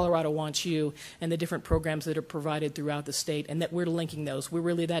 Colorado Wants You, and the different programs that are provided throughout the state, and that we're linking those. We're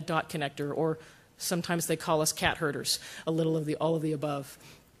really that dot connector, or sometimes they call us cat herders, a little of all of the above.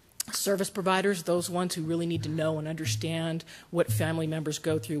 Service providers, those ones who really need to know and understand what family members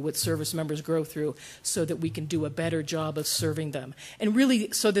go through, what service members go through, so that we can do a better job of serving them. And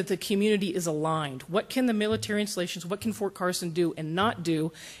really so that the community is aligned. What can the military installations, what can Fort Carson do and not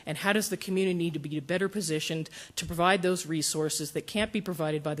do, and how does the community need to be better positioned to provide those resources that can't be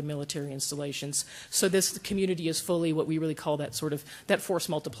provided by the military installations, so this community is fully what we really call that sort of, that force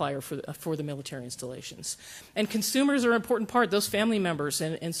multiplier for the military installations. And consumers are an important part, those family members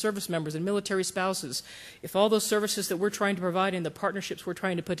and service members and military spouses. If all those services that we're trying to provide and the partnerships we're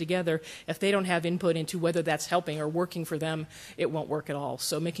trying to put together, if they don't have input into whether that's helping or working for them, it won't work at all.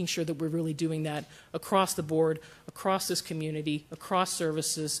 So making sure that we're really doing that across the board, across this community, across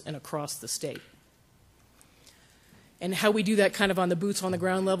services, and across the state. And how we do that kind of on the boots on the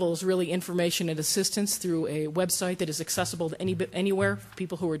ground level is really information and assistance through a website that is accessible to anywhere,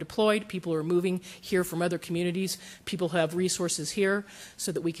 people who are deployed, people who are moving here from other communities, people who have resources here,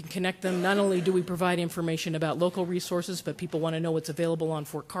 so that we can connect them. Not only do we provide information about local resources, but people want to know what's available on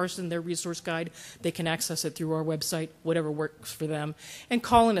Fort Carson, their resource guide. They can access it through our website, whatever works for them. And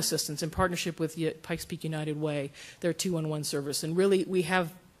call-in assistance in partnership with the Pikes Peak United Way, their 211 service. And really, we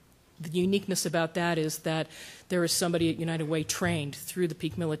have the uniqueness about that is that there is somebody at United Way trained through the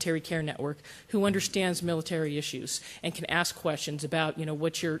Peak Military Care Network who understands military issues and can ask questions about,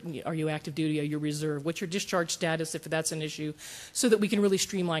 are you active duty, are you reserve, what's your discharge status if that's an issue, so that we can really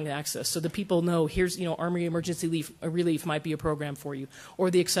streamline the access, so that people know here's, Army Emergency Relief might be a program for you, or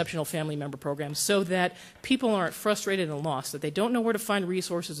the Exceptional Family Member Program, so that people aren't frustrated and lost, that they don't know where to find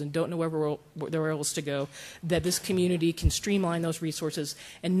resources and don't know where else to go, that this community can streamline those resources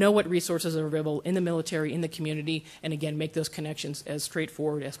and know what resources are available in the military, in the community, and again, make those connections as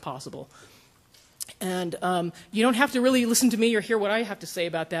straightforward as possible. And you don't have to really listen to me or hear what I have to say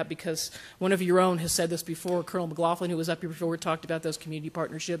about that, because one of your own has said this before. Colonel McLaughlin, who was up here before, talked about those community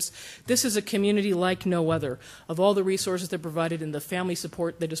partnerships. This is a community like no other. Of all the resources that are provided and the family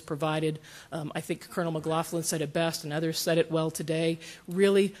support that is provided, I think Colonel McLaughlin said it best and others said it well today.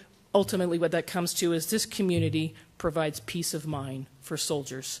 Really, ultimately what that comes to is this community provides peace of mind for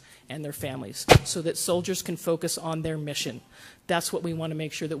soldiers and their families, so that soldiers can focus on their mission. That's what we want to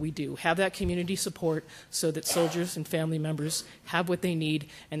make sure that we do. Have that community support so that soldiers and family members have what they need,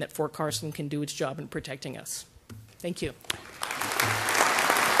 and that Fort Carson can do its job in protecting us. Thank you.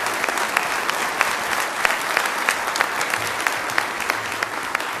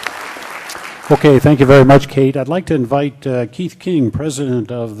 Okay, thank you very much, Kate. I'd like to invite Keith King,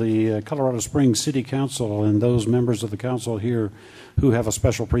 President of the Colorado Springs City Council, and those members of the council here who have a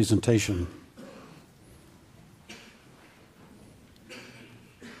special presentation.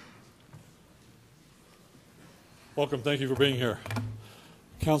 Welcome. Thank you for being here.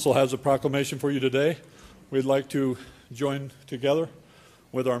 Council has a proclamation for you today. We'd like to join together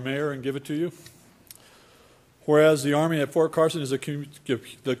with our mayor and give it to you. Whereas the Army at Fort Carson is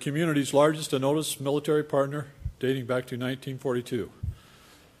the community's largest and oldest military partner dating back to 1942.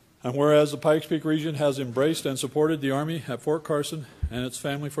 And whereas the Pikes Peak region has embraced and supported the Army at Fort Carson and its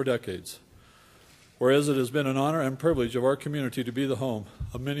family for decades. Whereas it has been an honor and privilege of our community to be the home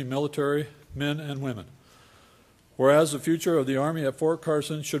of many military men and women. Whereas the future of the Army at Fort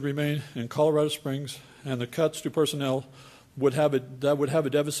Carson should remain in Colorado Springs, and the cuts to personnel would have a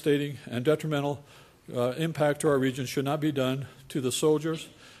devastating and detrimental impact to our region should not be done to the soldiers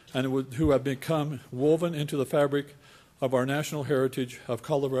and who have become woven into the fabric of our national heritage of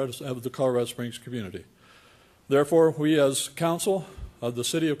the Colorado Springs community. Therefore, we as Council of the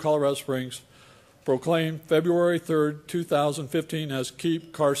City of Colorado Springs proclaim February 3rd, 2015 as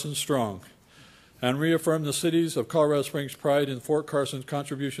Keep Carson Strong, and reaffirm the cities of Colorado Springs' pride in Fort Carson's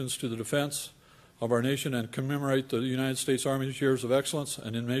contributions to the defense of our nation and commemorate the United States Army's years of excellence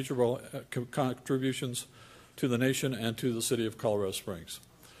and immeasurable contributions to the nation and to the city of Colorado Springs.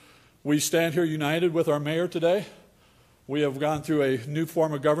 We stand here united with our mayor today. We have gone through a new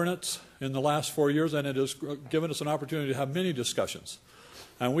form of governance in the last 4 years, and it has given us an opportunity to have many discussions.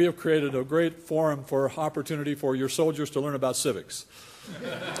 And we have created a great forum for opportunity for your soldiers to learn about civics.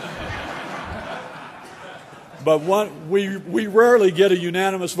 But we rarely get a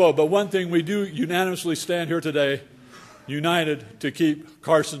unanimous vote, but one thing we do unanimously stand here today, united to keep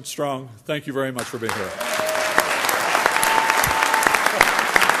Carson strong. Thank you very much for being here.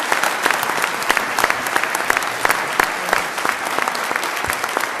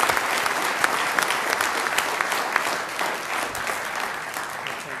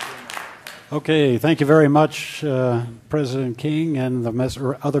 Okay, thank you very much, President King and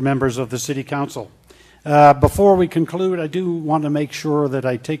the other members of the City Council. Before we conclude, I do want to make sure that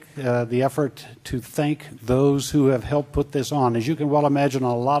I take the effort to thank those who have helped put this on. As you can well imagine,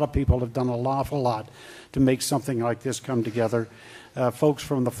 a lot of people have done an awful lot to make something like this come together. Folks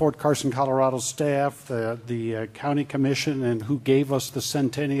from the Fort Carson, Colorado staff, the County Commission, and who gave us the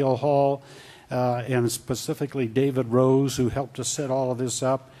Centennial Hall, and specifically David Rose, who helped us set all of this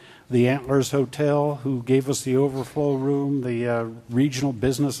up. The Antlers Hotel, who gave us the overflow room, the Regional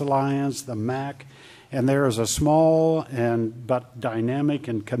Business Alliance, the MAC, and there is a small but dynamic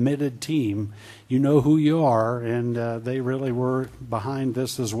and committed team. You know who you are, and they really were behind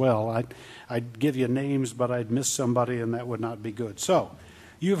this as well. I'd give you names, but I'd miss somebody, and that would not be good. So,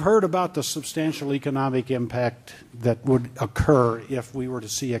 you've heard about the substantial economic impact that would occur if we were to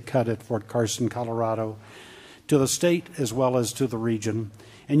see a cut at Fort Carson, Colorado, to the state as well as to the region.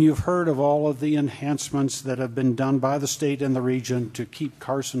 And you've heard of all of the enhancements that have been done by the state and the region to keep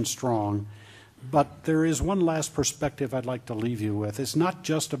Carson strong. But there is one last perspective I'd like to leave you with. It's not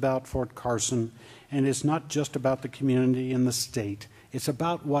just about Fort Carson, and it's not just about the community and the state. It's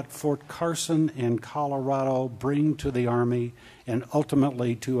about what Fort Carson and Colorado bring to the Army and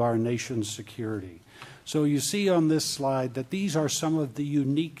ultimately to our nation's security. So you see on this slide that these are some of the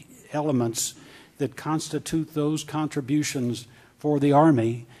unique elements that constitute those contributions for the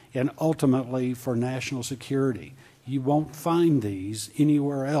Army and ultimately for national security. You won't find these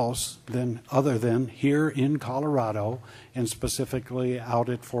anywhere else other than here in Colorado, and specifically out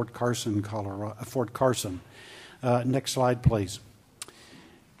at Fort Carson, Fort Carson. Next slide, please.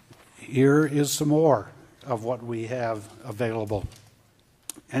 Here is some more of what we have available.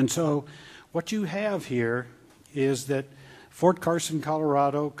 And so what you have here is that Fort Carson,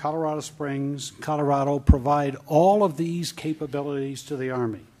 Colorado, Colorado Springs, Colorado provide all of these capabilities to the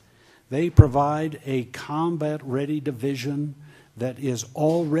Army. They provide a combat-ready division that is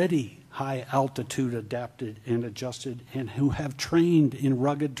already high altitude adapted and adjusted and who have trained in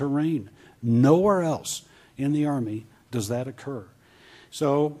rugged terrain. Nowhere else in the Army does that occur.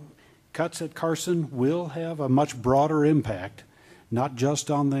 So cuts at Carson will have a much broader impact, not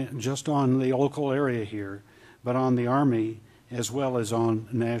just on the local area here, but on the Army as well as on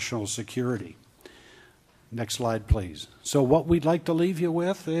national security. Next slide, please. So what we'd like to leave you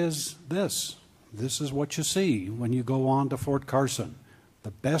with is this. This is what you see when you go on to Fort Carson,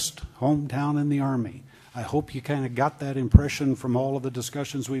 the best hometown in the Army. I hope you kind of got that impression from all of the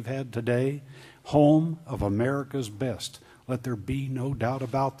discussions we've had today. Home of America's best. Let there be no doubt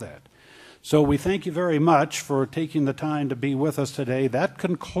about that. So we thank you very much for taking the time to be with us today. That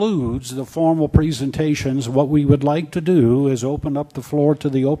concludes the formal presentations. What we would like to do is open up the floor to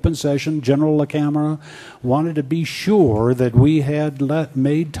the open session. General LaCamera wanted to be sure that we had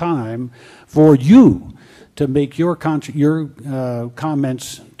made time for you to make your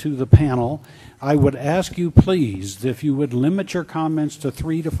comments to the panel. I would ask you, please, if you would limit your comments to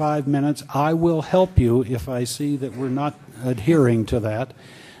 3 to 5 minutes. I will help you if I see that we're not adhering to that.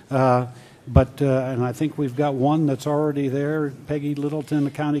 And I think we've got one that's already there, Peggy Littleton,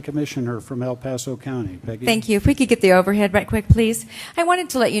 the County Commissioner from El Paso County. Peggy? Thank you. If we could get the overhead right quick, please. I wanted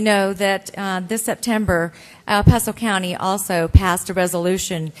to let you know that this September, El Paso County also passed a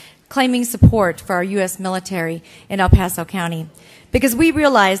resolution claiming support for our U.S. military in El Paso County, because we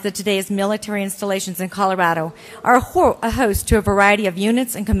realize that today's military installations in Colorado are a host to a variety of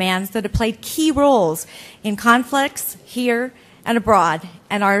units and commands that have played key roles in conflicts here and abroad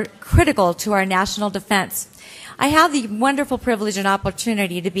and are critical to our national defense. I have the wonderful privilege and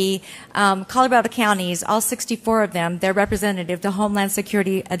opportunity to be Colorado County's, all 64 of them, their representative to Homeland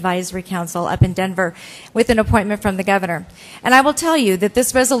Security Advisory Council up in Denver with an appointment from the governor. And I will tell you that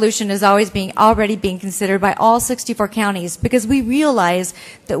this resolution is already being considered by all 64 counties, because we realize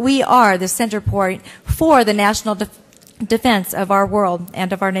that we are the center point for the national defense of our world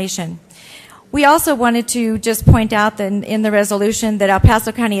and of our nation. We also wanted to just point out that in the resolution that El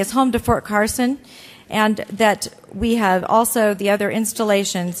Paso County is home to Fort Carson, and that we have also the other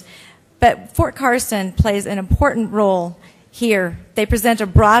installations. But Fort Carson plays an important role here. They present a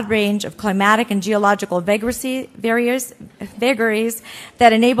broad range of climatic and geological vagaries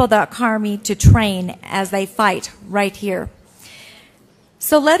that enable the Army to train as they fight right here.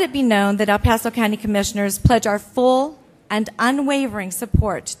 So let it be known that El Paso County Commissioners pledge our full and unwavering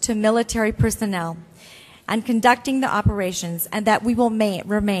support to military personnel and conducting the operations, and that we will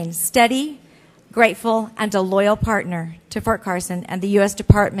remain steady, grateful, and a loyal partner to Fort Carson and the U.S.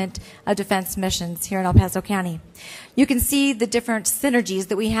 Department of Defense missions here in El Paso County. You can see the different synergies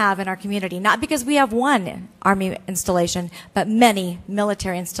that we have in our community, not because we have one Army installation, but many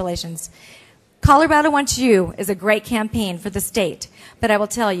military installations. Colorado Wants You is a great campaign for the state, but I will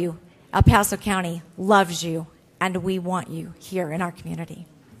tell you, El Paso County loves you, and we want you here in our community.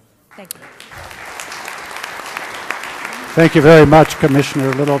 Thank you. Thank you very much,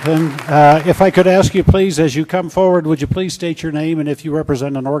 Commissioner Littleton. If I could ask you, please, as you come forward, would you please state your name, and if you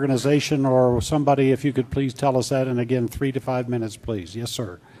represent an organization or somebody, if you could please tell us that, and again, 3 to 5 minutes, please. Yes,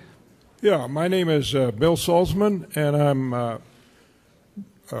 sir. Yeah, my name is Bill Salzman, and I'm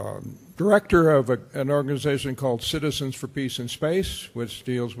director of an organization called Citizens for Peace in Space, which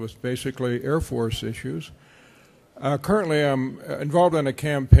deals with basically Air Force issues. Currently, I'm involved in a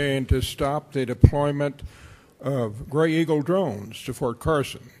campaign to stop the deployment of Gray Eagle drones to Fort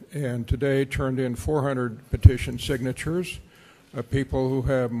Carson, and today turned in 400 petition signatures of people who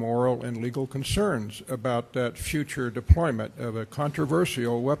have moral and legal concerns about that future deployment of a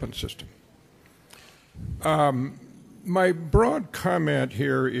controversial weapon system. My broad comment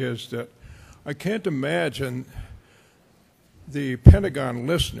here is that I can't imagine the Pentagon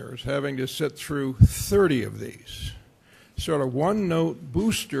listeners having to sit through 30 of these, sort of one-note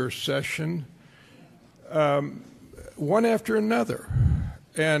booster session, one after another.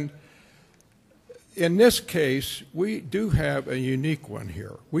 And in this case, we do have a unique one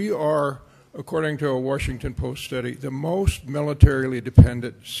here. We are, according to a Washington Post study, the most militarily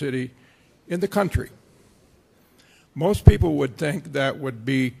dependent city in the country. Most people would think that would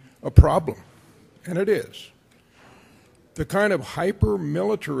be a problem, and it is. The kind of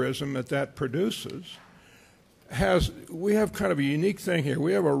hyper-militarism that produces we have kind of a unique thing here.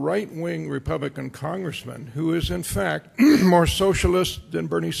 We have a right-wing Republican congressman who is, in fact, more socialist than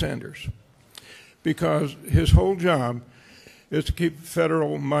Bernie Sanders, because his whole job is to keep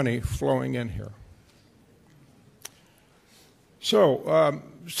federal money flowing in here. So,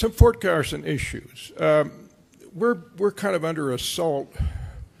 some Fort Carson issues. We're kind of under assault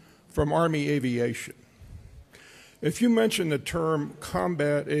from Army aviation. If you mention the term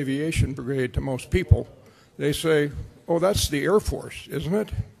Combat Aviation Brigade to most people, they say, oh, that's the Air Force, isn't it?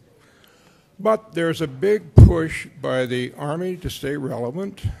 But there's a big push by the Army to stay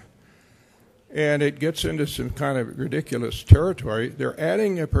relevant, and it gets into some kind of ridiculous territory. They're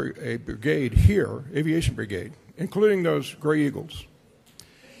adding a brigade here, aviation brigade, including those Gray Eagles,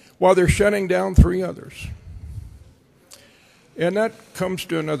 while they're shutting down 3 others. And that comes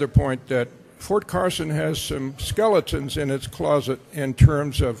to another point, that Fort Carson has some skeletons in its closet in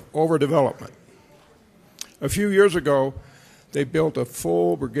terms of overdevelopment. A few years ago, they built a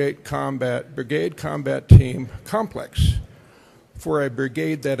full brigade combat team complex for a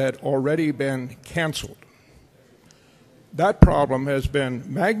brigade that had already been canceled. That problem has been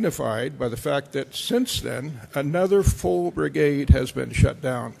magnified by the fact that since then, another full brigade has been shut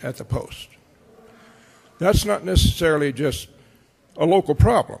down at the post. That's not necessarily just a local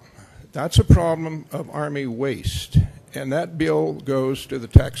problem. That's a problem of Army waste, and that bill goes to the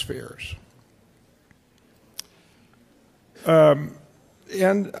taxpayers. And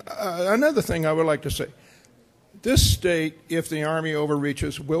another thing I would like to say, this state, if the Army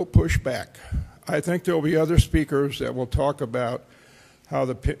overreaches, will push back. I think there will be other speakers that will talk about how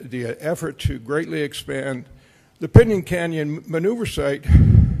the effort to greatly expand the Pinyon Canyon maneuver site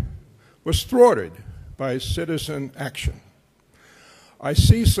was thwarted by citizen action. I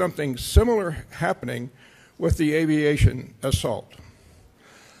see something similar happening with the aviation assault.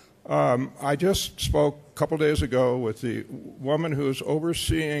 I just spoke a couple days ago with the woman who is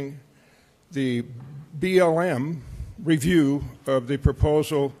overseeing the BLM review of the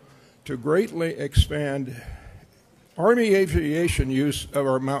proposal to greatly expand Army aviation use of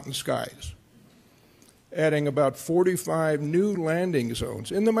our mountain skies, adding about 45 new landing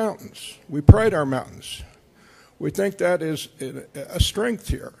zones in the mountains. We pride our mountains. We think that is a strength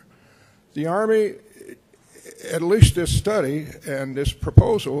here. The Army, at least this study and this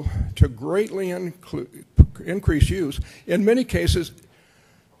proposal, to greatly increase use, in many cases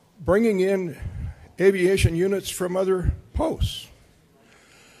bringing in aviation units from other posts.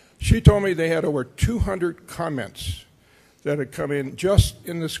 She told me they had over 200 comments that had come in just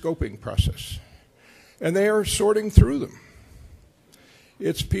in the scoping process, and they are sorting through them.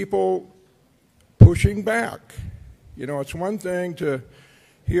 It's people pushing back. You know, it's one thing to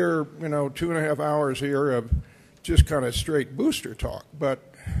hear, 2.5 hours here of just kind of straight booster talk,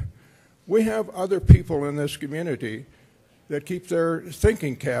 but we have other people in this community that keep their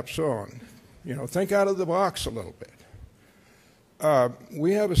thinking caps on. Think out of the box a little bit.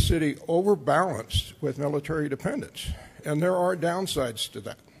 We have a city overbalanced with military dependence, and there are downsides to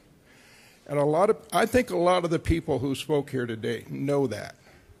that. And I think a lot of the people who spoke here today know that.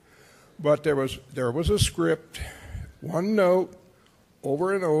 But there was a script, one note,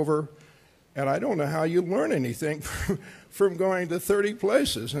 over and over, and I don't know how you learn anything from going to 30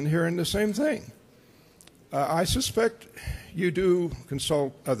 places and hearing the same thing. I suspect you do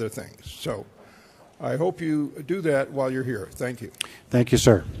consult other things. So I hope you do that while you're here. Thank you. Thank you,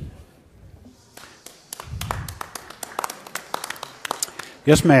 sir.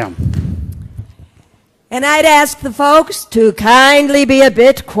 Yes, ma'am. And I'd ask the folks to kindly be a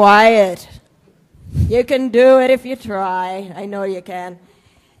bit quiet. You can do it if you try. I know you can.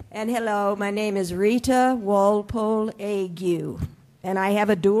 And hello, my name is Rita Walpole Ague, and I have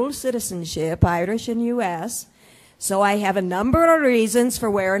a dual citizenship, Irish and U.S., so I have a number of reasons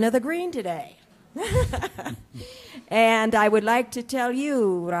for wearing the green today. And I would like to tell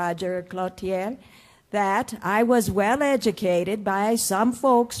you, Roger Cloutier, that I was well educated by some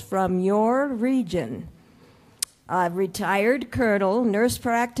folks from your region. A retired colonel, nurse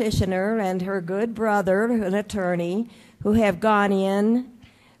practitioner, and her good brother, an attorney, who have gone in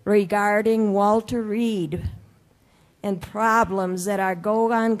regarding Walter Reed and problems that are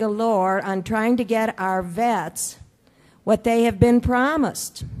go on galore on trying to get our vets what they have been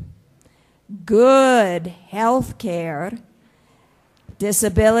promised. Good health care,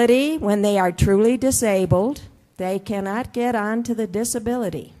 disability, when they are truly disabled, they cannot get onto the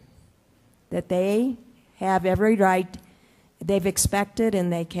disability that they have every right, they've expected,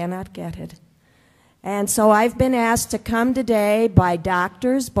 and they cannot get it. And so I've been asked to come today by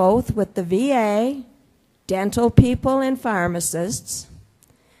doctors, both with the VA, dental people and pharmacists,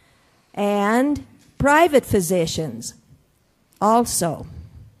 and private physicians also.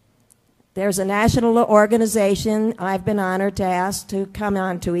 There's a national organization I've been honored to ask to come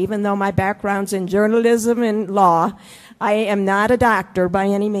on to, even though my background's in journalism and law. I am not a doctor by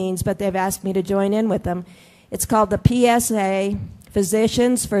any means, but they've asked me to join in with them. It's called the PSA,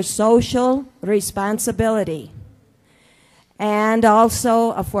 Physicians for Social Responsibility. And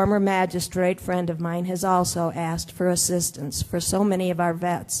also a former magistrate friend of mine has also asked for assistance for so many of our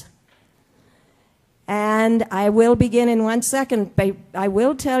vets. And I will begin in 1 second, but I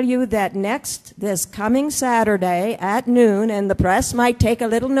will tell you that this coming Saturday at noon, and the press might take a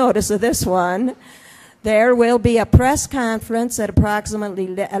little notice of this one, there will be a press conference at approximately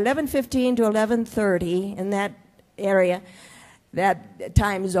 11:15 to 11:30 in that area, that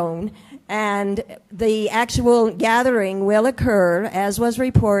time zone. And the actual gathering will occur, as was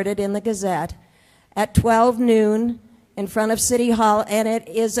reported in the Gazette, at 12 noon in front of City Hall. And it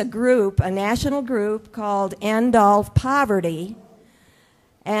is a group, a national group called End All Poverty.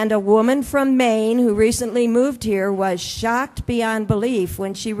 And a woman from Maine who recently moved here was shocked beyond belief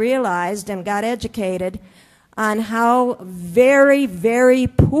when she realized and got educated on how very, very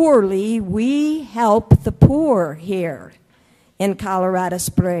poorly we help the poor here in Colorado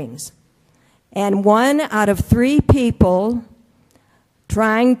Springs. And 1 out of 3 people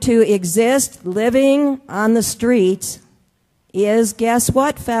trying to exist, living on the streets, is, guess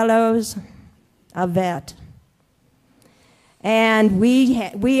what, fellows? A vet. And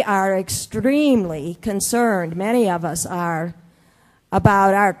we are extremely concerned, many of us are,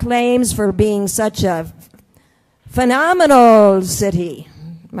 about our claims for being such a phenomenal city.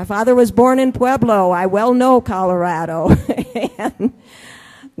 My father was born in Pueblo. I well know Colorado. And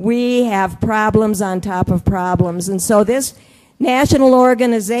we have problems on top of problems. And so this national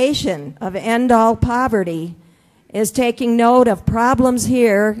organization of End All Poverty is taking note of problems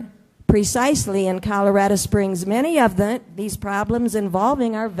here precisely in Colorado Springs. Many of these problems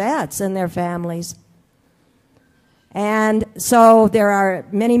involving our vets and their families. And so there are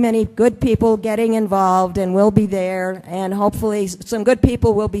many, many good people getting involved, and we'll be there, and hopefully some good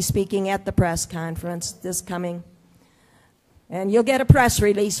people will be speaking at the press conference this coming. And you'll get a press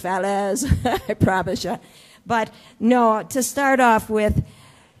release, fellas, I promise you. But no, to start off with,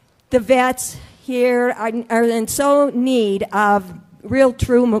 the vets here are in so need of real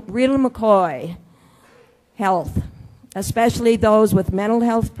McCoy health, especially those with mental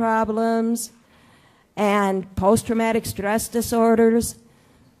health problems and post-traumatic stress disorders.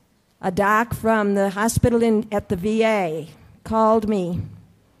 A doc from the hospital at the VA called me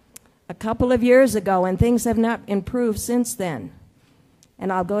a couple of years ago, and things have not improved since then.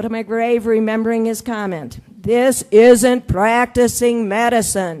 And I'll go to my grave remembering his comment. This isn't practicing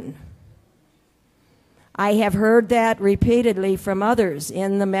medicine. I have heard that repeatedly from others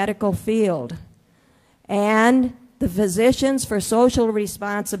in the medical field. And the physicians for social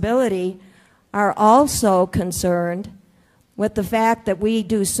responsibility are also concerned with the fact that we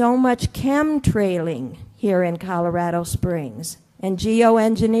do so much chemtrailing here in Colorado Springs and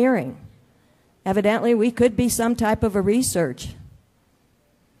geoengineering. Evidently, we could be some type of a research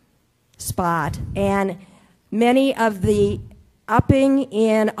spot. And many of the upping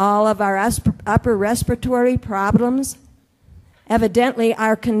in all of our upper respiratory problems evidently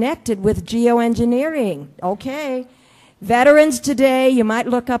are connected with geoengineering. Okay. Veterans Today, you might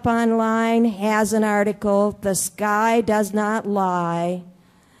look up online, has an article, The Sky Does Not Lie.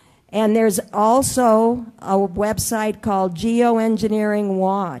 And there's also a website called Geoengineering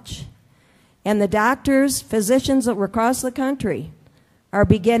Watch. And the doctors, physicians across the country are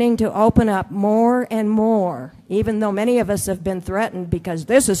beginning to open up more and more, even though many of us have been threatened because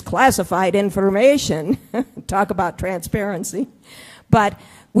this is classified information. Talk about transparency. But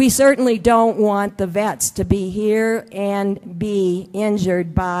we certainly don't want the vets to be here and be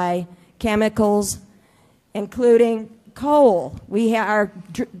injured by chemicals, including coal. Our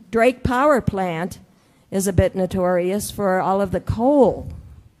Drake Power Plant is a bit notorious for all of the coal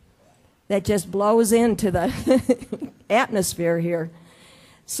that just blows into the atmosphere here.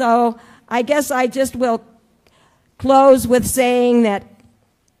 So I guess I just will close with saying that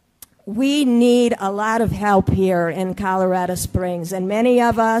we need a lot of help here in Colorado Springs, and many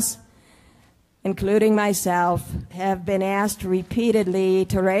of us, including myself, have been asked repeatedly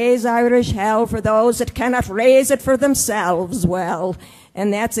to raise Irish hell for those that cannot raise it for themselves well,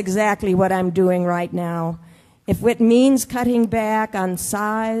 and that's exactly what I'm doing right now. If it means cutting back on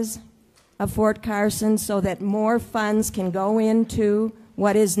size of Fort Carson so that more funds can go into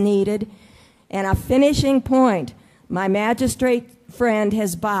what is needed, and a finishing point, my magistrate friend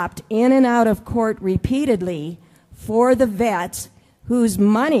has bopped in and out of court repeatedly for the vets whose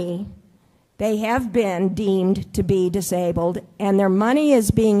money they have been deemed to be disabled, and their money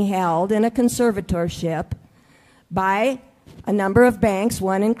is being held in a conservatorship by a number of banks,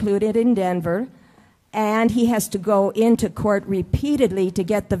 one included in Denver, and he has to go into court repeatedly to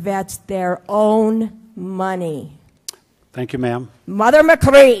get the vets their own money. Thank you, ma'am. Mother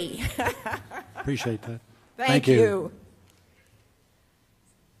McCree. Appreciate that. Thank you.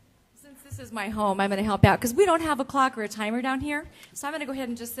 This is my home. I'm going to help out because we don't have a clock or a timer down here. So I'm going to go ahead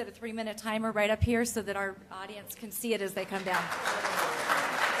and just set a 3-minute timer right up here so that our audience can see it as they come down.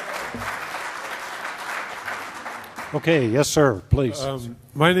 Okay, yes, sir, please.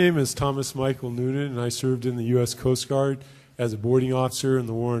 My name is Thomas Michael Noonan, and I served in the U.S. Coast Guard as a boarding officer in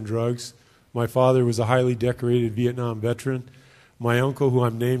the war on drugs. My father was a highly decorated Vietnam veteran. My uncle, who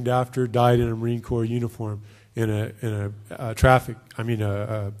I'm named after, died in a Marine Corps uniform in a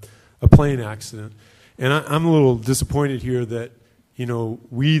plane accident. And I'm a little disappointed here that, you know,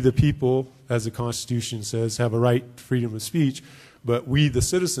 we the people, as the Constitution says, have a right to freedom of speech, but we the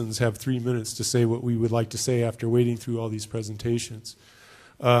citizens have 3 minutes to say what we would like to say after wading through all these presentations.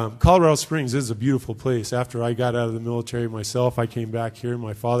 Colorado Springs is a beautiful place. After I got out of the military myself, I came back here.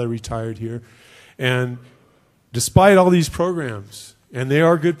 My father retired here. And despite all these programs, and they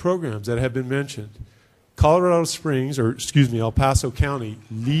are good programs that have been mentioned, Colorado Springs, or excuse me, El Paso County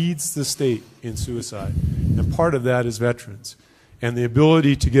leads the state in suicide. And part of that is veterans. And the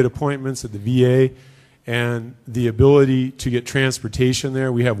ability to get appointments at the VA and the ability to get transportation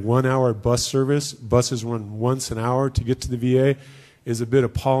there. We have 1 hour bus service. Buses run once an hour to get to the VA is a bit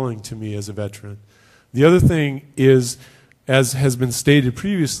appalling to me as a veteran. The other thing is, as has been stated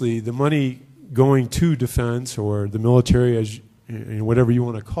previously, the money going to defense or the military, as whatever you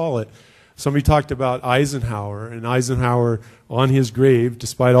want to call it. Somebody talked about Eisenhower, and Eisenhower on his grave,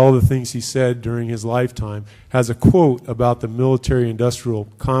 despite all the things he said during his lifetime, has a quote about the military-industrial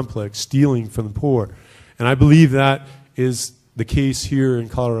complex stealing from the poor. And I believe that is the case here in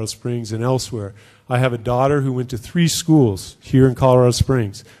Colorado Springs and elsewhere. I have a daughter who went to 3 schools here in Colorado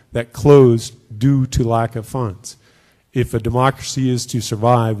Springs that closed due to lack of funds. If a democracy is to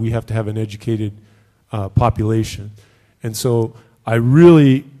survive, we have to have an educated population. And so I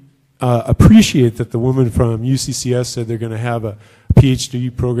really appreciate that the woman from UCCS said they're going to have a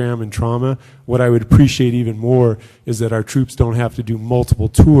PhD program in trauma. What I would appreciate even more is that our troops don't have to do multiple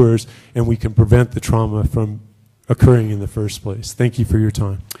tours and we can prevent the trauma from occurring in the first place. Thank you for your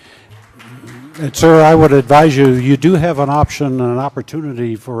time. And sir, I would advise you, you do have an option and an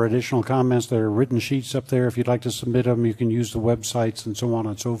opportunity for additional comments. There are written sheets up there. If you'd like to submit them, you can use the websites and so on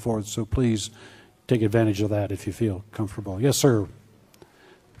and so forth. So please take advantage of that if you feel comfortable. Yes, sir.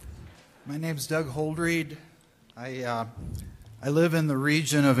 My name's Doug Holdreed. I live in the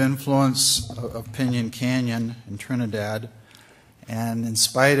region of influence of Pinon Canyon in Trinidad. And in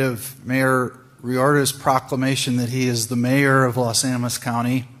spite of Mayor Riorda's proclamation that he is the mayor of Los Animas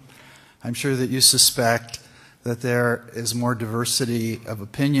County, I'm sure that you suspect that there is more diversity of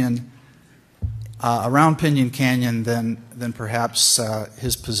opinion around Pinon Canyon than perhaps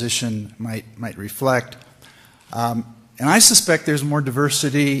his position might reflect. And I suspect there's more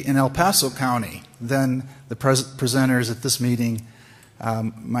diversity in El Paso County than the presenters at this meeting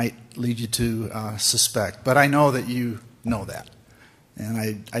might lead you to suspect. But I know that you know that.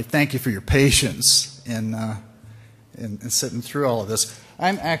 And I thank you for your patience in sitting through all of this.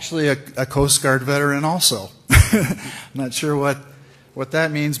 I'm actually a Coast Guard veteran also. I'm not sure what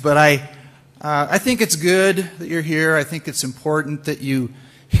that means, but I think it's good that you're here. I think it's important that you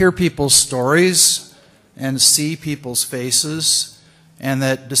hear people's stories and see people's faces, and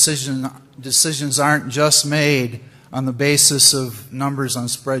that decisions aren't just made on the basis of numbers on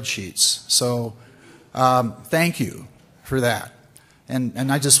spreadsheets. So thank you for that.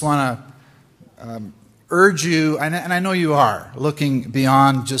 And I just want to urge you, and I know you are, looking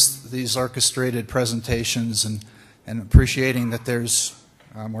beyond just these orchestrated presentations and appreciating that there's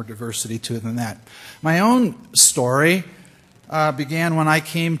more diversity to it than that. My own story began when I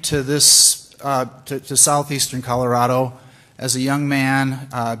came to to southeastern Colorado as a young man,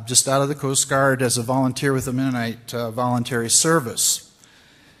 just out of the Coast Guard as a volunteer with the Mennonite Voluntary Service.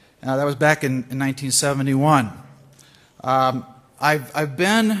 That was back in 1971. I've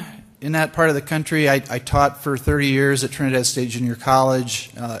been in that part of the country. I taught for 30 years at Trinidad State Junior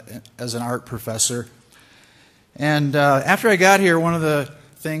College as an art professor. And after I got here, one of the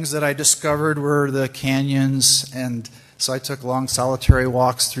things that I discovered were the canyons, and so I took long solitary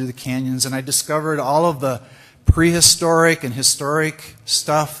walks through the canyons, and I discovered all of the prehistoric and historic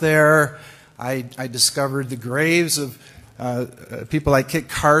stuff there. I discovered the graves of people like Kit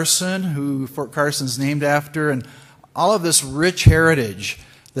Carson, who Fort Carson's named after, and all of this rich heritage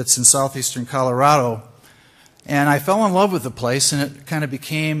that's in southeastern Colorado. And I fell in love with the place, and it kind of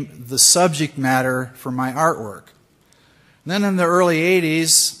became the subject matter for my artwork. And then in the early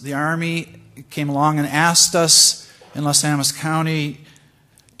 80s, the Army came along and asked us in Los Animas County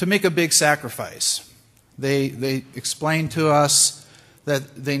to make a big sacrifice. They explained to us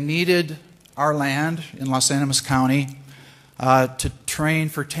that they needed our land in Los Animas County to train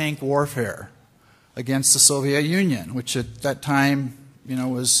for tank warfare against the Soviet Union, which at that time,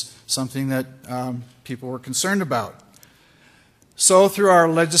 was something that people were concerned about. So through our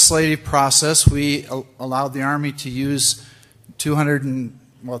legislative process, we allowed the Army to use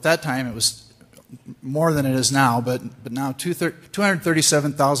at that time it was more than it is now, but now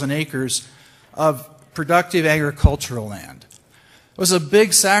 237,000 acres of productive agricultural land. It was a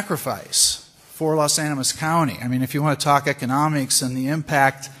big sacrifice for Los Animas County. I mean, if you want to talk economics and the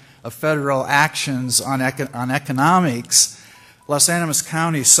impact of federal actions on economics, Los Animas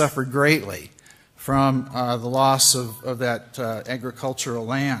County suffered greatly from the loss of that agricultural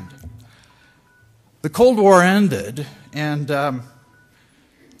land. The Cold War ended,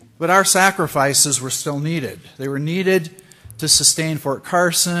 but our sacrifices were still needed. They were needed to sustain Fort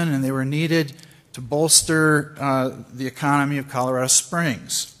Carson, and they were needed to bolster the economy of Colorado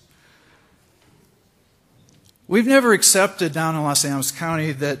Springs. We've never accepted down in Los Animas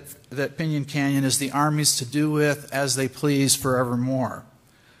County that Pinon Canyon is the Army's to do with as they please forevermore.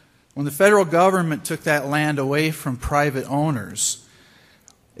 When the federal government took that land away from private owners,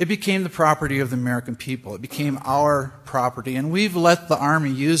 it became the property of the American people. It became our property, and we've let the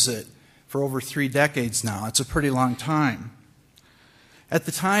Army use it for over 3 decades now. It's a pretty long time. At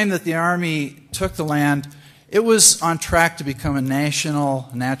the time that the Army took the land, it was on track to become a national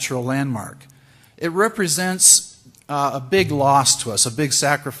natural landmark. It represents a big loss to us, a big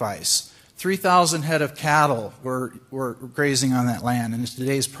sacrifice. 3,000 head of cattle were grazing on that land, and in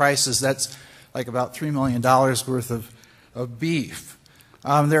today's prices, that's like about $3 million worth of beef.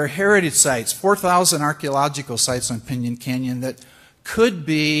 There are heritage sites, 4,000 archaeological sites on Pinyon Canyon that could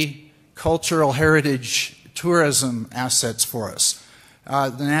be cultural heritage tourism assets for us.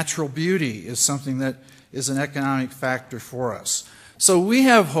 The natural beauty is something that is an economic factor for us. So we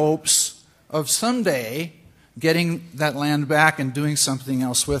have hopes of someday getting that land back and doing something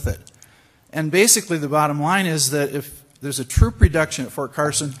else with it. And basically the bottom line is that if there's a troop reduction at Fort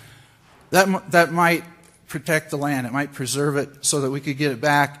Carson, that might protect the land. It might preserve it so that we could get it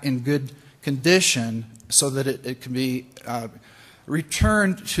back in good condition so that it can be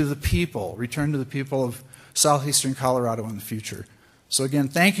returned to the people of southeastern Colorado in the future. So again,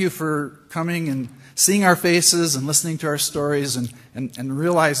 thank you for coming and seeing our faces and listening to our stories and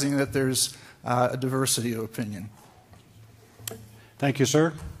realizing that there's a diversity of opinion. Thank you,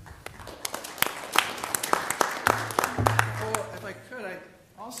 sir.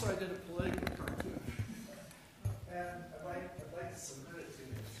 I did a political cartoon, and I'd like to submit it to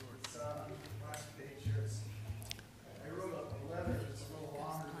you. It's on the last page here. I wrote a letter that's a little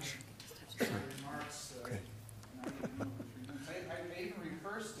longer than remarks. I even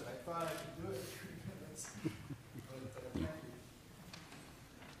reversed it. I thought I could do it in 3 minutes. But thank you.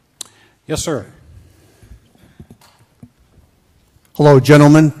 Yes, sir. Hello,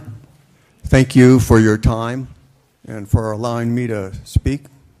 gentlemen. Thank you for your time and for allowing me to speak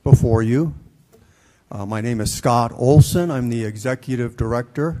before you. My name is Scott Olson. I'm the Executive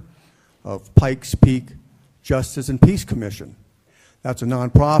Director of Pikes Peak Justice and Peace Commission. That's a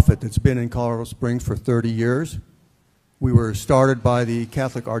nonprofit that's been in Colorado Springs for 30 years. We were started by the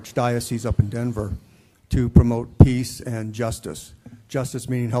Catholic Archdiocese up in Denver to promote peace and justice. Justice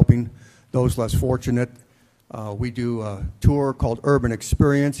meaning helping those less fortunate. We do a tour called Urban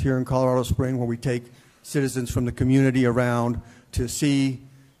Experience here in Colorado Springs where we take citizens from the community around to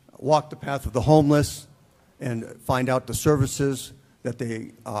walk the path of the homeless and find out the services that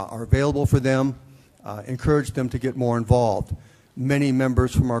they are available for them, encourage them to get more involved. Many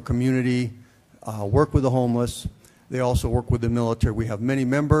members from our community work with the homeless. They also work with the military. We have many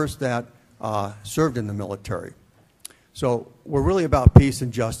members that served in the military. So we're really about peace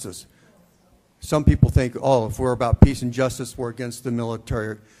and justice. Some people think, oh, if we're about peace and justice, we're against the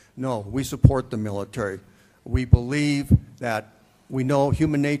military. No, we support the military. We believe that we know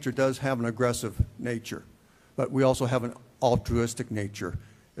human nature does have an aggressive nature, but we also have an altruistic nature.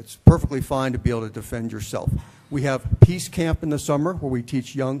 It's perfectly fine to be able to defend yourself. We have Peace Camp in the summer where we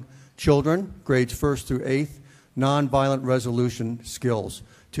teach young children, grades 1st through 8th, nonviolent resolution skills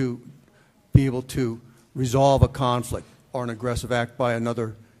to be able to resolve a conflict or an aggressive act by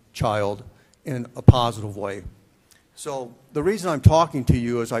another child in a positive way. So the reason I'm talking to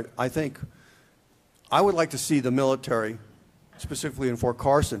you is I think I would like to see the military, specifically in Fort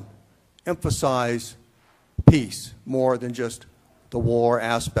Carson, emphasize peace more than just the war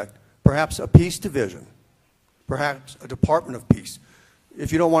aspect. Perhaps a peace division, perhaps a Department of Peace.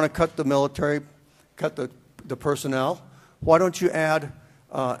 If you don't want to cut the military, cut the personnel, why don't you add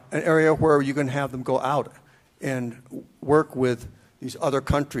an area where you can have them go out and work with these other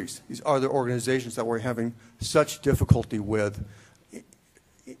countries, these other organizations that we're having such difficulty with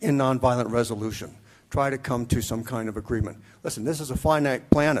in nonviolent resolution. Try to come to some kind of agreement. Listen, this is a finite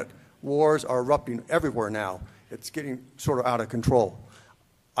planet. Wars are erupting everywhere now. It's getting sort of out of control.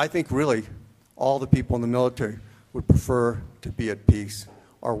 I think really all the people in the military would prefer to be at peace.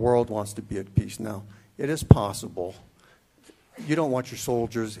 Our world wants to be at peace now. It is possible. You don't want your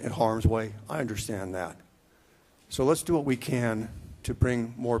soldiers in harm's way. I understand that. So let's do what we can to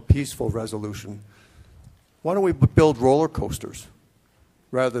bring more peaceful resolution. Why don't we build roller coasters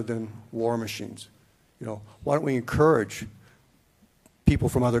rather than war machines? You know, why don't we encourage people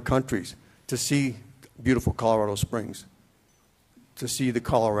from other countries to see beautiful Colorado Springs, to see the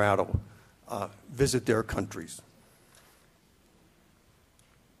Colorado, visit their countries.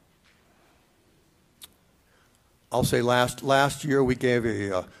 I'll say last year we gave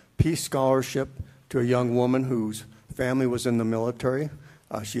a peace scholarship to a young woman whose family was in the military.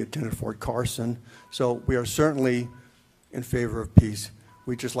 She attended Fort Carson. So we are certainly in favor of peace.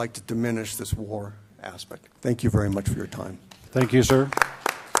 We'd just like to diminish this war aspect. Thank you very much for your time. Thank you, sir.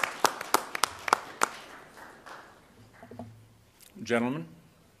 gentlemen.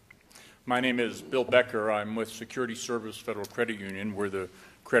 My name is Bill Becker. I'm with Security Service Federal Credit Union. We're the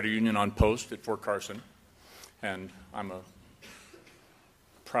credit union on post at Fort Carson, and I'm a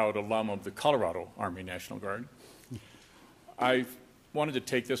proud alum of the Colorado Army National Guard. I wanted to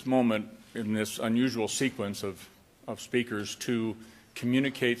take this moment in this unusual sequence of speakers to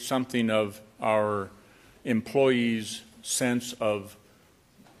communicate something of our employees' sense of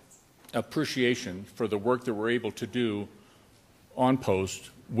appreciation for the work that we're able to do on post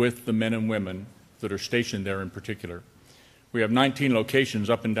with the men and women that are stationed there in particular. We have 19 locations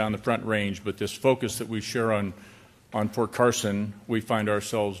up and down the Front Range, but this focus that we share on Fort Carson, we find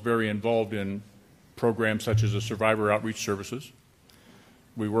ourselves very involved in programs such as the Survivor Outreach Services.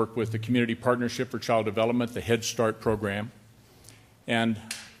 We work with the Community Partnership for Child Development, the Head Start program, and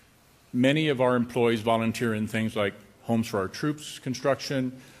many of our employees volunteer in things like Homes for Our Troops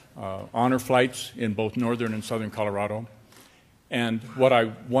construction, honor flights in both northern and southern Colorado. And what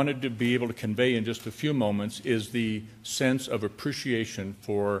I wanted to be able to convey in just a few moments is the sense of appreciation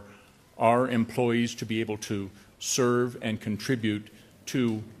for our employees to be able to serve and contribute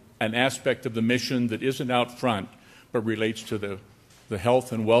to an aspect of the mission that isn't out front but relates to the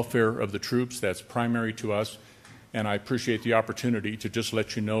health and welfare of the troops. That's primary to us. And I appreciate the opportunity to just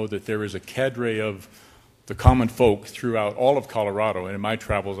let you know that there is a cadre of the common folk throughout all of Colorado, and in my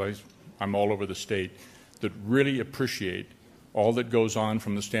travels I'm all over the state, that really appreciate all that goes on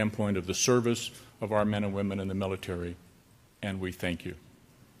from the standpoint of the service of our men and women in the military, and we thank you.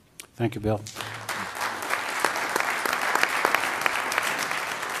 Thank you, Bill.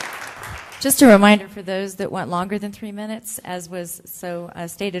 Just a reminder for those that want longer than 3 minutes, as was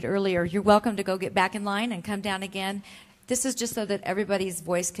stated earlier, you're welcome to go get back in line and come down again. This is just so that everybody's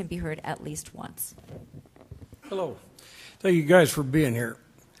voice can be heard at least once. Hello. Thank you guys for being here.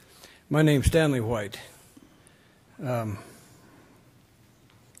 My name's Stanley White.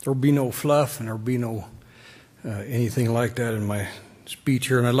 There'll be no fluff and there'll be no anything like that in my speech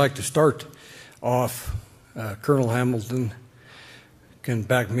here. And I'd like to start off, Colonel Hamilton can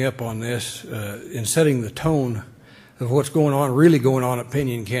back me up on this, in setting the tone of what's really going on at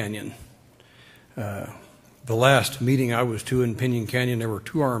Pinyon Canyon. The last meeting I was to in Pinyon Canyon, there were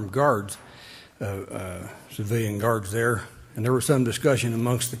 2 armed guards, civilian guards there, and there was some discussion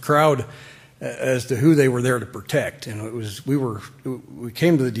amongst the crowd as to who they were there to protect. And we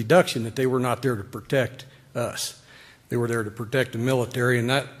came to the deduction that they were not there to protect us. They were there to protect the military,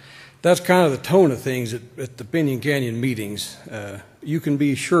 and that's kind of the tone of things at the Pinyon Canyon meetings. You can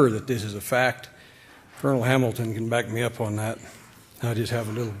be sure that this is a fact. Colonel Hamilton can back me up on that. I just have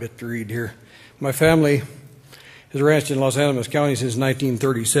a little bit to read here. My family has ranched in Los Alamos County since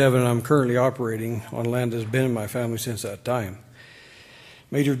 1937, and I'm currently operating on land that's been in my family since that time.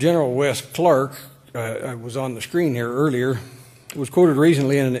 Major General Wes Clark, I was on the screen here earlier, was quoted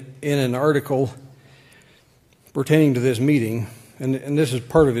recently in an article pertaining to this meeting, and this is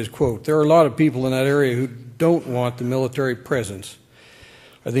part of his quote. There are a lot of people in that area who don't want the military presence.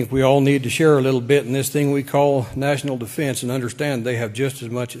 I think we all need to share a little bit in this thing we call national defense and understand they have just as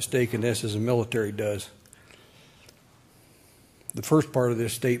much at stake in this as the military does. The first part of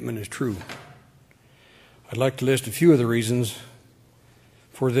this statement is true. I'd like to list a few of the reasons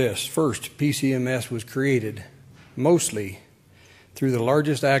for this. First, PCMS was created mostly through the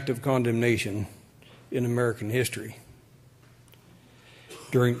largest act of condemnation in American history.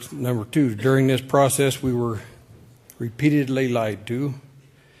 Number 2, during this process we were repeatedly lied to,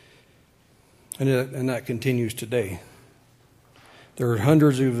 and that continues today. There are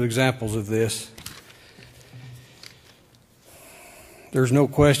hundreds of examples of this. There's no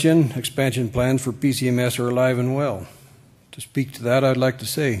question expansion plans for PCMS are alive and well. To speak to that, I'd like to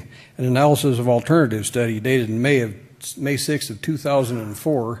say an analysis of alternative study dated in May 6th of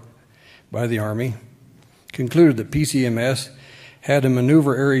 2004 by the Army concluded that PCMS had a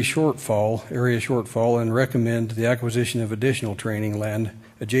maneuver area shortfall and recommend the acquisition of additional training land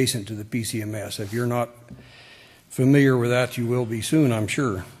adjacent to the PCMS. If you're not familiar with that, you will be soon, I'm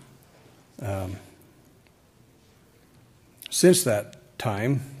sure. Since that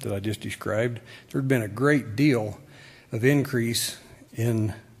time that I just described, there's been a great deal of increase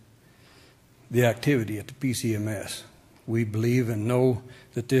in the activity at the PCMS. We believe and know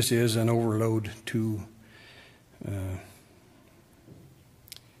that this is an overload to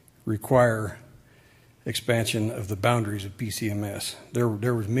require expansion of the boundaries of PCMS.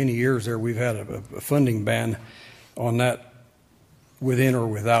 There was many years there we've had a funding ban on that within or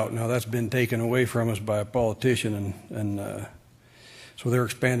without. Now that's been taken away from us by a politician, and so they're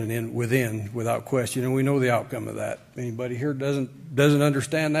expanding within without question, and we know the outcome of that. Anybody here doesn't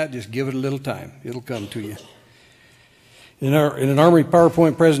understand that, just give it a little time. It'll come to you. In an Army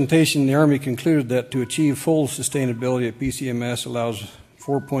PowerPoint presentation, the Army concluded that to achieve full sustainability at PCMS allows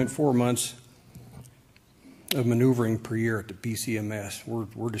 4.4 months of maneuvering per year at the PCMS.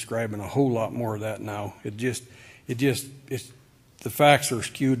 We're describing a whole lot more of that now. It's the facts are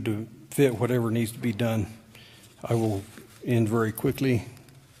skewed to fit whatever needs to be done. I will end very quickly.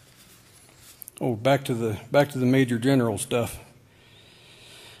 Oh, back to the Major General stuff.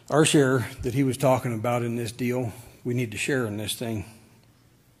 Our share that he was talking about in this deal, we need to share in this thing.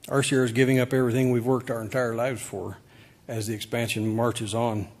 Our share is giving up everything we've worked our entire lives for as the expansion marches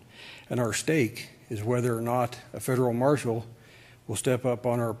on. And our stake is whether or not a federal marshal will step up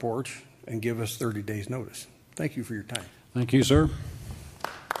on our porch and give us 30 days notice. Thank you for your time. Thank you, sir.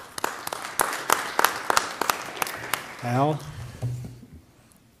 Al?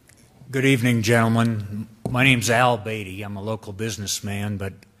 Good evening, gentlemen. My name's Al Beatty. I'm a local businessman,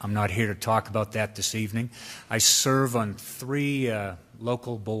 but I'm not here to talk about that this evening. I serve on 3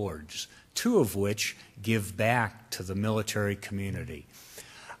 local boards, 2 of which give back to the military community.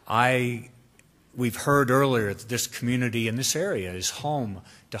 We've heard earlier that this community in this area is home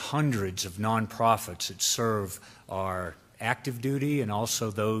to hundreds of nonprofits that serve our active duty and also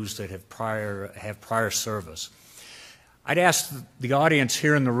those that have prior service. I'd ask the audience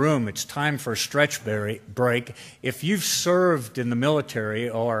here in the room, it's time for a stretch break. If you've served in the military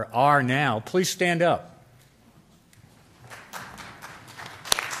or are now, please stand up.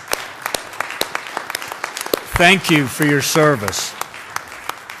 Thank you for your service.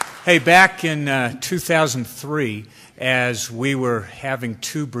 Hey, back in 2003, as we were having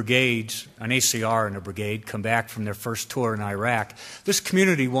 2 brigades, an ACR and a brigade, come back from their first tour in Iraq, this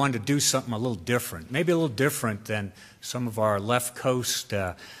community wanted to do something a little different, maybe a little different than some of our left coast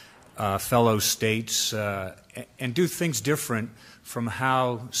fellow states, and do things different from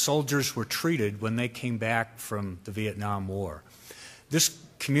how soldiers were treated when they came back from the Vietnam War. This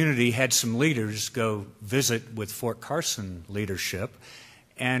community had some leaders go visit with Fort Carson leadership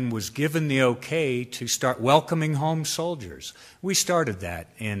and was given the okay to start welcoming home soldiers. We started that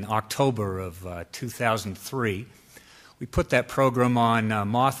in October of 2003. We put that program on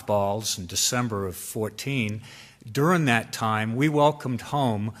mothballs in December of 14. During that time, we welcomed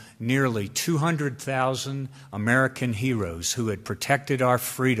home nearly 200,000 American heroes who had protected our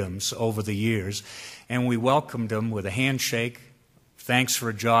freedoms over the years, and we welcomed them with a handshake, thanks for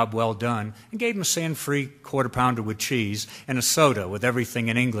a job well done, and gave them a sand-free quarter-pounder with cheese and a soda with everything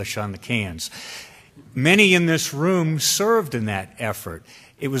in English on the cans. Many in this room served in that effort.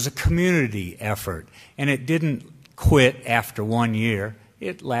 It was a community effort, and it didn't quit after 1 year.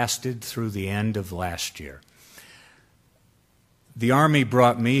 It lasted through the end of last year. The Army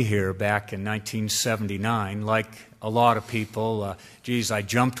brought me here back in 1979. Like a lot of people, I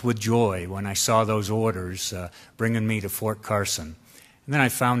jumped with joy when I saw those orders bringing me to Fort Carson. And then I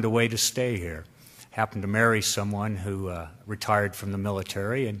found a way to stay here. Happened to marry someone who retired from the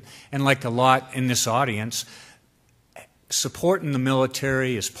military. And like a lot in this audience, supporting the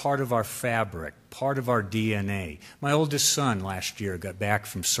military is part of our fabric, part of our DNA. My oldest son last year got back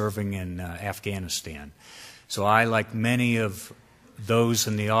from serving in Afghanistan. So I, like many of those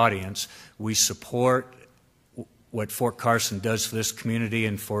in the audience, we support what Fort Carson does for this community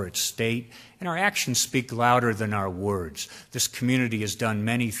and for its state, and our actions speak louder than our words. This community has done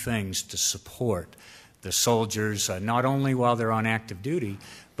many things to support the soldiers, not only while they're on active duty,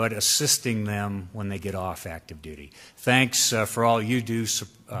 but assisting them when they get off active duty. Thanks for all you do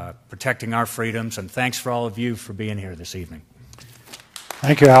protecting our freedoms, and thanks for all of you for being here this evening.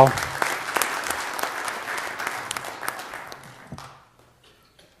 Thank you, Al.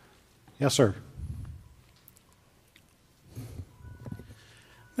 Yes, sir.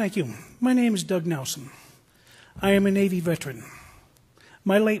 Thank you. My name is Doug Nelson. I am a Navy veteran.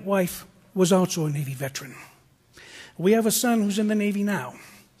 My late wife was also a Navy veteran. We have a son who's in the Navy now.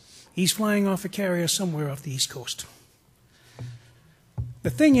 He's flying off a carrier somewhere off the East Coast.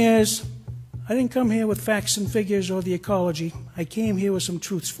 The thing is, I didn't come here with facts and figures or the ecology. I came here with some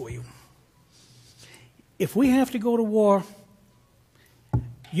truths for you. If we have to go to war,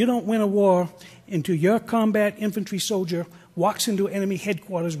 you don't win a war until your combat infantry soldier walks into enemy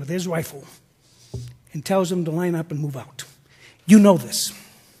headquarters with his rifle and tells them to line up and move out. You know this.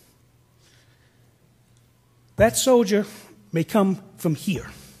 That soldier may come from here.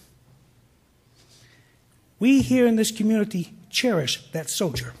 We here in this community cherish that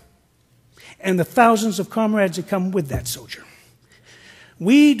soldier and the thousands of comrades that come with that soldier.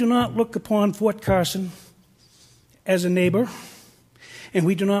 We do not look upon Fort Carson as a neighbor, and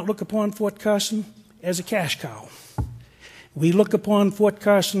we do not look upon Fort Carson as a cash cow. We look upon Fort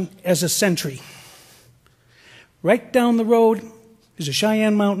Carson as a sentry. Right down the road is a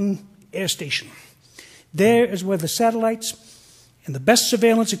Cheyenne Mountain Air Station. There is where the satellites and the best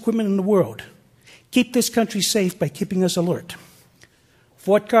surveillance equipment in the world keep this country safe by keeping us alert.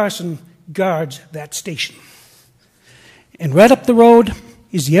 Fort Carson guards that station. And right up the road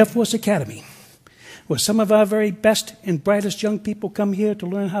is the Air Force Academy, where some of our very best and brightest young people come here to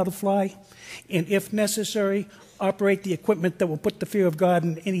learn how to fly, and if necessary, operate the equipment that will put the fear of God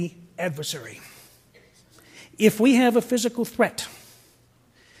in any adversary. If we have a physical threat,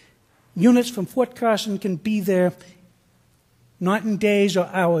 units from Fort Carson can be there not in days or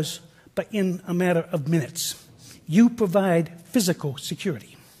hours, but in a matter of minutes. You provide physical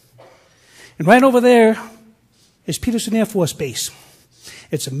security. And right over there is Peterson Air Force Base.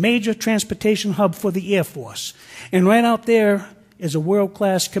 It's a major transportation hub for the Air Force. And right out there is a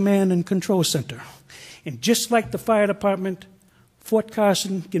world-class command and control center. And just like the fire department, Fort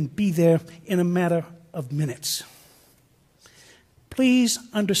Carson can be there in a matter of minutes. Please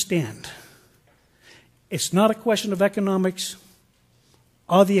understand, it's not a question of economics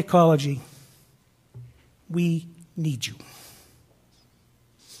or the ecology. We need you.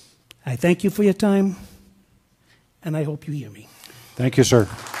 I thank you for your time, and I hope you hear me. Thank you, sir.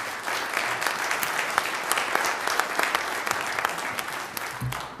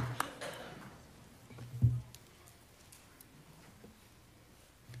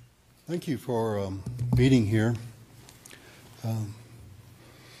 Thank you for being here.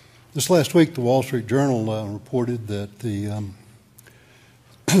 This last week, the Wall Street Journal reported that the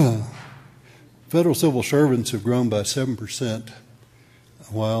federal civil servants have grown by 7%,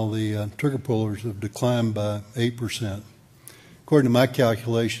 while the trigger pullers have declined by 8%. According to my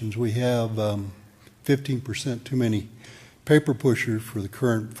calculations, we have 15% too many paper pushers for the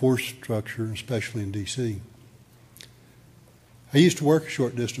current force structure, especially in D.C. I used to work a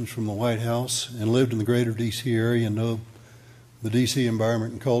short distance from the White House and lived in the greater D.C. area and know the D.C.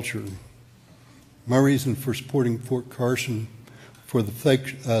 environment and culture. My reason for supporting Fort Carson for the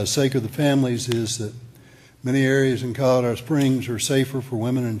sake of the families is that many areas in Colorado Springs are safer for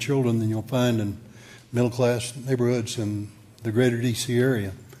women and children than you'll find in middle-class neighborhoods in the greater D.C.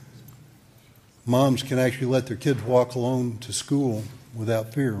 area. Moms can actually let their kids walk alone to school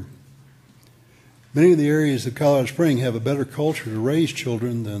without fear. Many of the areas of Colorado Springs have a better culture to raise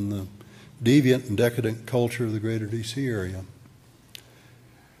children than the deviant and decadent culture of the greater D.C. area.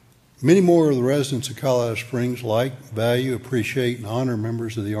 Many more of the residents of Colorado Springs like, value, appreciate, and honor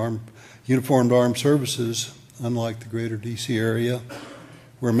members of the uniformed armed services, unlike the greater D.C. area,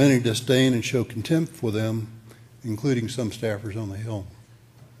 where many disdain and show contempt for them, including some staffers on the Hill.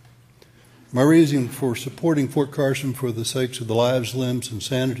 My reason for supporting Fort Carson for the sakes of the lives, limbs, and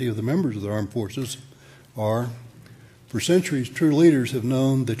sanity of the members of the armed forces are, for centuries, true leaders have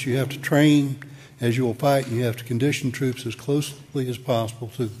known that you have to train as you will fight, and you have to condition troops as closely as possible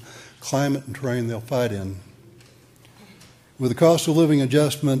to the climate and terrain they'll fight in. With the cost of living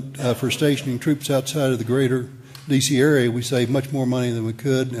adjustment for stationing troops outside of the greater D.C. area, we save much more money than we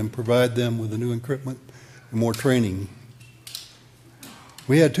could and provide them with the new equipment and more training.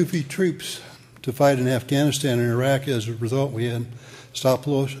 We had too few troops to fight in Afghanistan and Iraq. As a result, we had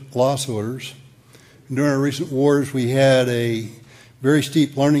stop-loss orders. And during our recent wars, we had a very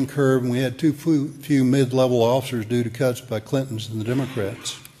steep learning curve, and we had too few mid-level officers due to cuts by Clintons and the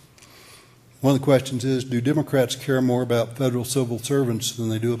Democrats. One of the questions is, do Democrats care more about federal civil servants than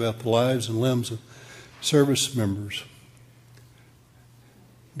they do about the lives and limbs of service members?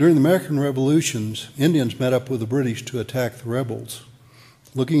 During the American Revolutions, Indians met up with the British to attack the rebels.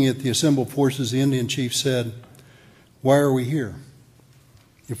 Looking at the assembled forces, the Indian chief said, "Why are we here?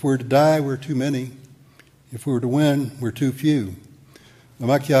 If we're to die, we're too many. If we were to win, we're too few." By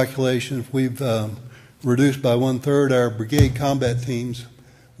my calculation, if we've reduced by 1/3 our brigade combat teams,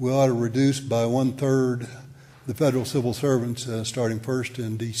 we ought to reduce by 1/3 the federal civil servants, starting first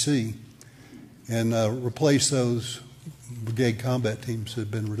in D.C., and replace those brigade combat teams that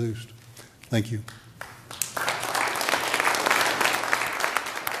have been reduced. Thank you.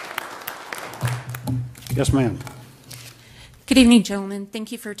 Yes, ma'am. Good evening, gentlemen.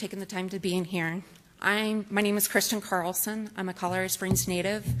 Thank you for taking the time to be in here. My name is Kristen Carlson. I'm a Colorado Springs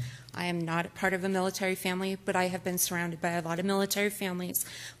native. I am not part of a military family, but I have been surrounded by a lot of military families,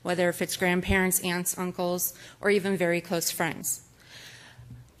 whether if it's grandparents, aunts, uncles, or even very close friends.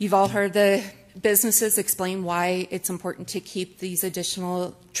 You've all heard the businesses explain why it's important to keep these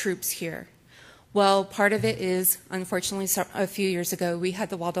additional troops here. Well, part of it is, unfortunately, a few years ago, we had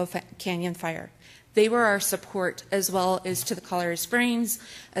the Waldo Canyon fire. They were our support, as well as to the Colorado Springs,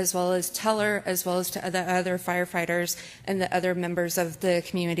 as well as Teller, as well as to the other firefighters and the other members of the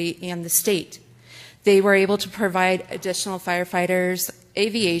community and the state. They were able to provide additional firefighters,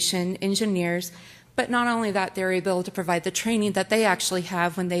 aviation, engineers, but not only that, they were able to provide the training that they actually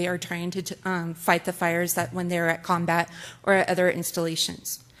have when they are trying to fight the fires that when they're at combat or at other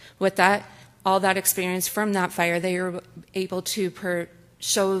installations. With that, all that experience from that fire, they were able to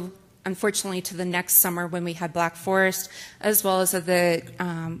show, unfortunately, to the next summer when we had Black Forest, as well as the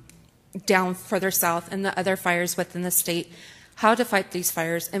down further south and the other fires within the state, how to fight these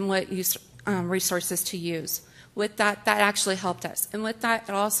fires and what resources to use. With that, that actually helped us. And with that,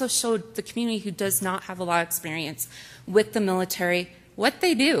 it also showed the community who does not have a lot of experience with the military what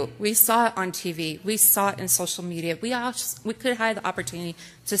they do. We saw it on TV. We saw it in social media. We could have had the opportunity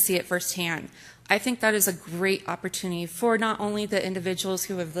to see it firsthand. I think that is a great opportunity for not only the individuals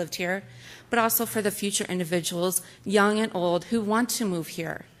who have lived here, but also for the future individuals, young and old, who want to move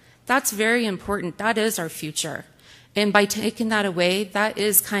here. That's very important. That is our future. And by taking that away, that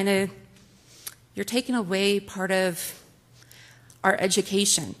is kind of, you're taking away part of our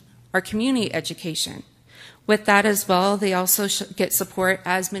education, our community education. With that as well, they also get support,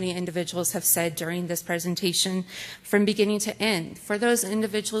 as many individuals have said during this presentation, from beginning to end. For those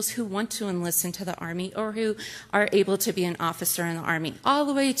individuals who want to enlist into the Army or who are able to be an officer in the Army, all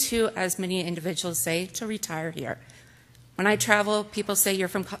the way to, as many individuals say, to retire here. When I travel, people say you're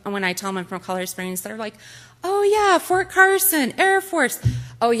from, when I tell them I'm from Colorado Springs, they're like, oh yeah, Fort Carson, Air Force.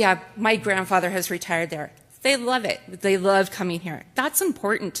 Oh yeah, my grandfather has retired there. They love it. They love coming here. That's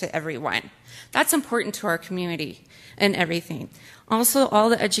important to everyone. That's important to our community and everything. Also, all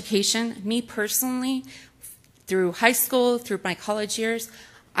the education, me personally, through high school, through my college years,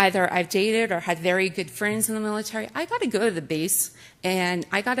 either I've dated or had very good friends in the military. I got to go to the base and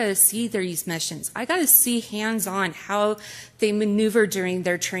I got to see these missions. I got to see hands-on how they maneuver during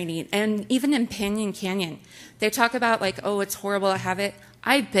their training. And even in Canyon, they talk about like, oh, it's horrible to have it.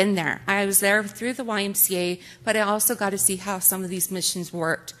 I've been there. I was there through the YMCA, but I also got to see how some of these missions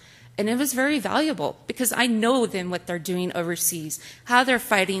worked. And it was very valuable because I know then what they're doing overseas, how they're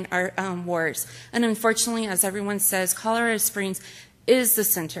fighting our wars. And unfortunately, as everyone says, Colorado Springs is the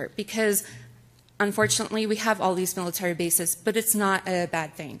center because unfortunately we have all these military bases, but it's not a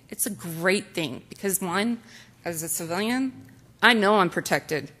bad thing. It's a great thing because one, as a civilian, I know I'm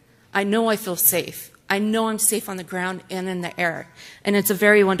protected. I know I feel safe. I know I'm safe on the ground and in the air. And it's a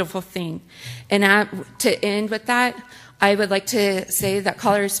very wonderful thing. And to end with that, I would like to say that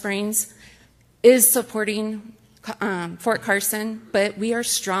Colorado Springs is supporting Fort Carson, but we are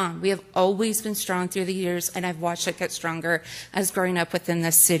strong. We have always been strong through the years, and I've watched it get stronger as growing up within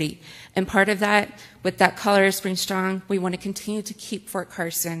this city. And part of that, with that Colorado Springs strong, we want to continue to keep Fort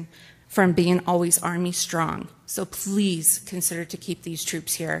Carson from being always Army strong. So please consider to keep these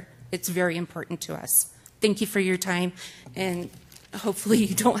troops here. It's very important to us. Thank you for your time, and hopefully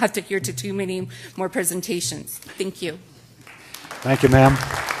you don't have to hear to too many more presentations. Thank you. Thank you, ma'am.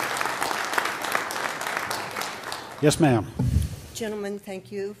 Yes, ma'am. Gentlemen,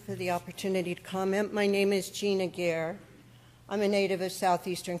 thank you for the opportunity to comment. My name is Gina Gare. I'm a native of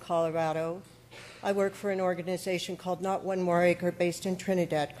southeastern Colorado. I work for an organization called Not One More Acre based in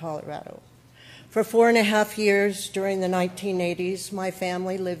Trinidad, Colorado. For 4.5 years during the 1980s, my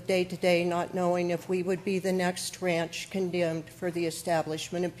family lived day to day not knowing if we would be the next ranch condemned for the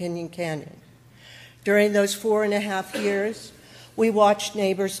establishment of Pinyon Canyon. During those 4.5 years, we watched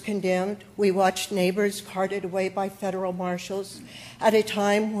neighbors condemned. We watched neighbors carted away by federal marshals at a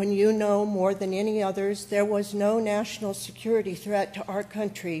time when you know more than any others there was no national security threat to our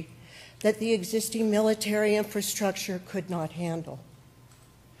country that the existing military infrastructure could not handle.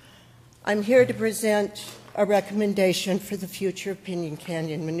 I'm here to present a recommendation for the future of Pinyon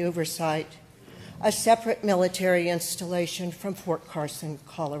Canyon Maneuver Site, a separate military installation from Fort Carson,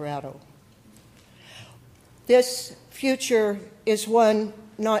 Colorado. This future is one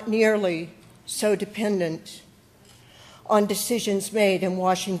not nearly so dependent on decisions made in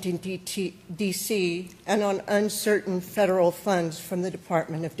Washington, D.C., and on uncertain federal funds from the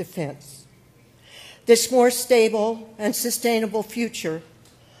Department of Defense. This more stable and sustainable future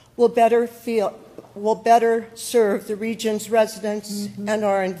will better serve the region's residents and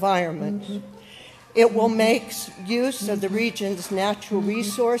our environment. It will make use of the region's natural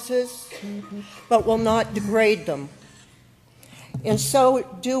resources, but will not degrade them. In so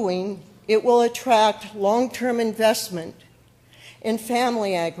doing, it will attract long-term investment in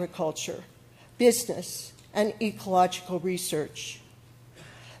family agriculture, business, and ecological research.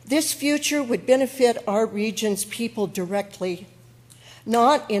 This future would benefit our region's people directly,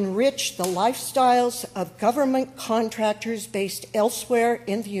 not enrich the lifestyles of government contractors based elsewhere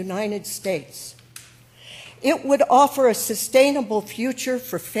in the United States. It would offer a sustainable future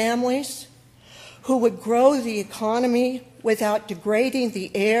for families who would grow the economy without degrading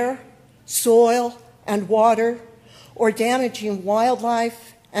the air, soil, and water, or damaging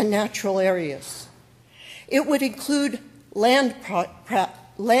wildlife and natural areas. It would include land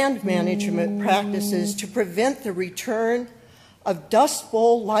management practices to prevent the return of Dust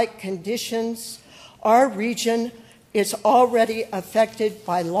Bowl-like conditions. Our region is already affected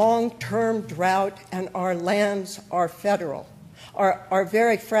by long-term drought, and our lands are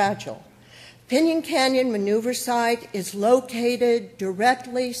very fragile. Pinyon Canyon Maneuver Site is located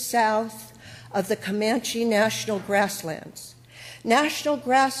directly south of the Comanche National Grasslands. National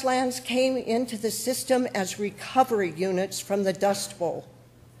grasslands came into the system as recovery units from the Dust Bowl.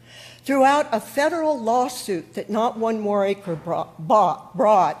 Throughout a federal lawsuit that Not One More Acre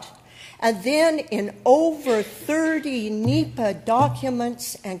brought, and then in over 30 NEPA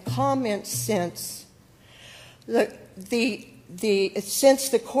documents and comments since, since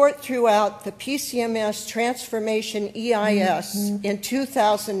the court threw out the PCMS Transformation EIS in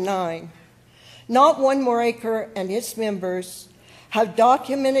 2009, Not One More Acre and its members have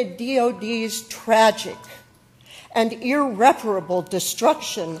documented DOD's tragic and irreparable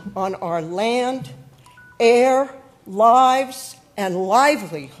destruction on our land, air, lives, and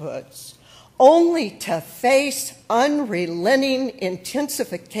livelihoods, only to face unrelenting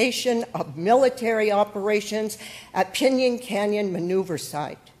intensification of military operations at Pinyon Canyon Maneuver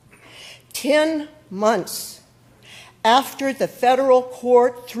Site. 10 months after the federal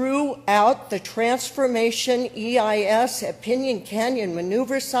court threw out the Transformation EIS at Pinyon Canyon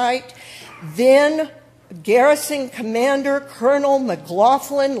Maneuver Site, then Garrison Commander Colonel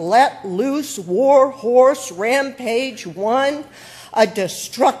McLaughlin let loose War Horse Rampage 1, a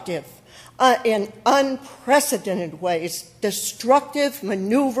destructive, in unprecedented ways, destructive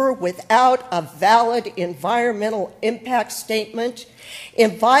maneuver without a valid environmental impact statement,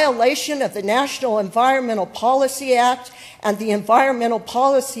 in violation of the National Environmental Policy Act and the environmental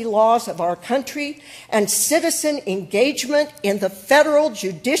policy laws of our country, and citizen engagement in the federal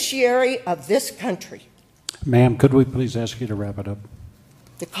judiciary of this country. Ma'am, could we please ask you to wrap it up?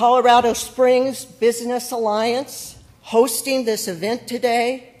 The Colorado Springs Business Alliance, hosting this event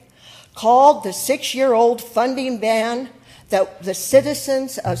today, called the 6-year-old funding ban that the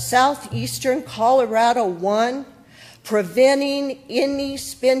citizens of southeastern Colorado won, preventing any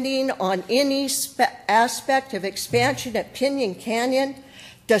spending on any aspect of expansion at Pinyon Canyon,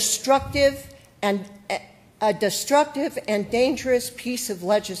 a destructive and dangerous piece of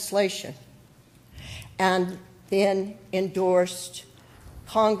legislation. And then endorsed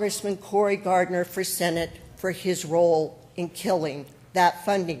Congressman Cory Gardner for Senate for his role in killing that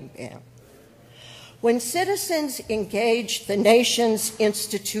funding ban. When citizens engage the nation's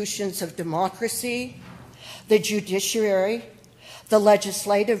institutions of democracy, the judiciary, the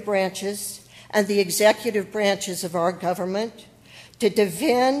legislative branches, and the executive branches of our government to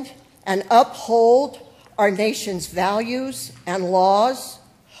defend and uphold our nation's values and laws,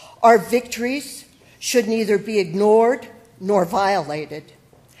 our victories should neither be ignored nor violated.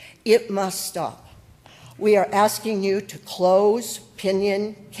 It must stop. We are asking you to close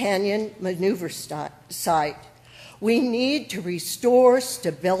Pinyon Canyon Maneuver Site. We need to restore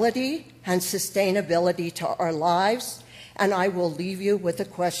stability and sustainability to our lives, and I will leave you with a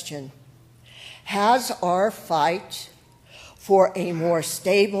question. Has our fight for a more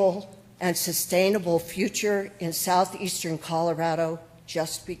stable and sustainable future in southeastern Colorado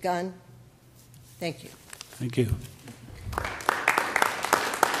just begun? Thank you. Thank you.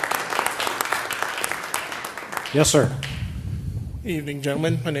 Yes, sir. Good evening,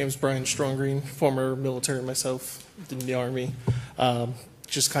 gentlemen. My name is Brian Strongreen, former military myself, in the Army.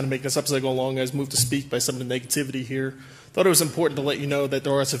 Just kind of make this up as I go along. I was moved to speak by some of the negativity here. Thought it was important to let you know that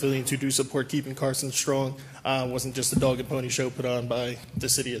there are civilians who do support keeping Carson strong. It wasn't just a dog and pony show put on by the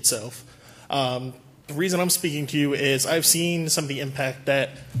city itself. The reason I'm speaking to you is I've seen some of the impact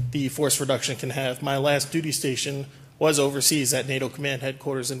that the force reduction can have. My last duty station was overseas at NATO Command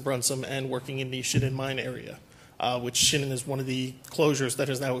Headquarters in Brunsum and working in the Shinnin Mine area, which Shinnin is one of the closures that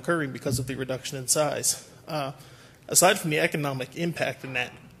is now occurring because of the reduction in size. Aside from the economic impact in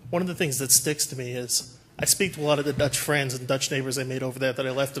that, one of the things that sticks to me is I speak to a lot of the Dutch friends and Dutch neighbors I made over there that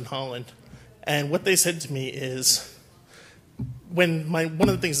I left in Holland, and what they said to me is, one of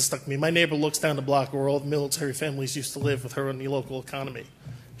the things that stuck to me, my neighbor looks down the block where all the military families used to live with her in the local economy.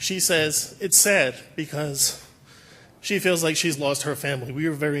 She says it's sad because she feels like she's lost her family. We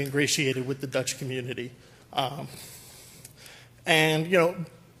were very ingratiated with the Dutch community. And, you know,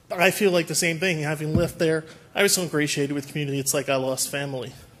 I feel like the same thing. Having lived there, I was so ingratiated with the community, it's like I lost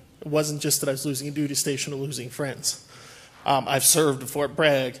family. It wasn't just that I was losing a duty station or losing friends. I've served at Fort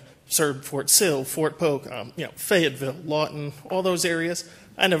Bragg, served Fort Sill, Fort Polk, Fayetteville, Lawton, all those areas.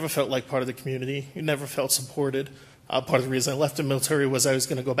 I never felt like part of the community. You never felt supported. Part of the reason I left the military was I was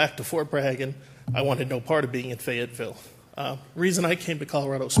going to go back to Fort Bragg, and I wanted no part of being in Fayetteville. Reason I came to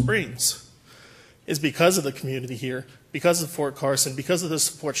Colorado Springs is because of the community here, because of Fort Carson, because of the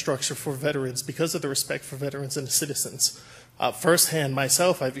support structure for veterans, because of the respect for veterans and citizens. Firsthand,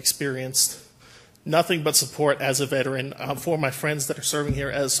 myself, I've experienced nothing but support as a veteran for my friends that are serving here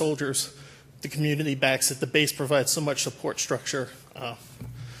as soldiers. The community backs it. The base provides so much support structure.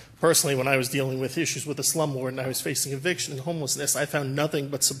 Personally, when I was dealing with issues with the slumlord and I was facing eviction and homelessness, I found nothing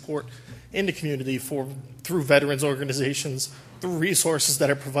but support in the community through veterans organizations, through resources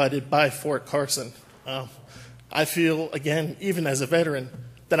that are provided by Fort Carson. I feel, again, even as a veteran,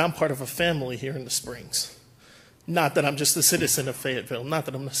 that I'm part of a family here in the Springs. Not that I'm just a citizen of Fayetteville, not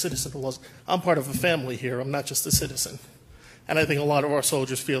that I'm a citizen of Los. I'm part of a family here. I'm not just a citizen. And I think a lot of our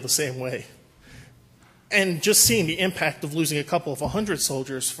soldiers feel the same way. And just seeing the impact of losing a couple of 100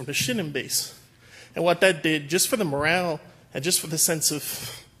 soldiers from the Shinnin base and what that did just for the morale and just for the sense of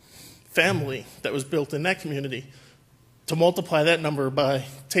family that was built in that community, to multiply that number by,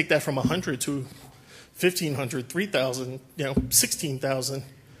 take that from 100 to 1,500, 3,000, 16,000,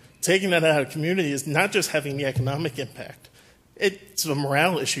 taking that out of the community is not just having the economic impact. It's a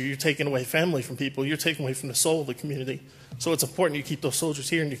morale issue. You're taking away family from people. You're taking away from the soul of the community. So it's important you keep those soldiers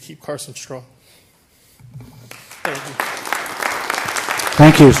here and you keep Carson strong. Thank you.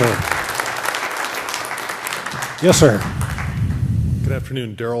 Thank you, sir. Yes, sir. Good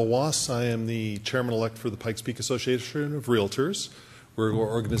afternoon. Darrell Wass. I am the chairman-elect for the Pikes Peak Association of Realtors. We're an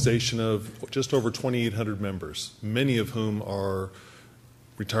organization of just over 2,800 members, many of whom are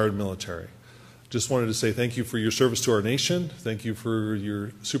retired military. Just wanted to say thank you for your service to our nation. Thank you for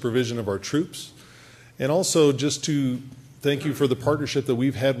your supervision of our troops. And also just to thank you for the partnership that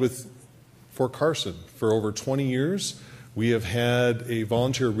we've had with Fort Carson. For over 20 years, we have had a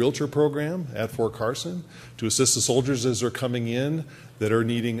volunteer realtor program at Fort Carson to assist the soldiers as they're coming in that are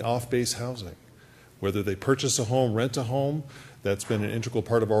needing off-base housing. Whether they purchase a home, rent a home, that's been an integral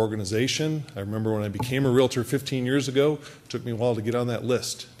part of our organization. I remember when I became a realtor 15 years ago, it took me a while to get on that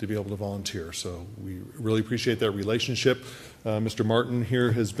list to be able to volunteer. So we really appreciate that relationship. Mr. Martin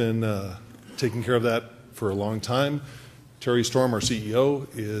here has been taking care of that for a long time. Terry Storm, our CEO,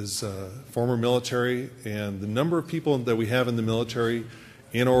 is former military, and the number of people that we have in the military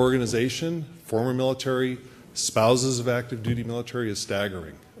in our organization, former military, spouses of active duty military, is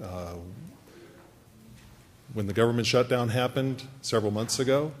staggering. When the government shutdown happened several months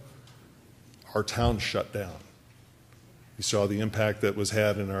ago, our town shut down. You saw the impact that was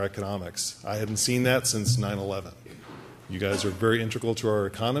had in our economics. I hadn't seen that since 9/11. You guys are very integral to our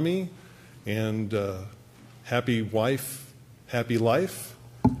economy, and happy wife, happy life.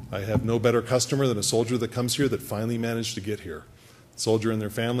 I have no better customer than a soldier that comes here that finally managed to get here. Soldier and their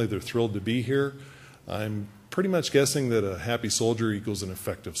family, they're thrilled to be here. I'm pretty much guessing that a happy soldier equals an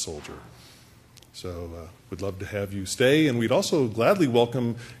effective soldier. So we'd love to have you stay, and we'd also gladly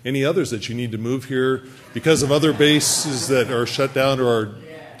welcome any others that you need to move here because of other bases that are shut down or are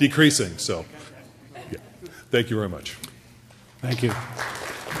decreasing. So yeah. Thank you very much. Thank you.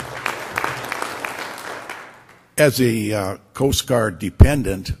 As a Coast Guard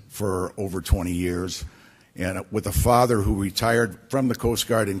dependent for over 20 years, and with a father who retired from the Coast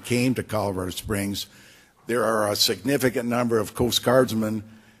Guard and came to Colorado Springs, there are a significant number of Coast Guardsmen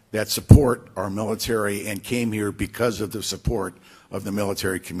that support our military and came here because of the support of the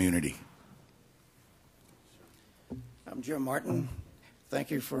military community. I'm Jim Martin.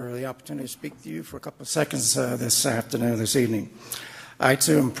 Thank you for the opportunity to speak to you for a couple of seconds this evening. I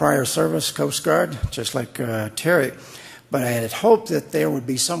too am prior service Coast Guard, just like Terry, but I had hoped that there would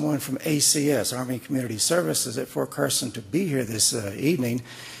be someone from ACS, Army Community Services at Fort Carson, to be here this evening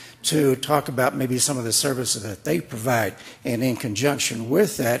to talk about maybe some of the services that they provide. And in conjunction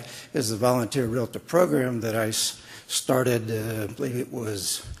with that is the Volunteer Realtor Program that I started, I believe it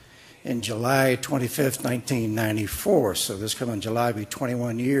was in July 25th, 1994. So this coming July will be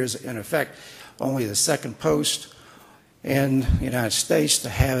 21 years in effect. Only the second post in the United States to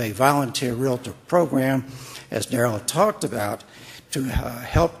have a volunteer realtor program, as Darrell talked about, to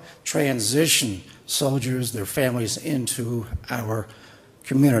help transition soldiers, their families, into our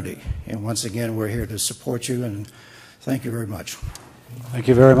community. And once again, we're here to support you, and thank you very much. Thank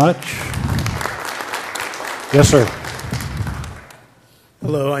you very much. Yes, sir.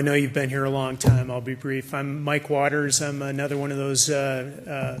 Hello, I know you've been here a long time. I'll be brief. I'm Mike Waters. I'm another one of those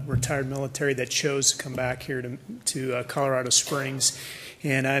retired military that chose to come back here to Colorado Springs.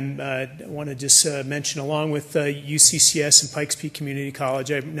 And I want to just mention, along with UCCS and Pikes Peak Community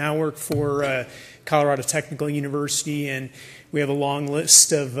College, I now work for Colorado Technical University, and we have a long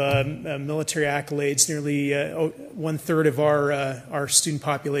list of military accolades. Nearly 1/3 of our student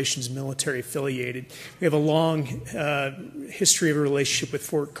population is military affiliated. We have a long history of a relationship with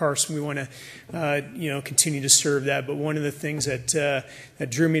Fort Carson. We want to continue to serve that. But one of the things that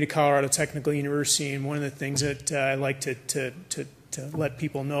drew me to Colorado Technical University, and one of the things that I like to let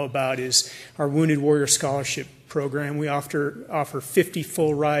people know about, is our Wounded Warrior Scholarship program. We offer 50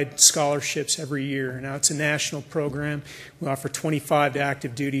 full ride scholarships every year. Now, it's a national program. We offer 25 to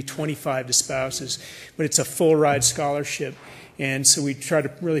active duty, 25 to spouses, but it's a full ride scholarship. And so we try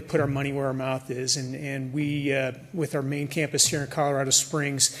to really put our money where our mouth is. And we, with our main campus here in Colorado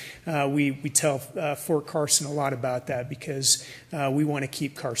Springs, we tell Fort Carson a lot about that, because we want to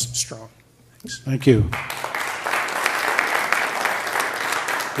keep Carson strong. Thanks. Thank you.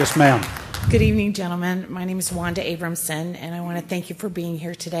 Yes, ma'am. Good evening, gentlemen. My name is Wanda Abramson, and I want to thank you for being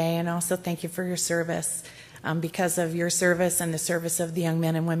here today, and also thank you for your service. Because of your service and the service of the young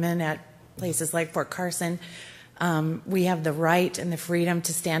men and women at places like Fort Carson, we have the right and the freedom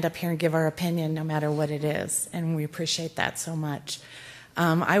to stand up here and give our opinion no matter what it is, and we appreciate that so much.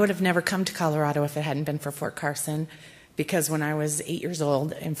 I would have never come to Colorado if it hadn't been for Fort Carson, because when I was 8 years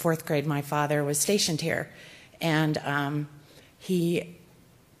old in 4th grade, my father was stationed here, and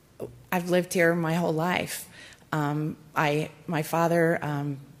I've lived here my whole life. My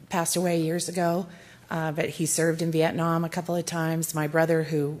father passed away years ago, but he served in Vietnam a couple of times. My brother,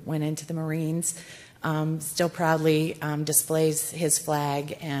 who went into the Marines, still proudly displays his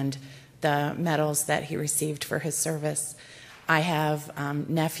flag and the medals that he received for his service. I have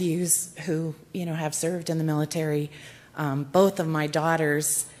nephews who, have served in the military. Both of my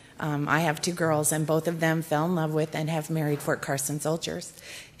daughters, I have 2 girls, and both of them fell in love with and have married Fort Carson soldiers.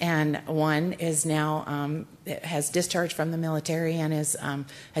 And one is now has discharged from the military and is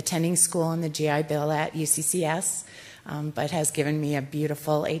attending school in the GI Bill at UCCS, but has given me a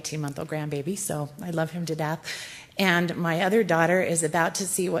beautiful 18-month-old grandbaby, so I love him to death. And my other daughter is about to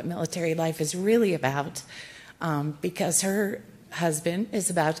see what military life is really about, because her husband is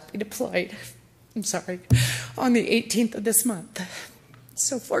about to be deployed, on the 18th of this month.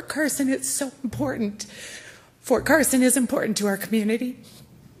 So Fort Carson is so important. Fort Carson is important to our community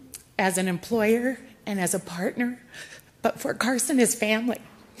as an employer and as a partner, but Fort Carson is family,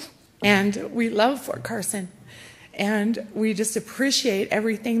 and we love Fort Carson, and we just appreciate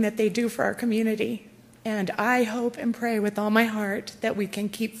everything that they do for our community. And I hope and pray with all my heart that we can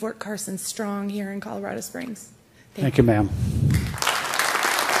keep Fort Carson strong here in Colorado Springs. Thank you, ma'am.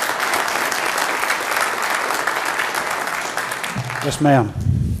 Yes, ma'am.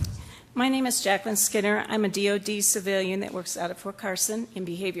 My name is Jacqueline Skinner. I'm a DOD civilian that works out of Fort Carson in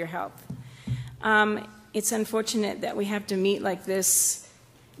behavior health. It's unfortunate that we have to meet like this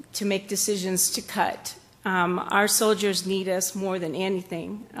to make decisions to cut. Our soldiers need us more than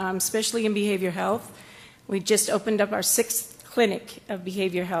anything, especially in behavior health. We just opened up our 6th clinic of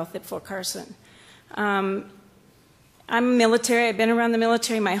behavior health at Fort Carson. I'm military. I've been around the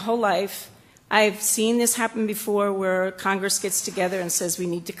military my whole life. I've seen this happen before, where Congress gets together and says we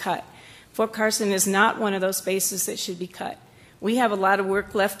need to cut. Fort Carson is not one of those bases that should be cut. We have a lot of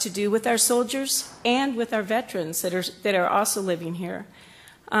work left to do with our soldiers and with our veterans that are also living here.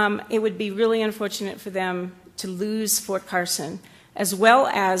 It would be really unfortunate for them to lose Fort Carson, as well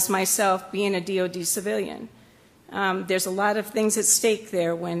as myself being a DOD civilian. There's a lot of things at stake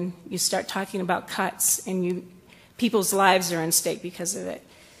there when you start talking about cuts, and people's lives are at stake because of it.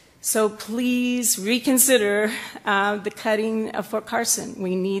 So please reconsider the cutting of Fort Carson.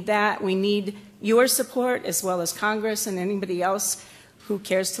 We need that. We need your support, as well as Congress and anybody else who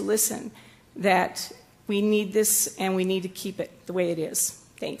cares to listen, that we need this and we need to keep it the way it is.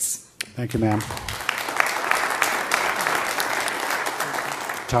 Thanks. Thank you, ma'am.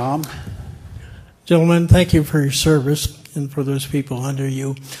 Tom? Gentlemen, thank you for your service and for those people under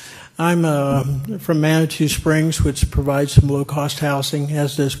you. I'm from Manitou Springs, which provides some low-cost housing,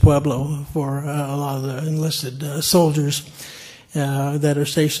 as does Pueblo, for a lot of the enlisted soldiers that are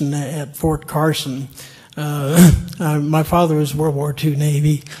stationed at Fort Carson. My father was World War II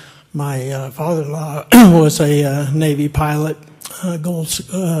Navy. My father-in-law was a Navy pilot,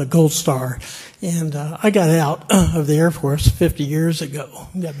 Gold Star. And I got out of the Air Force 50 years ago,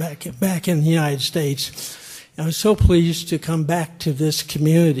 got back in the United States. I was so pleased to come back to this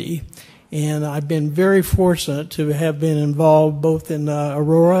community And I've been very fortunate to have been involved both in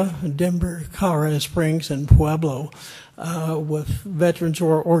Aurora, Denver, Colorado Springs, and Pueblo with veterans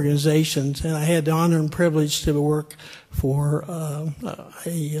organizations. And I had the honor and privilege to work for a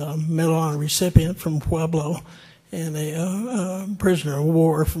Medal of Honor recipient from Pueblo and a prisoner of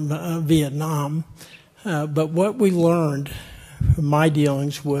war from Vietnam. But what we learned from my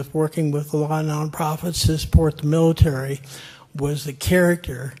dealings with working with a lot of nonprofits to support the military was the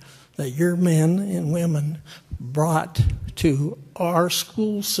character that your men and women brought to our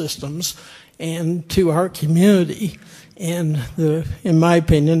school systems and to our community. And in my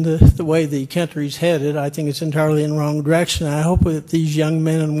opinion, the way the country's headed, I think it's entirely in the wrong direction. I hope that these young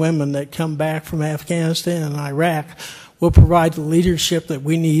men and women that come back from Afghanistan and Iraq will provide the leadership that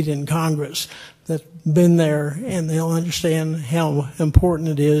we need in Congress that's been there, and they'll understand how important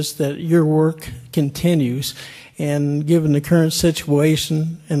it is that your work continues. And given the current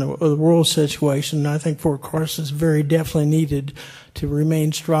situation and the world situation, I think Fort Carson is very definitely needed to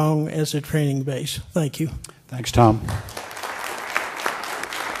remain strong as a training base. Thank you. Thanks, Tom.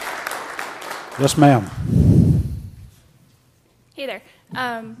 Yes, ma'am. Hey there.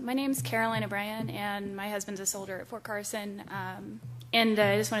 My name's Caroline O'Brien, and my husband's a soldier at Fort Carson. And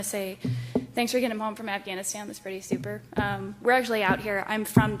I just want to say thanks for getting him home from Afghanistan. That's pretty super. We're actually out here. I'm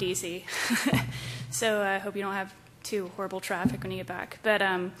from D.C., so I hope you don't have too horrible traffic when you get back. But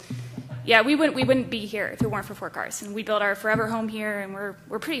yeah, we wouldn't be here if it weren't for Fort Carson. We built our forever home here, and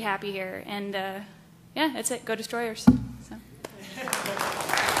we're pretty happy here. And yeah, that's it. Go Destroyers. So.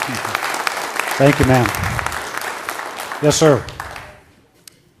 Thank you, ma'am. Yes, sir.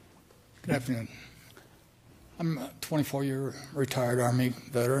 Good afternoon. I'm a 24-year retired Army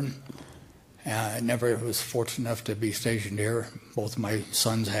veteran. I never was fortunate enough to be stationed here. Both of my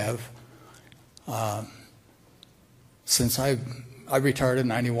sons have. Since I retired in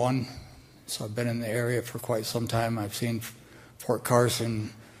 '91, so I've been in the area for quite some time. I've seen Fort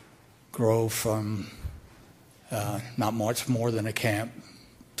Carson grow from not much more than a camp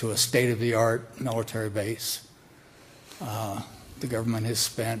to a state-of-the-art military base. The government has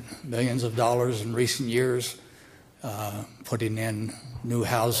spent millions of dollars in recent years putting in new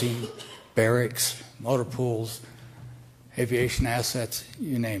housing, barracks, motor pools, aviation assets,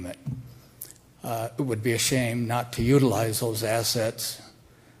 you name it. It would be a shame not to utilize those assets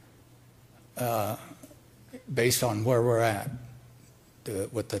based on where we're at,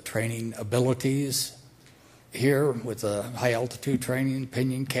 with the training abilities here, with the high-altitude training,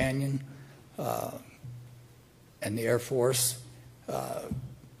 Pinyon Canyon, and the Air Force.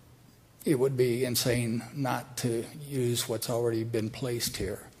 It would be insane not to use what's already been placed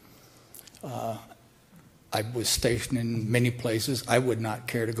here. I was stationed in many places I would not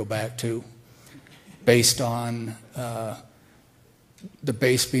care to go back to, based on the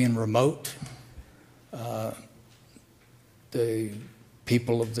base being remote, the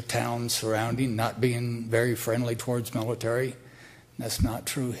people of the town surrounding not being very friendly towards military. That's not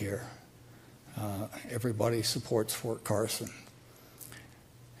true here. Everybody supports Fort Carson.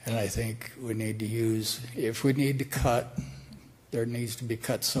 And I think we need to use, if we need to cut, there needs to be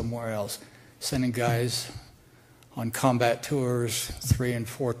cut somewhere else. Sending guys on combat tours 3- and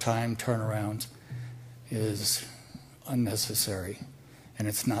 4-time turnarounds is unnecessary, and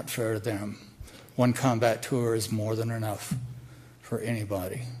it's not fair to them. One combat tour is more than enough for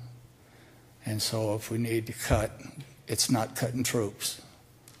anybody. And so if we need to cut, it's not cutting troops.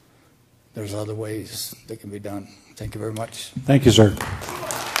 There's other ways that can be done. Thank you very much. Thank you, sir.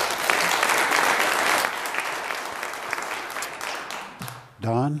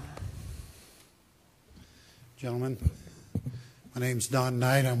 Don? Gentlemen, my name's Don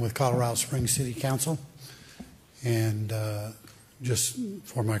Knight. I'm with Colorado Springs City Council. And just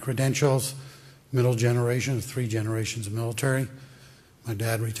for my credentials, middle generation of 3 generations of military. My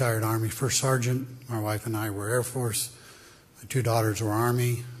dad retired Army First Sergeant. My wife and I were Air Force. My 2 daughters were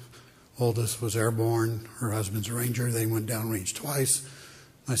Army. Oldest was airborne. Her husband's a Ranger. They went downrange twice.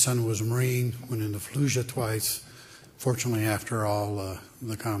 My son was a Marine, went into Fallujah twice. Fortunately, after all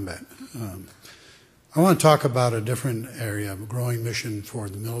the combat. I want to talk about a different area, a growing mission for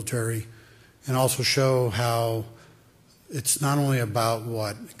the military, and also show how it's not only about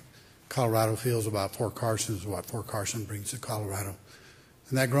what Colorado feels about Fort Carson, it's what Fort Carson brings to Colorado.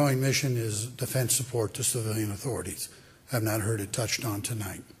 And that growing mission is defense support to civilian authorities. I have not heard it touched on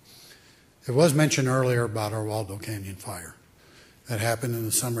tonight. It was mentioned earlier about our Waldo Canyon fire. That happened in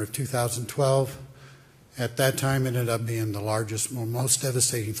the summer of 2012. At that time, it ended up being the largest, most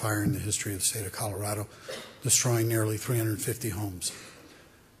devastating fire in the history of the state of Colorado, destroying nearly 350 homes.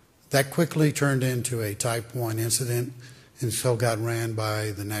 That quickly turned into a Type 1 incident, and so got ran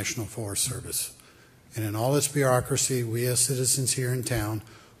by the National Forest Service. And in all its bureaucracy, we as citizens here in town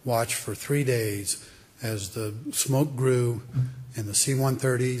watched for 3 days as the smoke grew and the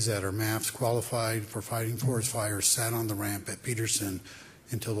C-130s that are MAFs qualified for fighting forest fires sat on the ramp at Peterson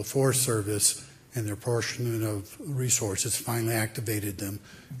until the Forest Service and their portion of resources finally activated them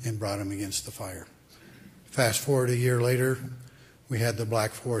and brought them against the fire. Fast forward a year later, we had the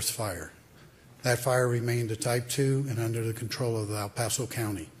Black Forest Fire. That fire remained a Type 2 and under the control of El Paso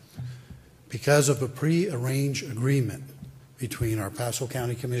County. Because of a pre-arranged agreement between our Paso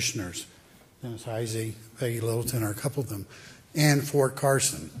County commissioners, Dennis Heisey, Peggy Littleton are a couple of them, and Fort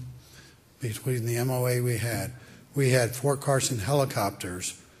Carson, between the MOA we had Fort Carson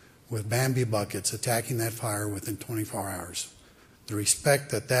helicopters with Bambi buckets attacking that fire within 24 hours. The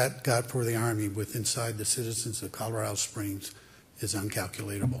respect that that got for the Army with inside the citizens of Colorado Springs is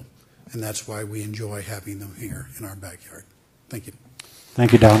incalculable. And that's why we enjoy having them here in our backyard. Thank you.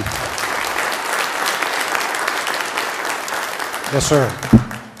 Thank you, Don. Yes, sir.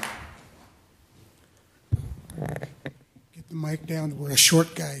 Get the mic down to where a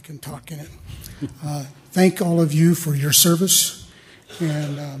short guy can talk in it. Thank all of you for your service.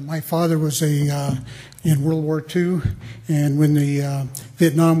 And my father was in World War II, and when the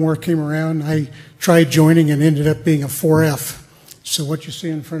Vietnam War came around, I tried joining and ended up being a 4F. So what you see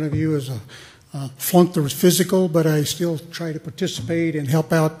in front of you is a flunk that was physical, but I still try to participate and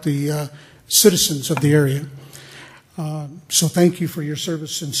help out the citizens of the area. So thank you for your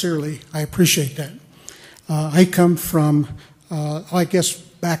service sincerely. I appreciate that. I come from, I guess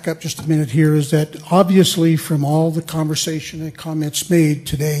back up just a minute here, is that obviously from all the conversation and comments made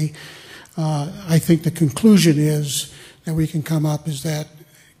today, I think the conclusion is that we can come up is that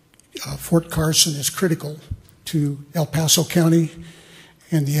Fort Carson is critical to El Paso County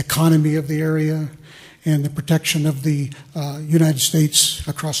and the economy of the area and the protection of the United States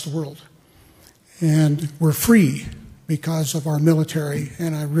across the world. And we're free because of our military,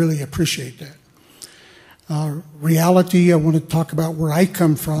 and I really appreciate that. Reality, I want to talk about where I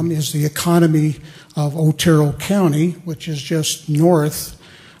come from, is the economy of Otero County, which is just north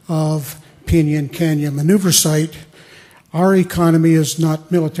of Pinon Canyon Maneuver Site. Our economy is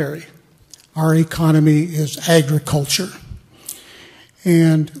not military. Our economy is agriculture.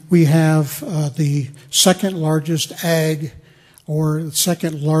 And we have the second largest ag, or the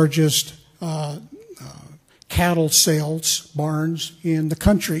second largest cattle sales barns in the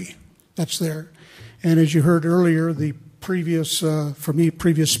country that's there. And as you heard earlier, the previous, from me,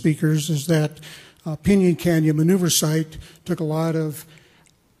 previous speakers, is that Pinon Canyon Maneuver Site took a lot of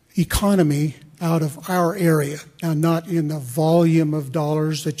economy out of our area. Now, not in the volume of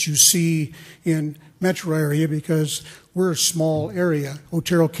dollars that you see in metro area, because we're a small area.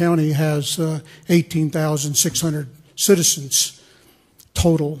 Otero County has 18,600 citizens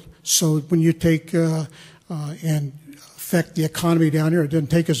total. So when you take and affect the economy down here, it doesn't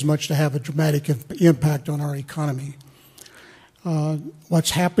take as much to have a dramatic impact on our economy.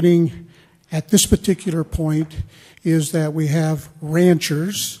 What's happening at this particular point is that we have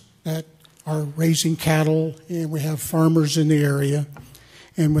ranchers that are raising cattle, and we have farmers in the area.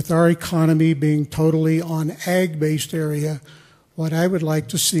 And with our economy being totally on ag-based area, what I would like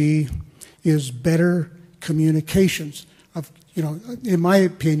to see is better communications. In my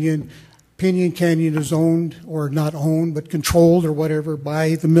opinion, Pinon Canyon is owned, or not owned, but controlled or whatever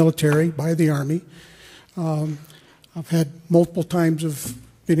by the military, by the Army. I've had multiple times of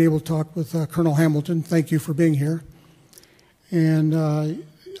being able to talk with Colonel Hamilton. Thank you for being here. And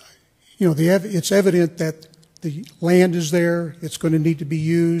it's evident that the land is there. It's going to need to be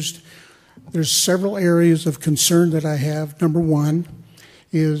used. There's several areas of concern that I have. Number one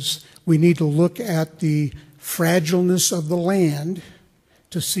is we need to look at the fragileness of the land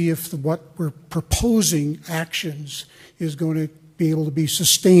to see if what we're proposing actions is going to be able to be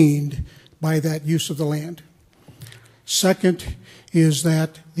sustained by that use of the land. Second is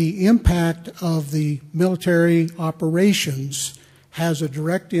that the impact of the military operations has a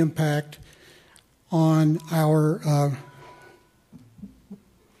direct impact on our,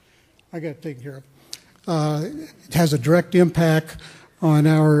 I got it taken care of. It has a direct impact on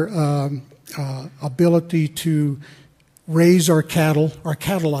our ability to raise our cattle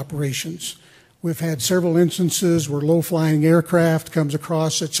operations. We've had several instances where low-flying aircraft comes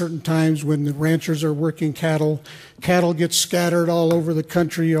across at certain times when the ranchers are working cattle. Cattle get scattered all over the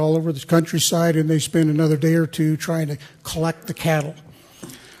country, all over the countryside, and they spend another day or two trying to collect the cattle.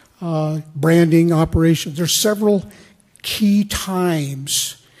 Branding operations. There's several key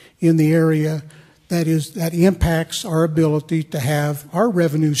times in the area that impacts our ability to have our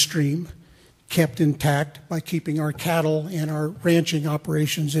revenue stream kept intact by keeping our cattle and our ranching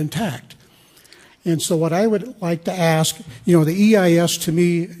operations intact. And so what I would like to ask, the EIS to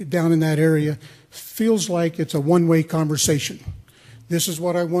me down in that area feels like it's a one-way conversation. This is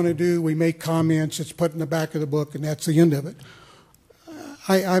what I want to do. We make comments. It's put in the back of the book, and that's the end of it.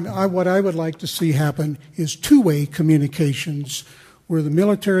 What I would like to see happen is two-way communications where the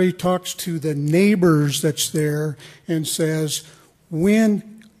military talks to the neighbors that's there and says,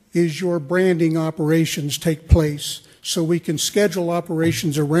 when is your branding operations take place? So we can schedule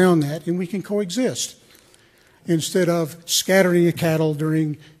operations around that and we can coexist instead of scattering the cattle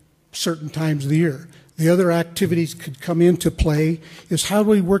during certain times of the year. The other activities could come into play is how do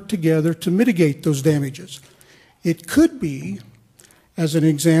we work together to mitigate those damages. It could be, as an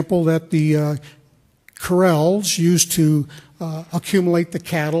example, that the corrals used to accumulate the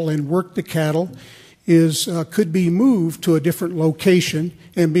cattle and work the cattle could be moved to a different location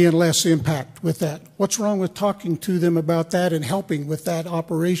and be in less impact with that. What's wrong with talking to them about that and helping with that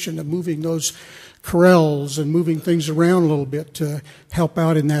operation of moving those corrals and moving things around a little bit to help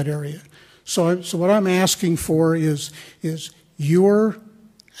out in that area? So what I'm asking for is your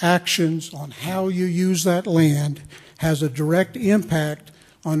actions on how you use that land has a direct impact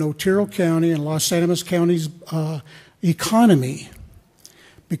on Otero County and Los Animas County's economy,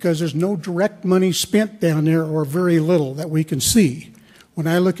 because there's no direct money spent down there, or very little that we can see. When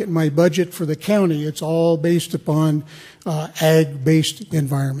I look at my budget for the county, it's all based upon ag-based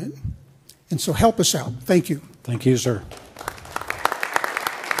environment. And so help us out. Thank you. Thank you, sir.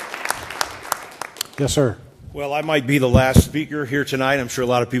 Yes, sir. Well, I might be the last speaker here tonight. I'm sure a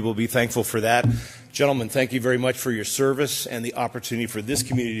lot of people will be thankful for that. Gentlemen, thank you very much for your service and the opportunity for this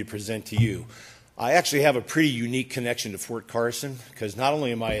community to present to you. I actually have a pretty unique connection to Fort Carson, because not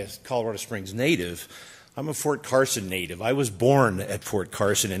only am I a Colorado Springs native, I'm a Fort Carson native. I was born at Fort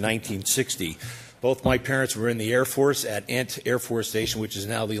Carson in 1960. Both my parents were in the Air Force at Ent Air Force Station, which is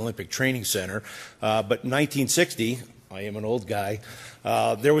now the Olympic Training Center. But in 1960, I am an old guy,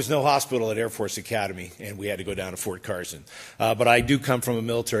 there was no hospital at Air Force Academy, and we had to go down to Fort Carson. But I do come from a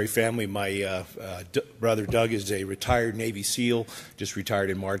military family. My brother Doug is a retired Navy SEAL, just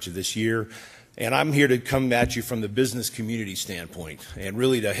retired in March of this year. And I'm here to come at you from the business community standpoint and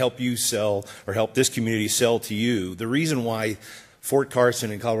really to help you sell, or help this community sell to you, the reason why Fort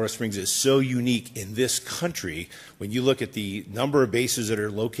Carson and Colorado Springs is so unique in this country. When you look at the number of bases that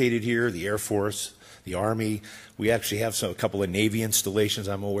are located here, the Air Force, the Army, we actually have a couple of Navy installations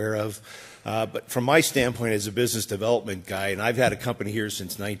I'm aware of. But from my standpoint as a business development guy, and I've had a company here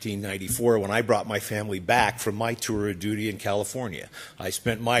since 1994 when I brought my family back from my tour of duty in California. I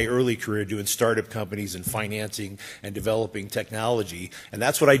spent my early career doing startup companies and financing and developing technology, and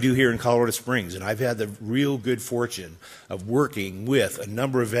that's what I do here in Colorado Springs. And I've had the real good fortune of working with a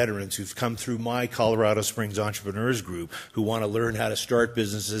number of veterans who've come through my Colorado Springs Entrepreneurs Group who want to learn how to start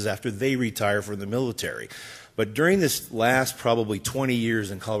businesses after they retire from the military. But during this last probably 20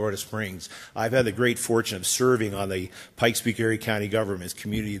 years in Colorado Springs, I've had the great fortune of serving on the Pikes Peak Area County Government's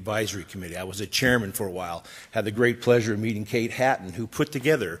Community Advisory Committee. I was a chairman for a while. Had the great pleasure of meeting Kate Hatton, who put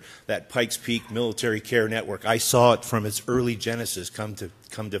together that Pikes Peak Military Care Network. I saw it from its early genesis come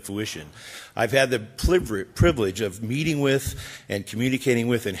to fruition. I've had the privilege of meeting with and communicating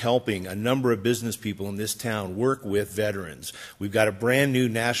with and helping a number of business people in this town work with veterans. We've got a brand new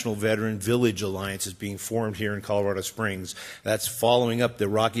National Veteran Village Alliance is being formed here in Colorado Springs. That's following up the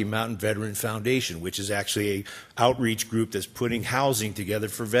Rocky Mountain Veteran Foundation, which is actually an outreach group that's putting housing together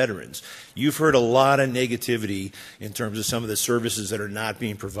for veterans. You've heard a lot of negativity in terms of some of the services that are not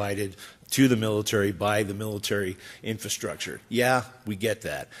being provided to the military by the military infrastructure. Yeah, we get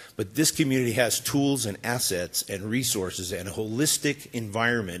that. But this community has tools and assets and resources and a holistic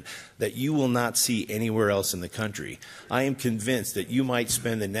environment that you will not see anywhere else in the country. I am convinced that you might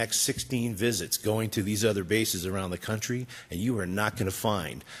spend the next 16 visits going to these other bases around the country, and you are not going to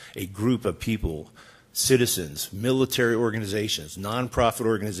find a group of people, citizens, military organizations, nonprofit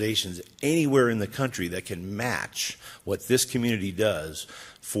organizations anywhere in the country that can match what this community does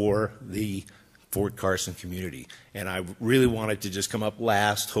for the Fort Carson community. And I really wanted to just come up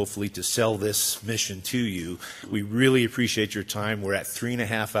last, hopefully, to sell this mission to you. We really appreciate your time. We're at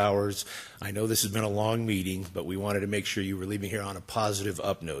 3.5 hours. I know this has been a long meeting, but we wanted to make sure you were leaving here on a positive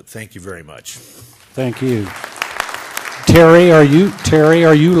up note. Thank you very much. Thank you. Terry, are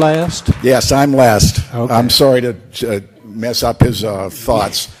you last? Yes, I'm last. Okay. I'm sorry to mess up his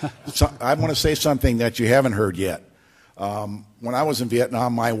thoughts. So, I want to say something that you haven't heard yet. When I was in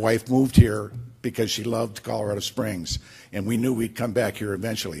Vietnam, my wife moved here because she loved Colorado Springs, and we knew we'd come back here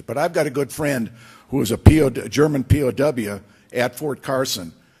eventually. But I've got a good friend who was a German POW at Fort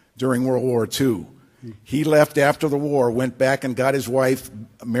Carson, during World War II. He left after the war, went back and got his wife,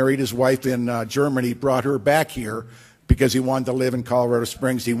 married his wife in Germany, brought her back here because he wanted to live in Colorado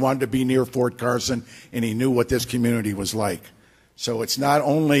Springs. He wanted to be near Fort Carson, and he knew what this community was like. So it's not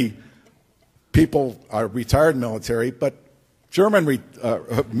only people are retired military, but German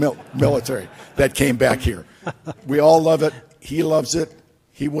military that came back here. We all love it. He loves it.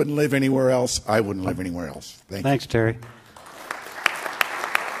 He wouldn't live anywhere else. I wouldn't live anywhere else. Thanks, Terry.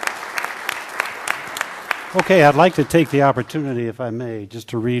 Okay, I'd like to take the opportunity, if I may, just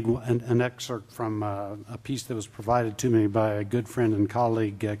to read an excerpt from a piece that was provided to me by a good friend and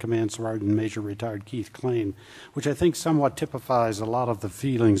colleague, Command Sergeant Major Retired Keith Klain, which I think somewhat typifies a lot of the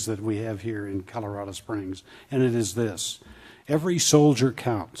feelings that we have here in Colorado Springs. And it is this: every soldier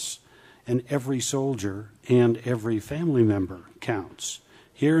counts, and every soldier and every family member counts.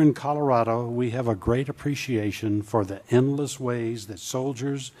 Here in Colorado, we have a great appreciation for the endless ways that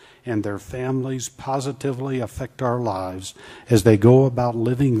soldiers and their families positively affect our lives as they go about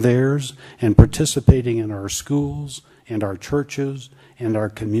living theirs and participating in our schools and our churches and our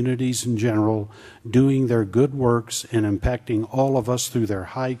communities in general, doing their good works and impacting all of us through their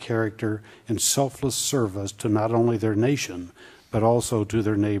high character and selfless service to not only their nation, but also to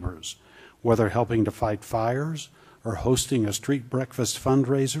their neighbors, whether helping to fight fires, or hosting a street breakfast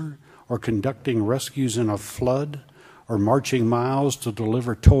fundraiser, or conducting rescues in a flood, or marching miles to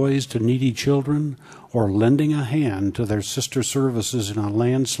deliver toys to needy children, or lending a hand to their sister services in a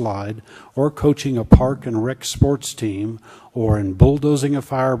landslide, or coaching a park and rec sports team, or in bulldozing a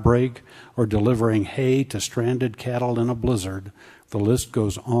fire break, or delivering hay to stranded cattle in a blizzard. The list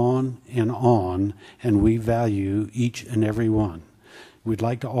goes on, and we value each and every one. We'd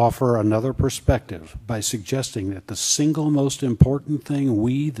like to offer another perspective by suggesting that the single most important thing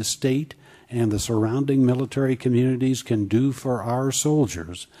we, the state, and the surrounding military communities can do for our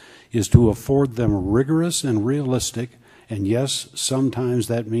soldiers is to afford them rigorous and realistic, and yes, sometimes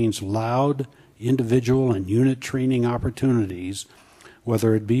that means loud, individual and unit training opportunities,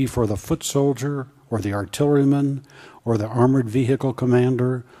 whether it be for the foot soldier or the artilleryman or the armored vehicle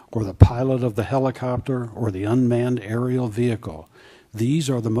commander or the pilot of the helicopter or the unmanned aerial vehicle. These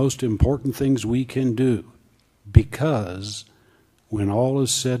are the most important things we can do, because when all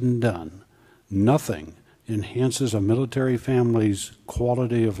is said and done, nothing enhances a military family's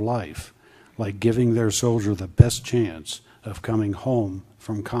quality of life like giving their soldier the best chance of coming home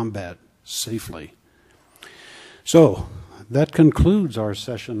from combat safely. So that concludes our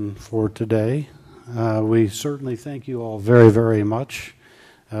session for today. We certainly thank you all very, very much.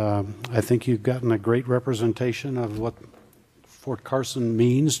 I think you've gotten a great representation of what Fort Carson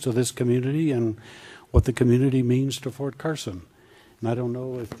means to this community and what the community means to Fort Carson. And I don't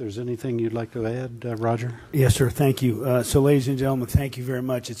know if there's anything you'd like to add, Roger? Yes, sir. Thank you. So, ladies and gentlemen, thank you very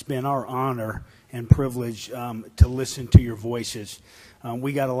much. It's been our honor and privilege to listen to your voices.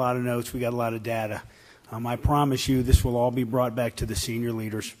 We got a lot of notes. We got a lot of data. I promise you this will all be brought back to the senior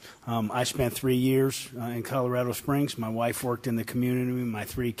leaders. I spent 3 years in Colorado Springs. My wife worked in the community. My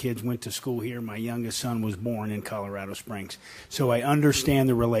 3 kids went to school here. My youngest son was born in Colorado Springs. So I understand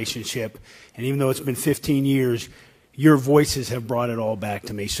the relationship. And even though it's been 15 years, your voices have brought it all back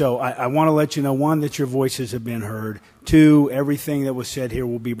to me. So I want to let you know, 1, that your voices have been heard. 2, everything that was said here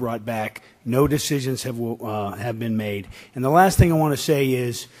will be brought back. No decisions have been made. And the last thing I want to say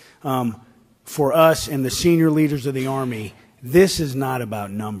is, for us and the senior leaders of the Army, this is not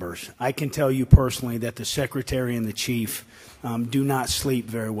about numbers. I can tell you personally that the Secretary and the Chief do not sleep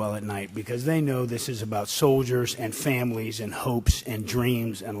very well at night because they know this is about soldiers and families and hopes and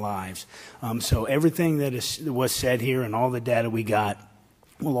dreams and lives. So everything that was said here and all the data we got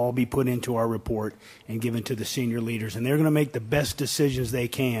will all be put into our report and given to the senior leaders. And they're going to make the best decisions they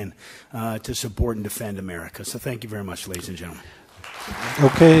can to support and defend America. So thank you very much, ladies and gentlemen.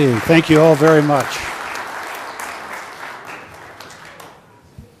 Okay, thank you all very much.